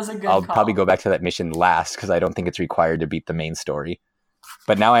with it. That was a good I'll call. probably go back to that mission last because I don't think it's required to beat the main story.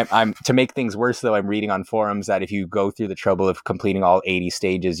 But now I'm to make things worse, though, I'm reading on forums that if you go through the trouble of completing all 80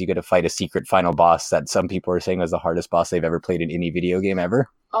 stages, you get to fight a secret final boss that some people are saying was the hardest boss they've ever played in any video game ever.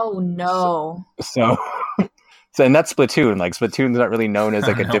 Oh no. So So, and that's Splatoon. Like Splatoon's not really known as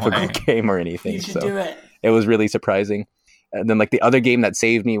like a difficult game or anything. You should do it. It was really surprising. And then like the other game that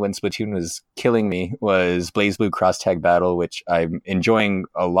saved me when Splatoon was killing me was BlazBlue Cross Tag Battle, which I'm enjoying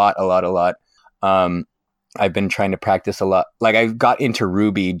a lot. I've been trying to practice a lot. Like I got into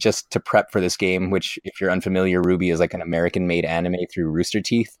Ruby just to prep for this game, which if you're unfamiliar, Ruby is like an American-made anime through Rooster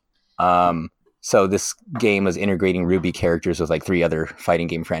Teeth. So this game was integrating Ruby characters with like 3 other fighting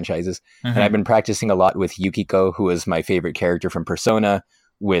game franchises. Mm-hmm. And I've been practicing a lot with Yukiko, who is my favorite character from Persona,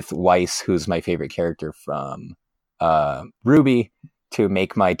 with Weiss, who's my favorite character from Ruby, to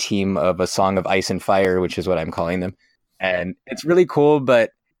make my team of A Song of Ice and Fire, which is what I'm calling them. And it's really cool, but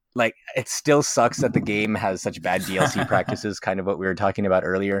like it still sucks that the game has such bad DLC practices, kind of what we were talking about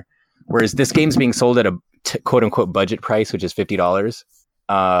earlier. Whereas this game's being sold at a quote unquote budget price, which is $50.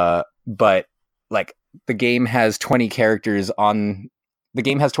 But like the game has 20 characters,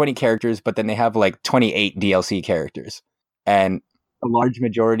 but then they have like 28 DLC characters. And a large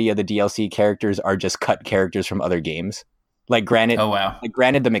majority of the DLC characters are just cut characters from other games. Like granted,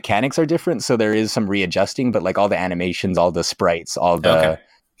 the mechanics are different, so there is some readjusting, but like all the animations, all the sprites, all the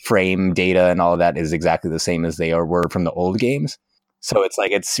frame data and all of that is exactly the same as they were from the old games. So it's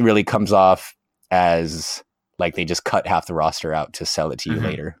like it's really comes off as like they just cut half the roster out to sell it to you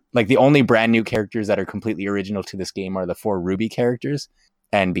later. Like the only brand new characters that are completely original to this game are the 4 Ruby characters.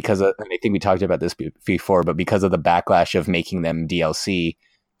 And because of, I think we talked about this before, but because of the backlash of making them DLC,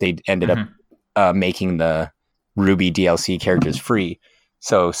 they ended up making the Ruby DLC characters free.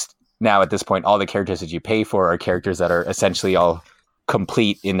 So now at this point, all the characters that you pay for are characters that are essentially all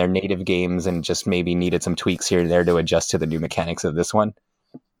complete in their native games and just maybe needed some tweaks here and there to adjust to the new mechanics of this one.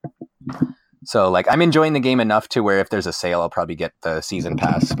 So like I'm enjoying the game enough to where if there's a sale, I'll probably get the season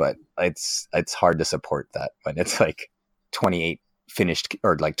pass, but it's hard to support that when it's like 28 finished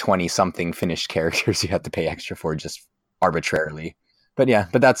or like 20 something finished characters you have to pay extra for just arbitrarily. But yeah,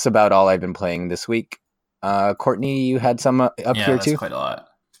 but that's about all I've been playing this week. Courtney, you had some up here too? Yeah, quite a lot.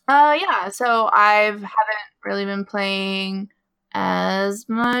 Yeah, so I haven't really been playing as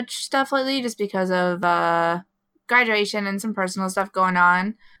much stuff lately just because of graduation and some personal stuff going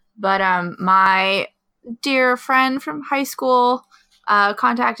on. But my dear friend from high school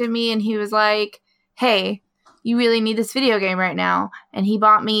contacted me and he was like, hey, you really need this video game right now. And he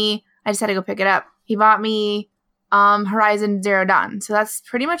bought me, I just had to go pick it up. He bought me Horizon Zero Dawn. So that's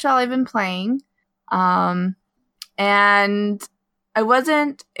pretty much all I've been playing. And it was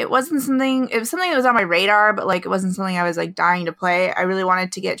something that was on my radar, but like it wasn't something I was like dying to play. I really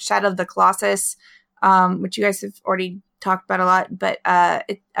wanted to get Shadow of the Colossus, which you guys have already talked about a lot, but I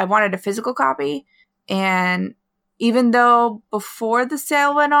wanted a physical copy. And even though before the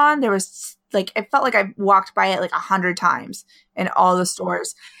sale went on, there was like, it felt like I walked by it like 100 times in all the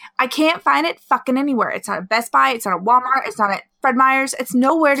stores. I can't find it fucking anywhere. It's not at Best Buy. It's not at Walmart. It's not at Fred Meyer's. It's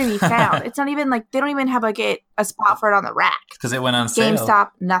nowhere to be found. It's not even like, they don't even have like a spot for it on the rack. Because it went on sale.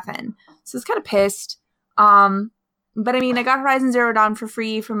 GameStop, nothing. So it's kind of pissed. But I mean, I got Horizon Zero Dawn for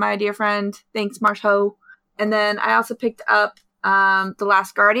free from my dear friend. Thanks, Marto. And then I also picked up The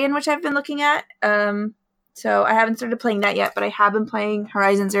Last Guardian, which I've been looking at. So I haven't started playing that yet, but I have been playing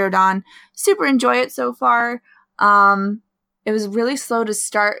Horizon Zero Dawn. Super enjoy it so far. It was really slow to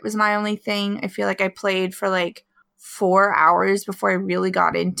start. It was my only thing. I feel like I played for like 4 hours before I really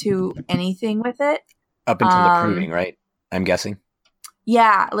got into anything with it. Up until the proving, right? I'm guessing.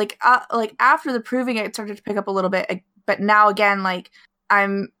 Yeah, like after the proving, it started to pick up a little bit. But now again, like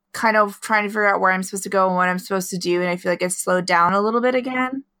I'm kind of trying to figure out where I'm supposed to go and what I'm supposed to do, and I feel like it's slowed down a little bit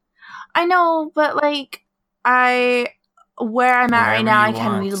again. I know, but like where I'm at right now, I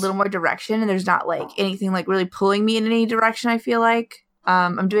kind of need a little more direction, and there's not like anything like really pulling me in any direction. I feel like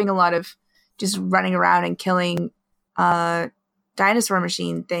I'm doing a lot of just running around and killing dinosaur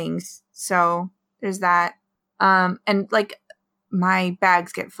machine things. So there's that. And like my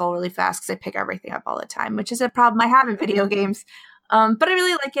bags get full really fast because I pick everything up all the time, which is a problem I have in video games. But I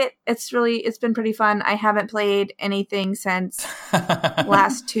really like it. It's been pretty fun. I haven't played anything since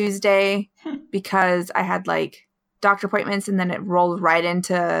last Tuesday because I had like doctor appointments and then it rolled right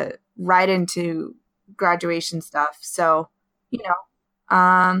into graduation stuff. So, you know,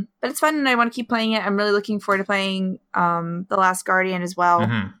 but it's fun and I want to keep playing it. I'm really looking forward to playing The Last Guardian as well.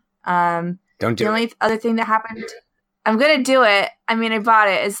 Mm-hmm. The only other thing that happened, I'm going to do it. I mean, I bought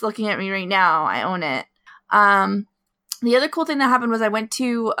it. It's looking at me right now. I own it. The other cool thing that happened was I went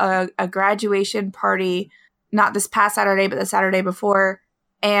to a graduation party, not this past Saturday, but the Saturday before,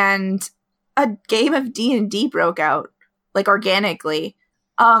 and a game of D&D broke out, like organically.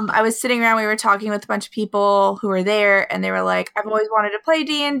 I was sitting around, we were talking with a bunch of people who were there, and they were like, I've always wanted to play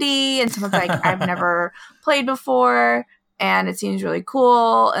D&D, and someone's like, I've never played before, and it seems really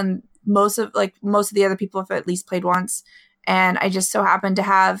cool, and most of the other people have at least played once, and I just so happened to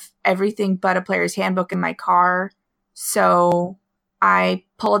have everything but a player's handbook in my car, so I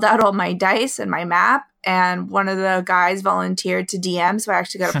pulled out all my dice and my map, and one of the guys volunteered to DM, so I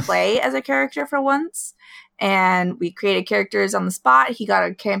actually got to play as a character for once. And we created characters on the spot. He got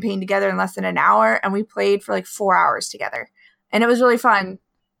a campaign together in less than an hour, and we played for like 4 hours together. And it was really fun.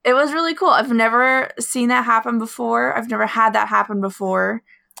 It was really cool. I've never seen that happen before. I've never had that happen before.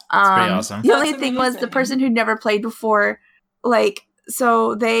 It's pretty awesome. The only thing was the person who'd never played before, like,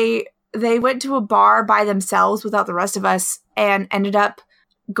 so they went to a bar by themselves without the rest of us and ended up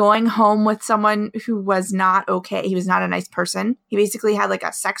going home with someone who was not okay. He was not a nice person. He basically had like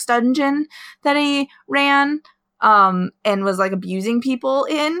a sex dungeon that he ran and was like abusing people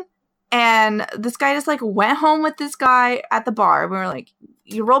in. And this guy just like went home with this guy at the bar. We were like,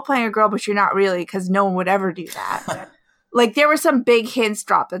 you're role playing a girl, but you're not really, because no one would ever do that. Like there were some big hints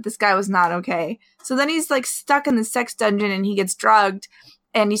dropped that this guy was not okay. So then he's like stuck in the sex dungeon and he gets drugged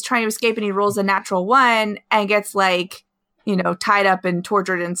and he's trying to escape and he rolls a natural 1 and gets like, you know, tied up and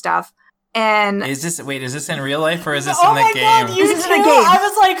tortured and stuff. And is this in real life or is this oh in the my game? God, this is in the game. I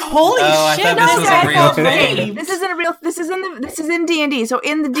was like, holy shit! I thought this was a real thing. This isn't a real. This is in D&D. So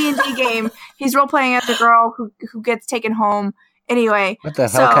in the D&D game, he's role playing as a girl who gets taken home. Anyway, what the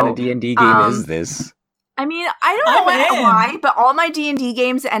hell kind of D&D game is this? I mean, I don't know why, but all my D&D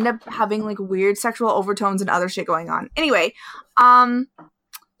games end up having like weird sexual overtones and other shit going on. Anyway,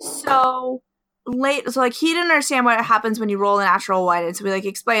 so like he didn't understand what happens when you roll a natural 1, and so we like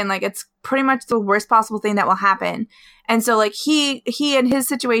explain like it's pretty much the worst possible thing that will happen. And so like he in his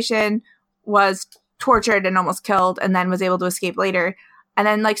situation was tortured and almost killed, and then was able to escape later. And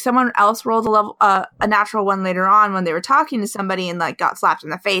then like someone else rolled a natural 1 later on when they were talking to somebody and like got slapped in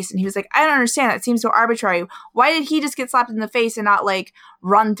the face, and he was like, I don't understand, that seems so arbitrary. Why did he just get slapped in the face and not like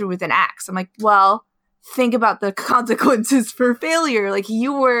run through with an axe? I'm like, well, think about the consequences for failure. Like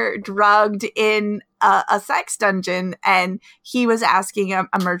you were drugged in a sex dungeon and he was asking a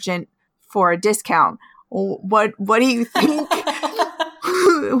merchant for a discount. What do you think?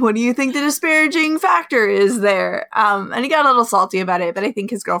 What do you think the disparaging factor is there? And he got a little salty about it, but I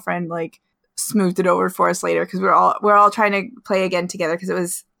think his girlfriend like smoothed it over for us later because we're all trying to play again together because it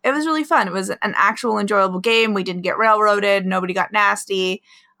was really fun. It was an actual enjoyable game. We didn't get railroaded. Nobody got nasty.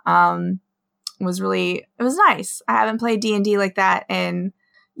 It was nice. I haven't played D&D like that in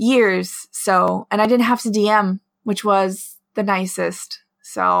years. So, and I didn't have to DM, which was the nicest.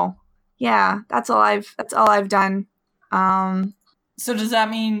 So yeah, that's all I've done. So does that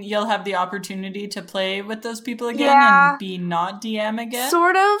mean you'll have the opportunity to play with those people again and be not DM again?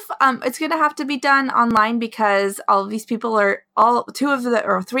 Sort of. It's going to have to be done online because all of these people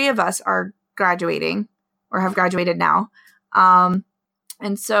three of us are graduating or have graduated now.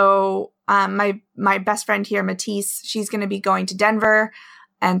 And so my best friend here, Matisse, she's going to be going to Denver,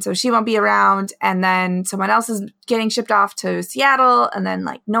 and so she won't be around. And then someone else is getting shipped off to Seattle, and then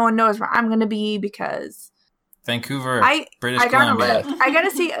like no one knows where I'm going to be because Vancouver, British Columbia. Columbia. I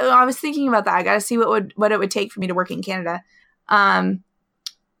gotta see. I was thinking about that. I gotta see what it would take for me to work in Canada.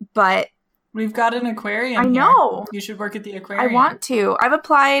 But we've got an aquarium. I know. Here. You should work at the aquarium. I want to. I've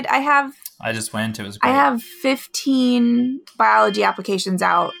applied. I just went. It was great. I have 15 biology applications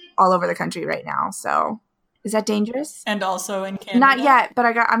out all over the country right now. So is that dangerous? And also in Canada? Not yet, but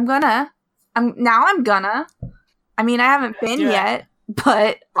I'm gonna. I mean, I haven't been yet,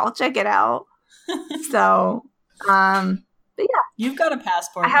 but I'll check it out. So, but yeah. You've got a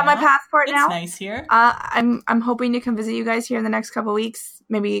passport. I have my passport now. It's nice here. I'm hoping to come visit you guys here in the next couple of weeks.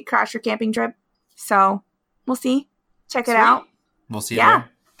 Maybe crash your camping trip. So we'll see. Check it out. We'll see you there.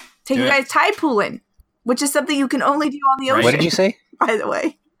 Take you guys tide pooling, which is something you can only do on the ocean. What did you say? By the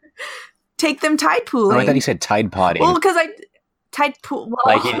way, take them tide pooling. Oh, I thought you said Tide Podding. Well, because tide pool. Well,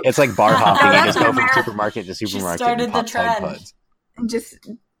 like it's like bar hopping. You just go from supermarket to supermarket. She started and pop the trend. Tide Pods. And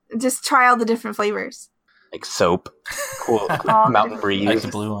just try all the different flavors. Like soap, cool Mountain Breeze, like the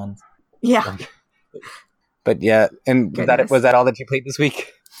blue ones. Yeah. But yeah, and was that all that you played this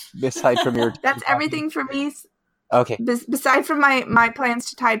week? Aside from your, that's everything for me. Okay. Beside from my plans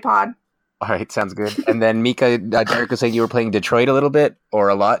to Tide Pod. All right, sounds good. And then Mika, Derek was saying you were playing Detroit a little bit or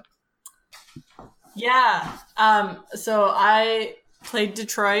a lot. Yeah. So I played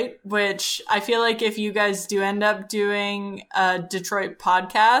Detroit, which I feel like if you guys do end up doing a Detroit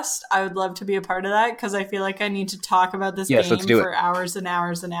podcast, I would love to be a part of that because I feel like I need to talk about this game for hours and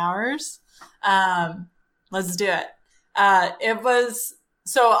hours and hours. Let's do it. It was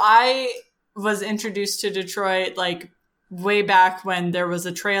So I was introduced to Detroit like way back when there was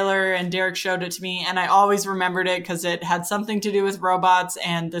a trailer and Derek showed it to me, and I always remembered it because it had something to do with robots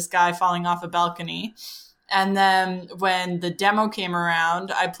and this guy falling off a balcony. And then when the demo came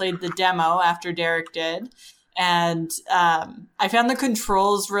around, I played the demo after Derek did. And I found the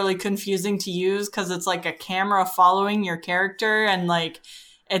controls really confusing to use because it's like a camera following your character. And like,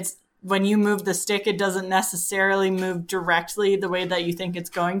 it's when you move the stick, it doesn't necessarily move directly the way that you think it's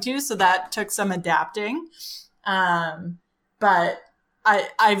going to. So that took some adapting. But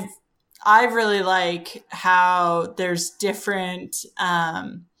I really like how there's different,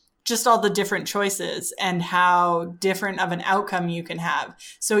 just all the different choices and how different of an outcome you can have.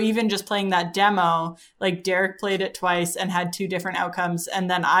 So even just playing that demo, like Derek played it twice and had 2 different outcomes. And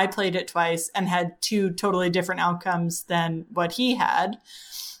then I played it twice and had 2 totally different outcomes than what he had.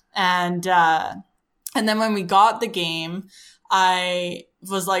 And then when we got the game, I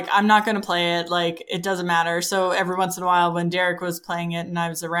was like, I'm not going to play it. Like, it doesn't matter. So every once in a while when Derek was playing it and I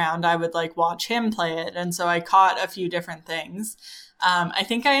was around, I would like watch him play it. And so I caught a few different things. I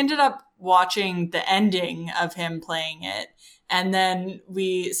think I ended up watching the ending of him playing it. And then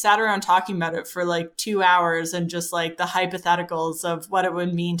we sat around talking about it for like 2 hours and just like the hypotheticals of what it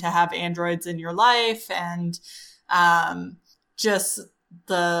would mean to have androids in your life and just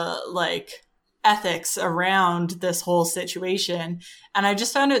the like ethics around this whole situation. And I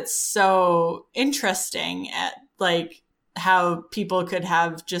just found it so interesting at like how people could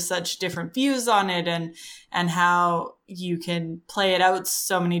have just such different views on it and how you can play it out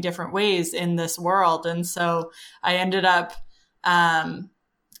so many different ways in this world. And so I ended up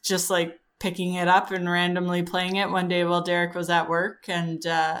just like picking it up and randomly playing it one day while Derek was at work, and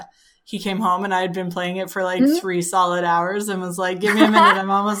he came home and I had been playing it for like 3 solid hours and was like, give me a minute, I'm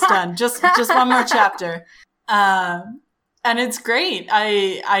almost done. Just one more chapter. And it's great.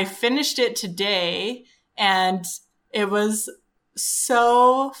 I finished it today and it was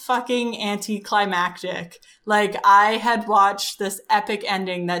so fucking anticlimactic. Like, I had watched this epic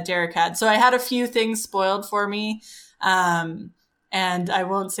ending that Derek had. So I had a few things spoiled for me. And I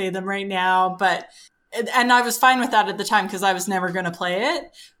won't say them right now, and I was fine with that at the time because I was never going to play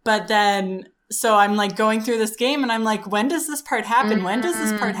it. But then, so I'm like going through this game and I'm like, when does this part happen? When does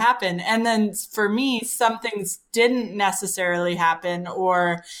this part happen? And then for me, some things didn't necessarily happen,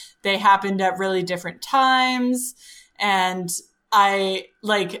 or they happened at really different times. And I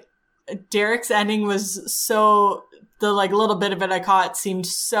like Derek's ending was so, the like little bit of it I caught seemed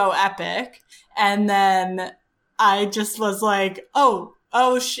so epic. And then I just was like,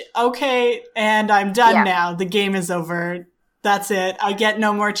 okay. And I'm done now. The game is over. That's it. I get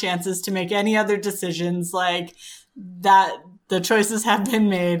no more chances to make any other decisions. Like that, the choices have been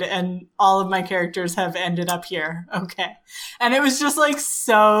made and all of my characters have ended up here. Okay. And it was just like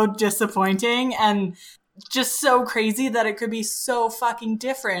so disappointing and just so crazy that it could be so fucking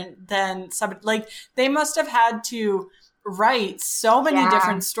different than somebody. Like, they must have had to write so many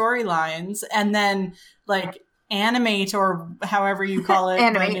different storylines and then like animate, or however you call it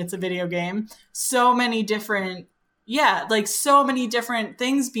when it's a video game, so many different so many different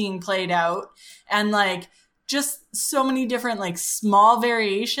things being played out, and like just so many different like small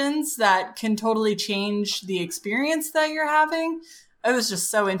variations that can totally change the experience that you're having. It was just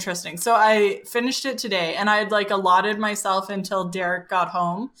so interesting. So I finished it today and I had like allotted myself until Derek got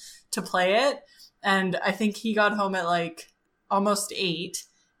home to play it. And I think he got home at like almost 8.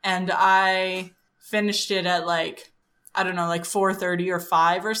 And I finished it at like, I don't know, like 4:30 or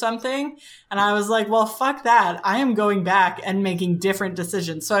 5 or something. And I was like, well, fuck that. I am going back and making different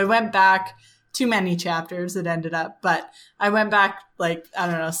decisions. So I went back too many chapters, it ended up. But I went back like, I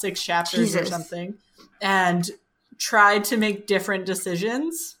don't know, 6 chapters or something. And tried to make different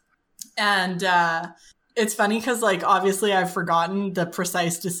decisions. And it's funny because like obviously I've forgotten the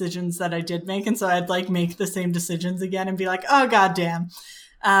precise decisions that I did make, and so I'd like make the same decisions again and be like, oh goddamn.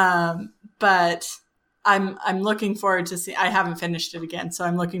 But I'm looking forward to see. I haven't finished it again, so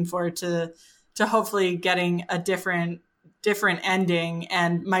I'm looking forward to hopefully getting a different ending.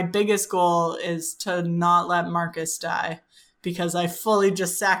 And my biggest goal is to not let Marcus die, because I fully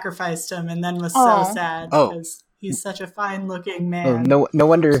just sacrificed him and then was so sad because he's such a fine-looking man. No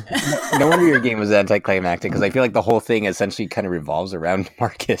wonder your game was anticlimactic, because I feel like the whole thing essentially kind of revolves around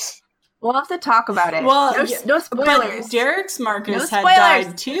Marcus. We'll have to talk about it. Well, no spoilers. But Derek's Marcus had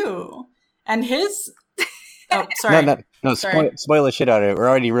died too, and his. Oh, sorry. No. Spoil the shit out of it. We're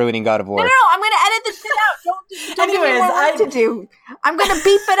already ruining God of War. No. I'm going to edit this shit out. Don't give me more work to do. I'm going to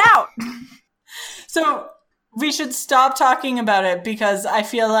beep it out. So we should stop talking about it because I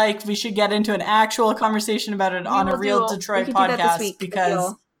feel like we should get into an actual conversation about it on a real Detroit podcast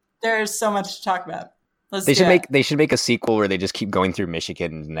because there's so much to talk about. They should make a sequel where they just keep going through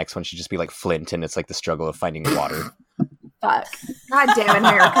Michigan. The next one should just be like Flint, and it's like the struggle of finding water. Fuck! God damn it,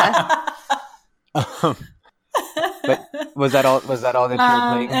 America! But was that all that you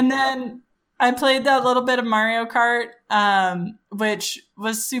were playing? And then I played that little bit of Mario Kart, which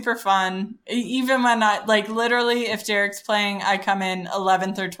was super fun. Even when literally, if Derek's playing, I come in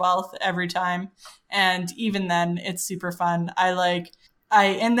 11th or 12th every time, and even then, it's super fun. I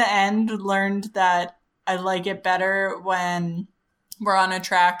in the end learned that I like it better when we're on a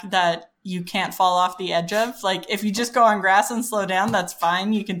track that you can't fall off the edge of. Like, if you just go on grass and slow down, that's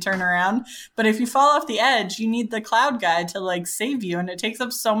fine. You can turn around. But if you fall off the edge, you need the cloud guy to, save you, and it takes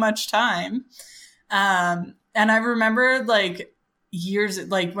up so much time. And I remember, years,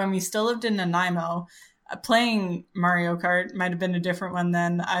 when we still lived in Nanaimo, playing Mario Kart. Might have been a different one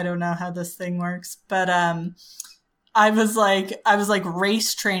then. I don't know how this thing works. But I was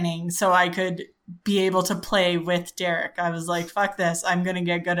race training so I could be able to play with Derek. I was like, fuck this, I'm gonna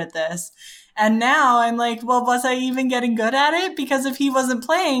get good at this. And now I'm like, well, was I even getting good at it? Because if he wasn't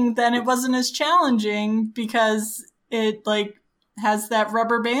playing, then it wasn't as challenging because it has that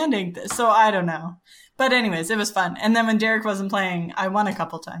rubber banding. So I don't know. But anyways, it was fun. And then when Derek wasn't playing, I won a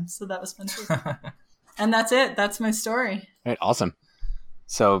couple times. So that was fun too. And that's it. That's my story. All right, awesome.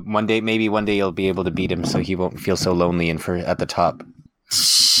 So maybe one day you'll be able to beat him so he won't feel so lonely and at the top.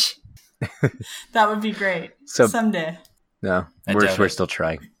 That would be great. So someday. No, we're still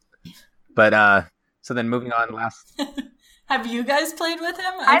trying. But so then moving on. Have you guys played with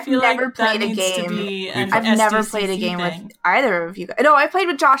him? I've never played a game. I've never played a game with either of you guys. No, I played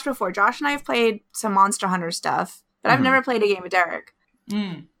with Josh before. Josh and I have played some Monster Hunter stuff, but I've never played a game with Derek.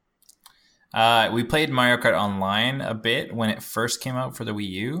 We played Mario Kart Online a bit when it first came out for the Wii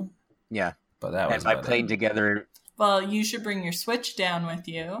U. Yeah, but that was by playing together. Well, you should bring your Switch down with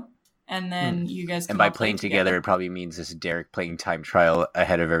you. And then you guys can by playing together, it probably means this is Derek playing time trial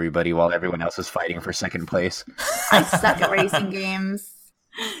ahead of everybody while everyone else is fighting for second place. I suck at racing games.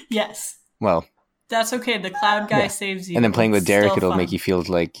 Yes. Well. That's okay. The cloud guy saves you. And then playing with Derek, it'll make you feel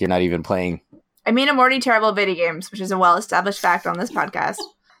like you're not even playing. I mean, I'm already terrible at video games, which is a well-established fact on this podcast.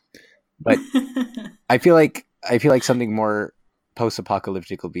 But I feel like something more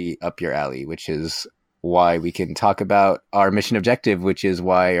post-apocalyptic will be up your alley, which is why we can talk about our mission objective, which is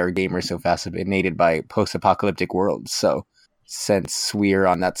why our game are so fascinated by post-apocalyptic worlds. So since we're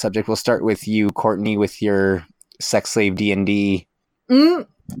on that subject, we'll start with you, Courtney, with your sex slave D&D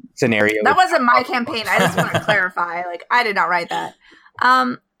scenario. That wasn't my campaign. I just want to clarify. I did not write that.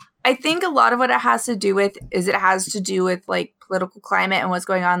 I think a lot of what it has to do with political climate and what's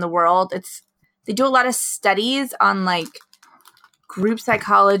going on in the world. They do a lot of studies on group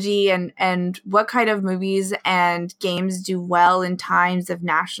psychology and what kind of movies and games do well in times of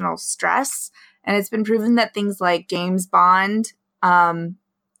national stress. And it's been proven that things like James Bond,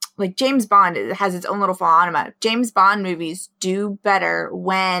 James Bond has its own little phenomena. James Bond movies do better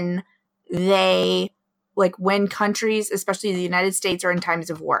when when countries, especially the United States, are in times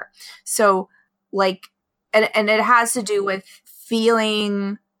of war. So and it has to do with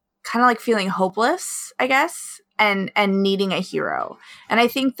feeling hopeless, I guess. And needing a hero. And I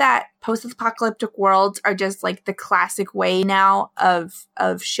think that post-apocalyptic worlds are just the classic way now of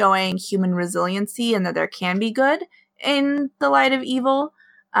showing human resiliency and that there can be good in the light of evil.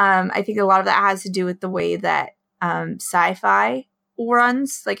 I think a lot of that has to do with the way that sci-fi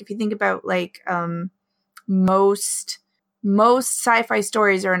runs. If you think about most sci-fi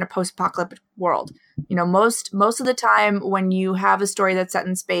stories are in a post-apocalyptic world. Most of the time when you have a story that's set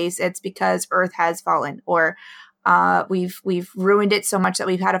in space, it's because Earth has fallen, or we've ruined it so much that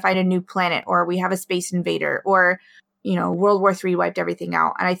we've had to find a new planet, or we have a space invader, or World War III wiped everything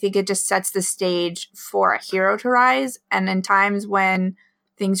out. And I think it just sets the stage for a hero to rise. And in times when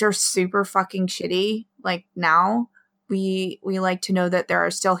things are super fucking shitty, like now, we like to know that there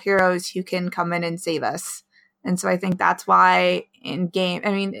are still heroes who can come in and save us. And so I think that's why in game,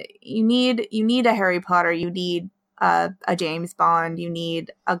 I mean, you need a Harry Potter, you need a James Bond, you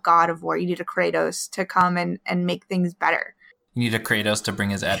need a God of War, you need a Kratos to come and make things better. You need a Kratos to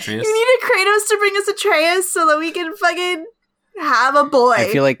bring his Atreus. You need a Kratos to bring us Atreus so that we can fucking have a boy. I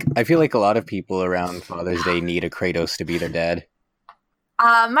feel like a lot of people around Father's Day need a Kratos to be their dad.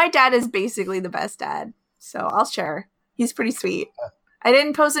 My dad is basically the best dad, so I'll share. He's pretty sweet. I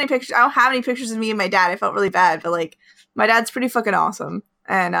didn't post any pictures. I don't have any pictures of me and my dad. I felt really bad, but my dad's pretty fucking awesome,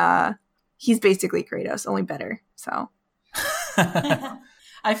 and he's basically Kratos, only better. So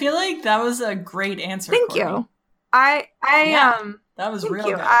I feel like that was a great answer. Thank Courtney. you. That was real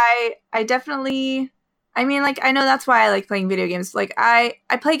you. good. I definitely, I mean, like, I know that's why I like playing video games. Like, I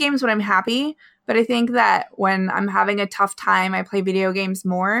play games when I'm happy, but I think that when I'm having a tough time, I play video games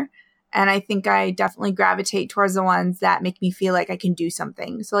more. And I think I definitely gravitate towards the ones that make me feel like I can do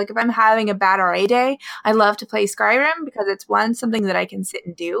something. So, like, if I'm having a bad RA day, I love to play Skyrim because it's something that I can sit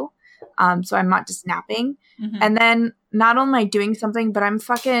and do. So I'm not just napping. Mm-hmm. And then not only am I doing something, but I'm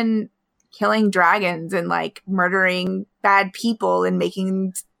fucking killing dragons and, like, murdering bad people and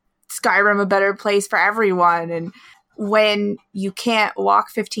making Skyrim a better place for everyone. And when you can't walk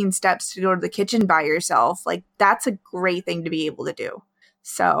 15 steps to go to the kitchen by yourself, like, that's a great thing to be able to do.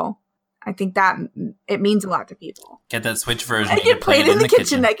 So I think that it means a lot to people. Get that Switch version. I can play it in the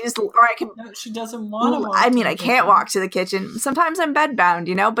kitchen. I can just, or I can. No, she doesn't want to. I mean, I can't walk to the kitchen. Sometimes I'm bedbound,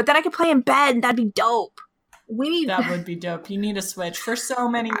 you know. But then I can play in bed, and that'd be dope. That would be dope. You need a Switch for so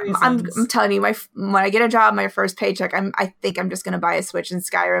many reasons. I'm telling you, when I get a job, my first paycheck, I think I'm just gonna buy a Switch in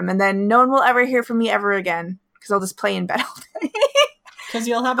Skyrim, and then no one will ever hear from me ever again because I'll just play in bed all day. Because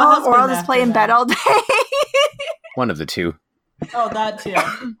you'll have a husband. Or I'll just play in bed all day. One of the two. Oh, that too.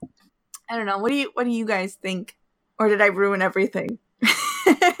 I don't know. What do you guys think? Or did I ruin everything?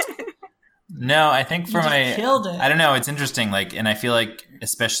 No, I think killed it. I don't know. It's interesting. Like, and I feel like,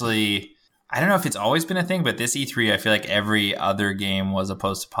 especially, I don't know if it's always been a thing, but this E3, I feel like every other game was a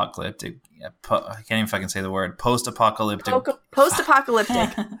post-apocalyptic. I can't even fucking say the word. Post-apocalyptic.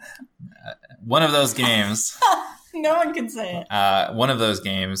 Post-apocalyptic. One of those games. No one can say it. One of those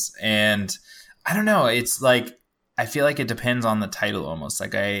games, and I don't know. It's like, I feel like it depends on the title almost.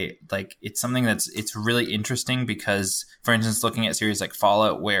 It's something it's really interesting because, for instance, looking at series like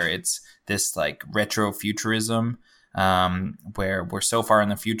Fallout, where it's this like retro futurism, where we're so far in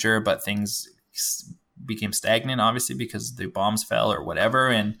the future, but things became stagnant, obviously, because the bombs fell or whatever,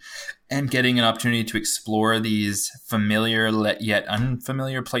 and getting an opportunity to explore these familiar yet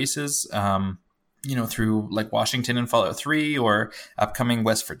unfamiliar places, through like Washington and Fallout 3 or upcoming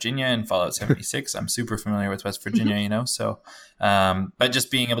West Virginia and Fallout 76. I'm super familiar with West Virginia, so, but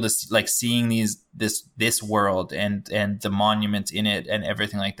just being able to seeing this world and the monuments in it and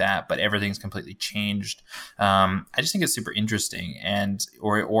everything like that, but everything's completely changed. I just think it's super interesting. And,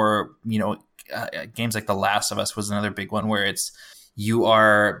 games like The Last of Us was another big one where it's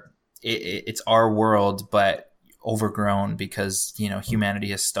our world, but overgrown because humanity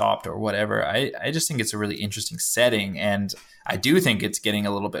has stopped or whatever. I just think it's a really interesting setting, and I do think it's getting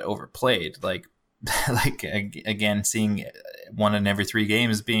a little bit overplayed. Like again, seeing 1 in every 3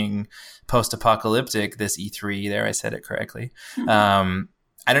 games being post-apocalyptic this E3. There, I said it correctly. I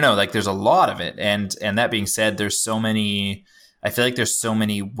don't know. Like, there's a lot of it, and that being said, there's so many. I feel like there's so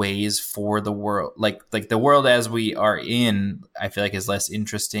many ways for the world. Like the world as we are in, I feel like is less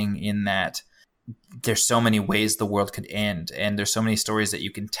interesting in that there's so many ways the world could end, and there's so many stories that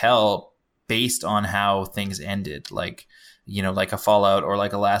you can tell based on how things ended, like a Fallout or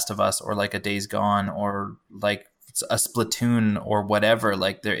like a Last of Us or like a Days Gone or like a Splatoon or whatever.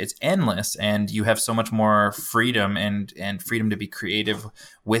 Like, it's endless, and you have so much more freedom and freedom to be creative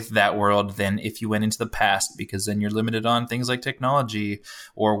with that world than if you went into the past, because then you're limited on things like technology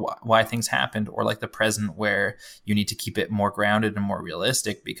or why things happened, or like the present where you need to keep it more grounded and more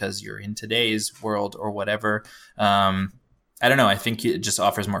realistic because you're in today's world or whatever. I don't know. I think it just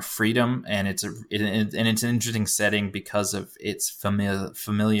offers more freedom, and it's an interesting setting because of its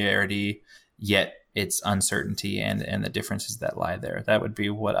familiarity, yet its uncertainty and the differences that lie there. That would be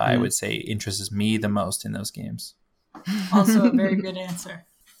what I would say interests me the most in those games. Also a very good answer.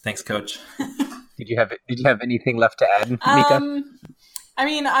 Thanks, Coach. Did you have anything left to add, Mika? I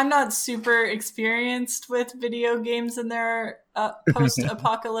mean, I'm not super experienced with video games in their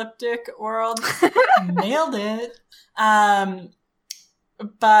post-apocalyptic world. Nailed it.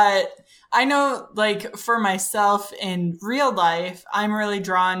 But I know, like, for myself in real life, I'm really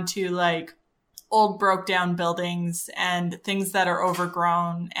drawn to like old broke down buildings and things that are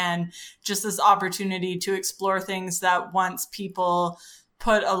overgrown, and just this opportunity to explore things that once people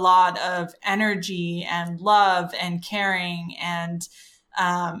put a lot of energy and love and caring and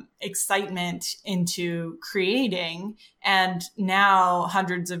excitement into creating. And now,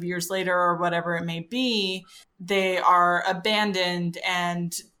 hundreds of years later or whatever it may be, they are abandoned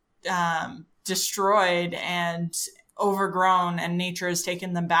and destroyed and overgrown, and nature has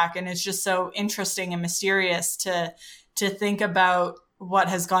taken them back. And it's just so interesting and mysterious to think about what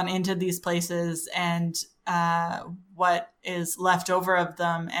has gone into these places and what is left over of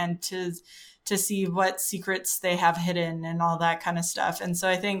them, and to see what secrets they have hidden and all that kind of stuff. And so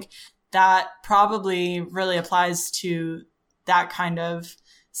I think that probably really applies to that kind of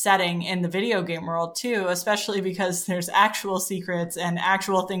setting in the video game world too, especially because there's actual secrets and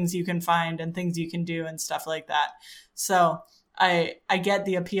actual things you can find and things you can do and stuff like that. So I get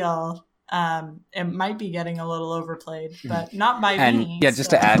the appeal. It might be getting a little overplayed, but not by me. Yeah, just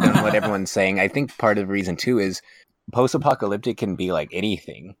to add on what everyone's saying, I think part of the reason too is post-apocalyptic can be like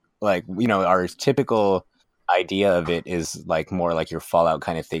anything. Like, you know, our typical idea of it is like more like your Fallout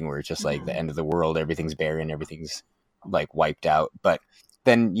kind of thing, where it's just like the end of the world, everything's barren, everything's like wiped out. But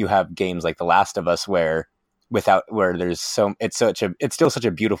then you have games like The Last of Us where there's it's still such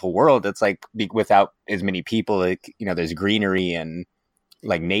a beautiful world. It's like without as many people, like, you know, there's greenery and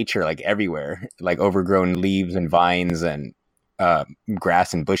like nature like everywhere, like overgrown leaves and vines and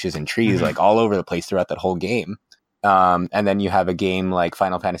grass and bushes and trees like all over the place throughout that whole game. And then you have a game like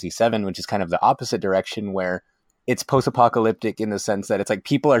Final Fantasy VII, which is kind of the opposite direction, where it's post-apocalyptic in the sense that it's like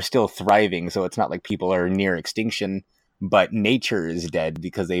people are still thriving, so it's not like people are near extinction, but nature is dead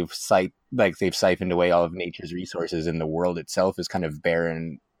because they've siphoned away all of nature's resources, and the world itself is kind of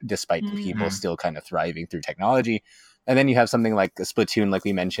barren despite the people still kind of thriving through technology. And then you have something like a Splatoon, like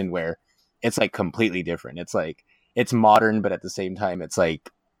we mentioned, where it's like completely different. It's like it's modern, but at the same time it's like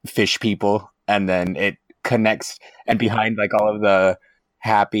fish people, and then it connects, and behind like all of the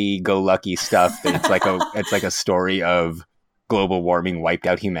happy-go-lucky stuff, it's like a story of global warming wiped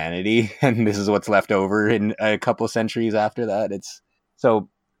out humanity, and this is what's left over in a couple centuries after that.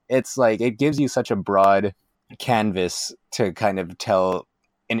 It's like it gives you such a broad canvas to kind of tell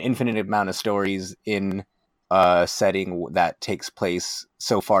an infinite amount of stories in a setting that takes place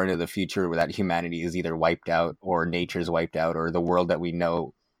so far into the future, where that humanity is either wiped out or nature's wiped out, or the world that we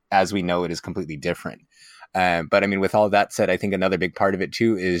know as we know it is completely different. But I mean, with all that said, I think another big part of it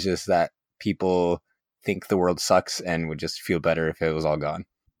too is just that people think the world sucks and would just feel better if it was all gone.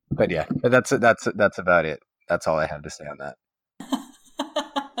 But yeah, that's about it. That's all I have to say on that.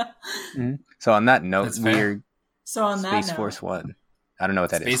 So on that note, we're Space Force One. I don't know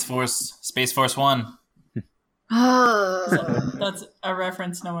what that is. Space Force One. That's a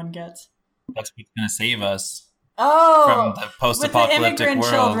reference no one gets. That's what's going to save us. Oh, from the post-apocalyptic with the immigrant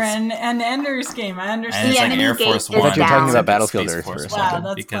world. children and Ender's Game. I understand. And it's like Air Force One. I thought you were talking about Battlefield Earth for a second. Wow,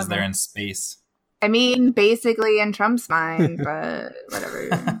 that's because clever. they're in space. I mean, basically in Trump's mind, but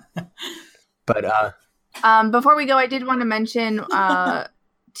whatever. But before we go, I did want to mention one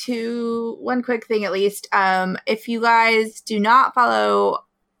quick thing at least. If you guys do not follow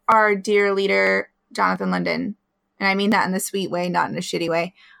our dear leader, Jonathan Linden, and I mean that in the sweet way, not in a shitty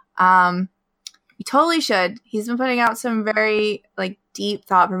way, you totally should. He's been putting out some very like deep,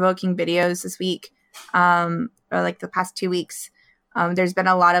 thought-provoking videos this week, or like the past 2 weeks. There's been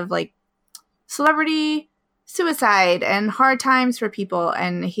a lot of like celebrity suicide and hard times for people,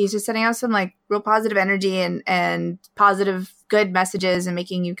 and he's just sending out some like real positive energy and positive good messages, and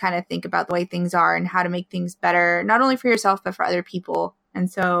making you kind of think about the way things are and how to make things better, not only for yourself but for other people.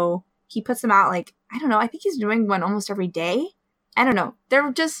 And so he puts them out like, I don't know, I think he's doing one almost every day. I don't know,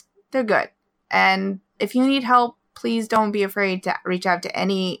 they're good. And if you need help, please don't be afraid to reach out to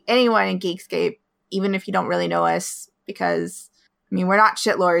anyone in Geekscape, even if you don't really know us, because I mean, we're not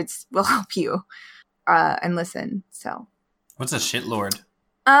shitlords. We'll help you and listen. So, what's a shitlord?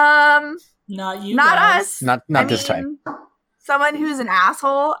 Not you. Not guys. us. Not this time. Someone who's an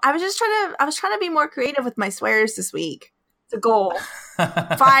asshole. I was trying to be more creative with my swears this week. It's a goal.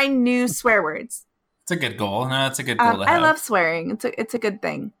 Find new swear words. It's a good goal. No, it's a good goal to have. I love swearing. It's a good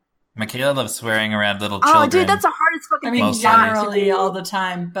thing. Michaela loves swearing around little children. Oh, dude, that's the hardest fucking thing. Generally all the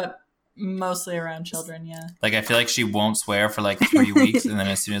time, but mostly around children, yeah. Like, I feel like she won't swear for like 3 weeks, and then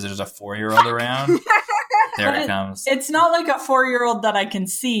as soon as there's a 4-year-old around, there it comes. It's not like a 4-year-old that I can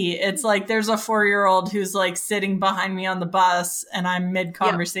see. It's like there's a 4-year-old who's like sitting behind me on the bus, and I'm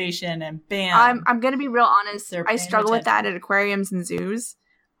mid-conversation, and bam. I'm going to be real honest. I struggle with that at aquariums and zoos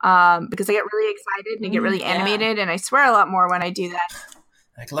because I get really excited and I get really animated, and I swear a lot more when I do that.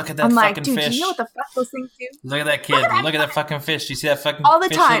 Like, look at that fucking dude, fish. Do you know what the fuck those things do? Look at that kid. Look at that fucking fish. Do you see that fucking all the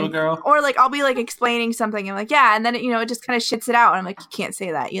fish, time, little girl? Or like I'll be like explaining something. I'm like, yeah, and then it just kind of shits it out. And I'm like, you can't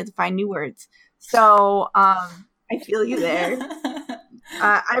say that. You have to find new words. So I feel you there.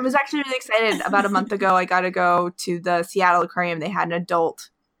 I was actually really excited. About a month ago, I got to go to the Seattle Aquarium. They had an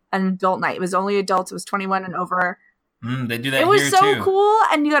adult night. It was only adults. It was 21 and over. They do that here too. It was so cool,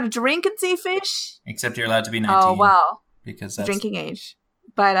 and you got to drink and see fish. Except you're allowed to be 19. Oh well, because that's drinking age.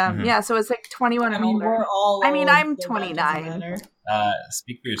 But yeah, so it's like 21 and older. We're all I'm 29.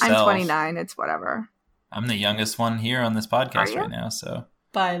 Speak for yourself. I'm 29. It's whatever. I'm the youngest one here on this podcast right now. So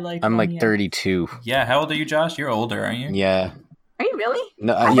by like I'm like 32. Yeah, how old are you, Josh? You're older, aren't you? Yeah. Are you really?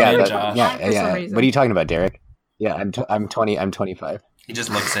 No, Josh. yeah. What are you talking about, Derek? Yeah, I'm 20. I'm 25. He just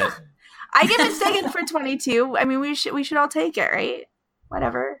looks it. I get mistaken for 22. I mean, we should all take it, right?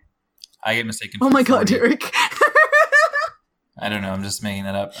 Whatever. I get mistaken. Oh my God, Derek. I don't know. I'm just making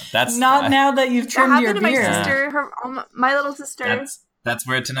that up. That's now that you've trimmed your beard. My sister, my little sister. That's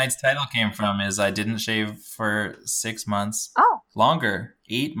where tonight's title came from. Is I didn't shave for 6 months. Oh, longer,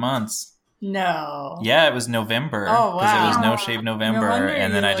 8 months. No. Yeah, it was November. Oh, wow. Because it was No Shave November,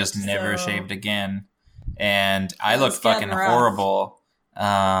 and then I just never so... shaved again, and I looked fucking horrible.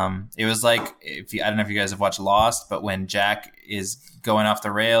 It was like I don't know if you guys have watched Lost, but when Jack is going off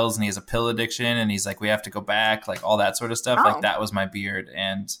the rails and he has a pill addiction and he's like, we have to go back, like all that sort of stuff. Like that was my beard.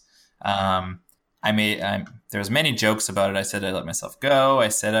 And there was many jokes about it. I said I let myself go. I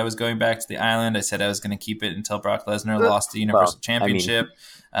said I was going back to the island. I said I was going to keep it until Brock Lesnar lost the Universal Championship.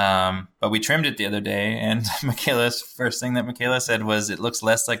 But we trimmed it the other day, and Michaela's first thing that Michaela said was, it looks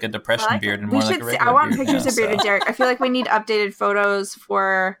less like a depression beard and more like a regular beard. I want pictures of bearded Derek. I feel like we need updated photos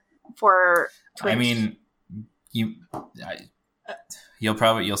for Twitch. I mean,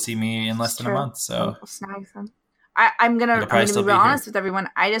 you'll see me in less than a month. So we'll snag some. I'm gonna be real honest with everyone.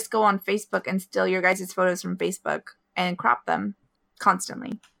 I just go on Facebook and steal your guys' photos from Facebook and crop them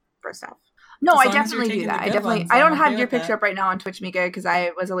constantly for stuff. No, I definitely do that. I don't have your picture up right now on Twitch, Mika, because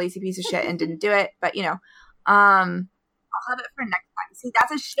I was a lazy piece of shit and didn't do it. But I'll have it for next time. See,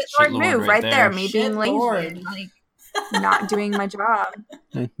 that's a shitlord move right there. Me being lazy, like not doing my job.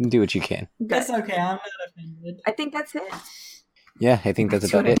 Do what you can. That's okay. I'm not offended. I think that's it. Yeah, I think that's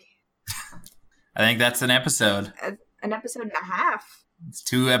about it. I think that's an episode. An episode and a half. It's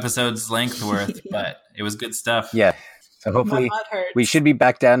 2 episodes length worth, but it was good stuff. Yeah. So hopefully we should be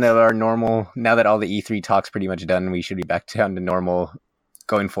back down to our normal, now that all the E3 talk's pretty much done, we should be back down to normal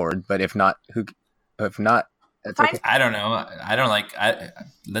going forward. But if not, that's okay. I don't know.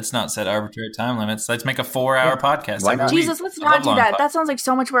 Let's not set arbitrary time limits. Let's make a 4-hour podcast. Why not? Jesus, let's not do that. That sounds like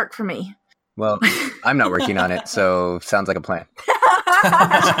so much work for me. Well, I'm not working on it, so sounds like a plan.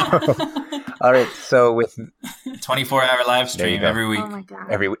 All right, so with 24-hour live stream every week. Oh my God.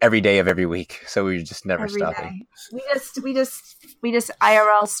 Every day of every week. So we're just never stopping. We just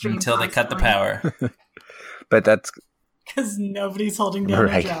IRL stream until they cut the power. But that's because nobody's holding down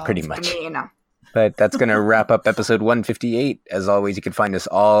their job. Pretty much. I mean, But that's going to wrap up episode 158. As always, you can find us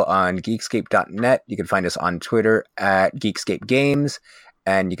all on Geekscape.net. You can find us on Twitter at Geekscape Games.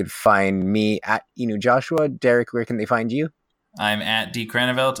 And you can find me at Inu Joshua. Derek, where can they find you? I'm at D.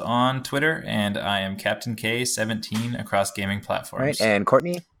 Cranevelt on Twitter, and I am Captain K17 across gaming platforms. Right, and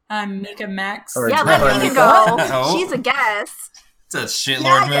Courtney? I'm Mika Max. Yeah, let Mika go. She's a guest. It's a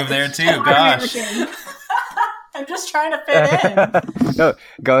shitlord move there, too. Gosh. I'm just trying to fit in. No,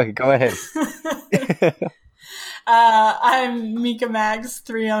 go ahead. I'm Mika Max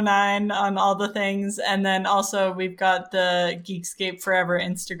 309 on all the things, and then also we've got the Geekscape Forever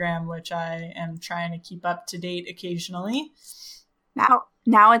Instagram, which I am trying to keep up to date occasionally.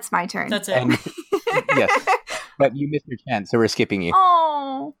 Now it's my turn. That's it. Yes, but you missed your chance, so we're skipping you.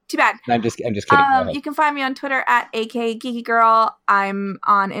 Oh, too bad. I'm just kidding. You can find me on Twitter at @AKGeekyGirl. I'm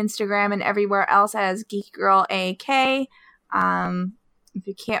on Instagram and everywhere else as GeekyGirlAK. If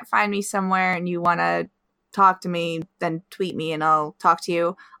you can't find me somewhere and you want to talk to me, then tweet me and I'll talk to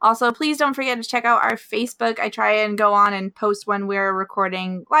you. Also, please don't forget to check out our Facebook. I try and go on and post when we're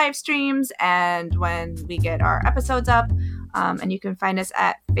recording live streams and when we get our episodes up. And you can find us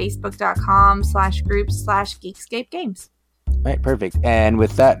at facebook.com/groups/Geekscape Games. Right, perfect. And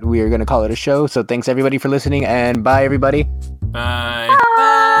with that, we are going to call it a show. So thanks everybody for listening, and bye everybody. Bye.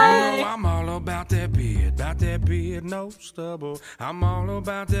 Bye. I'm all about that beard, no stubble. I'm all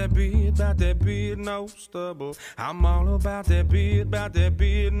about that beard, no stubble. I'm all about that beard,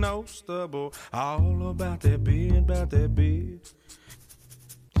 no stubble. All about that beard.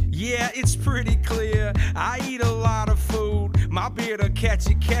 Yeah, it's pretty clear. I eat a lot of food. My beard'll catch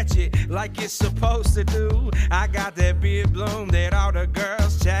it like it's supposed to do. I got that beard bloom that all the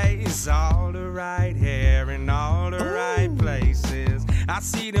girls chase. All the right hair in all the right places. I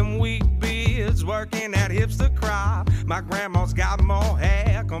see them weak beards working at hipster crop. My grandma's got more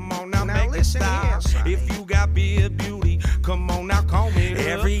hair. Come on now, make it stop. If you got beard beauty, come on now, comb it up.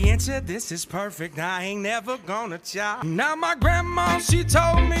 Every inch of this is perfect. I ain't never gonna chop. Now my grandma, she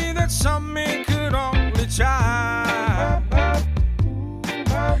told me that some men could only try.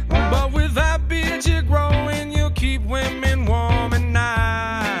 But with that beard you're growing, you'll keep women warm at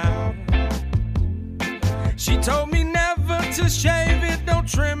night. She told me never to shave it, don't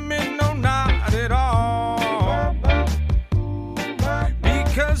trim it, no, not at all.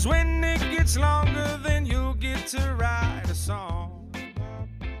 Because when it gets longer,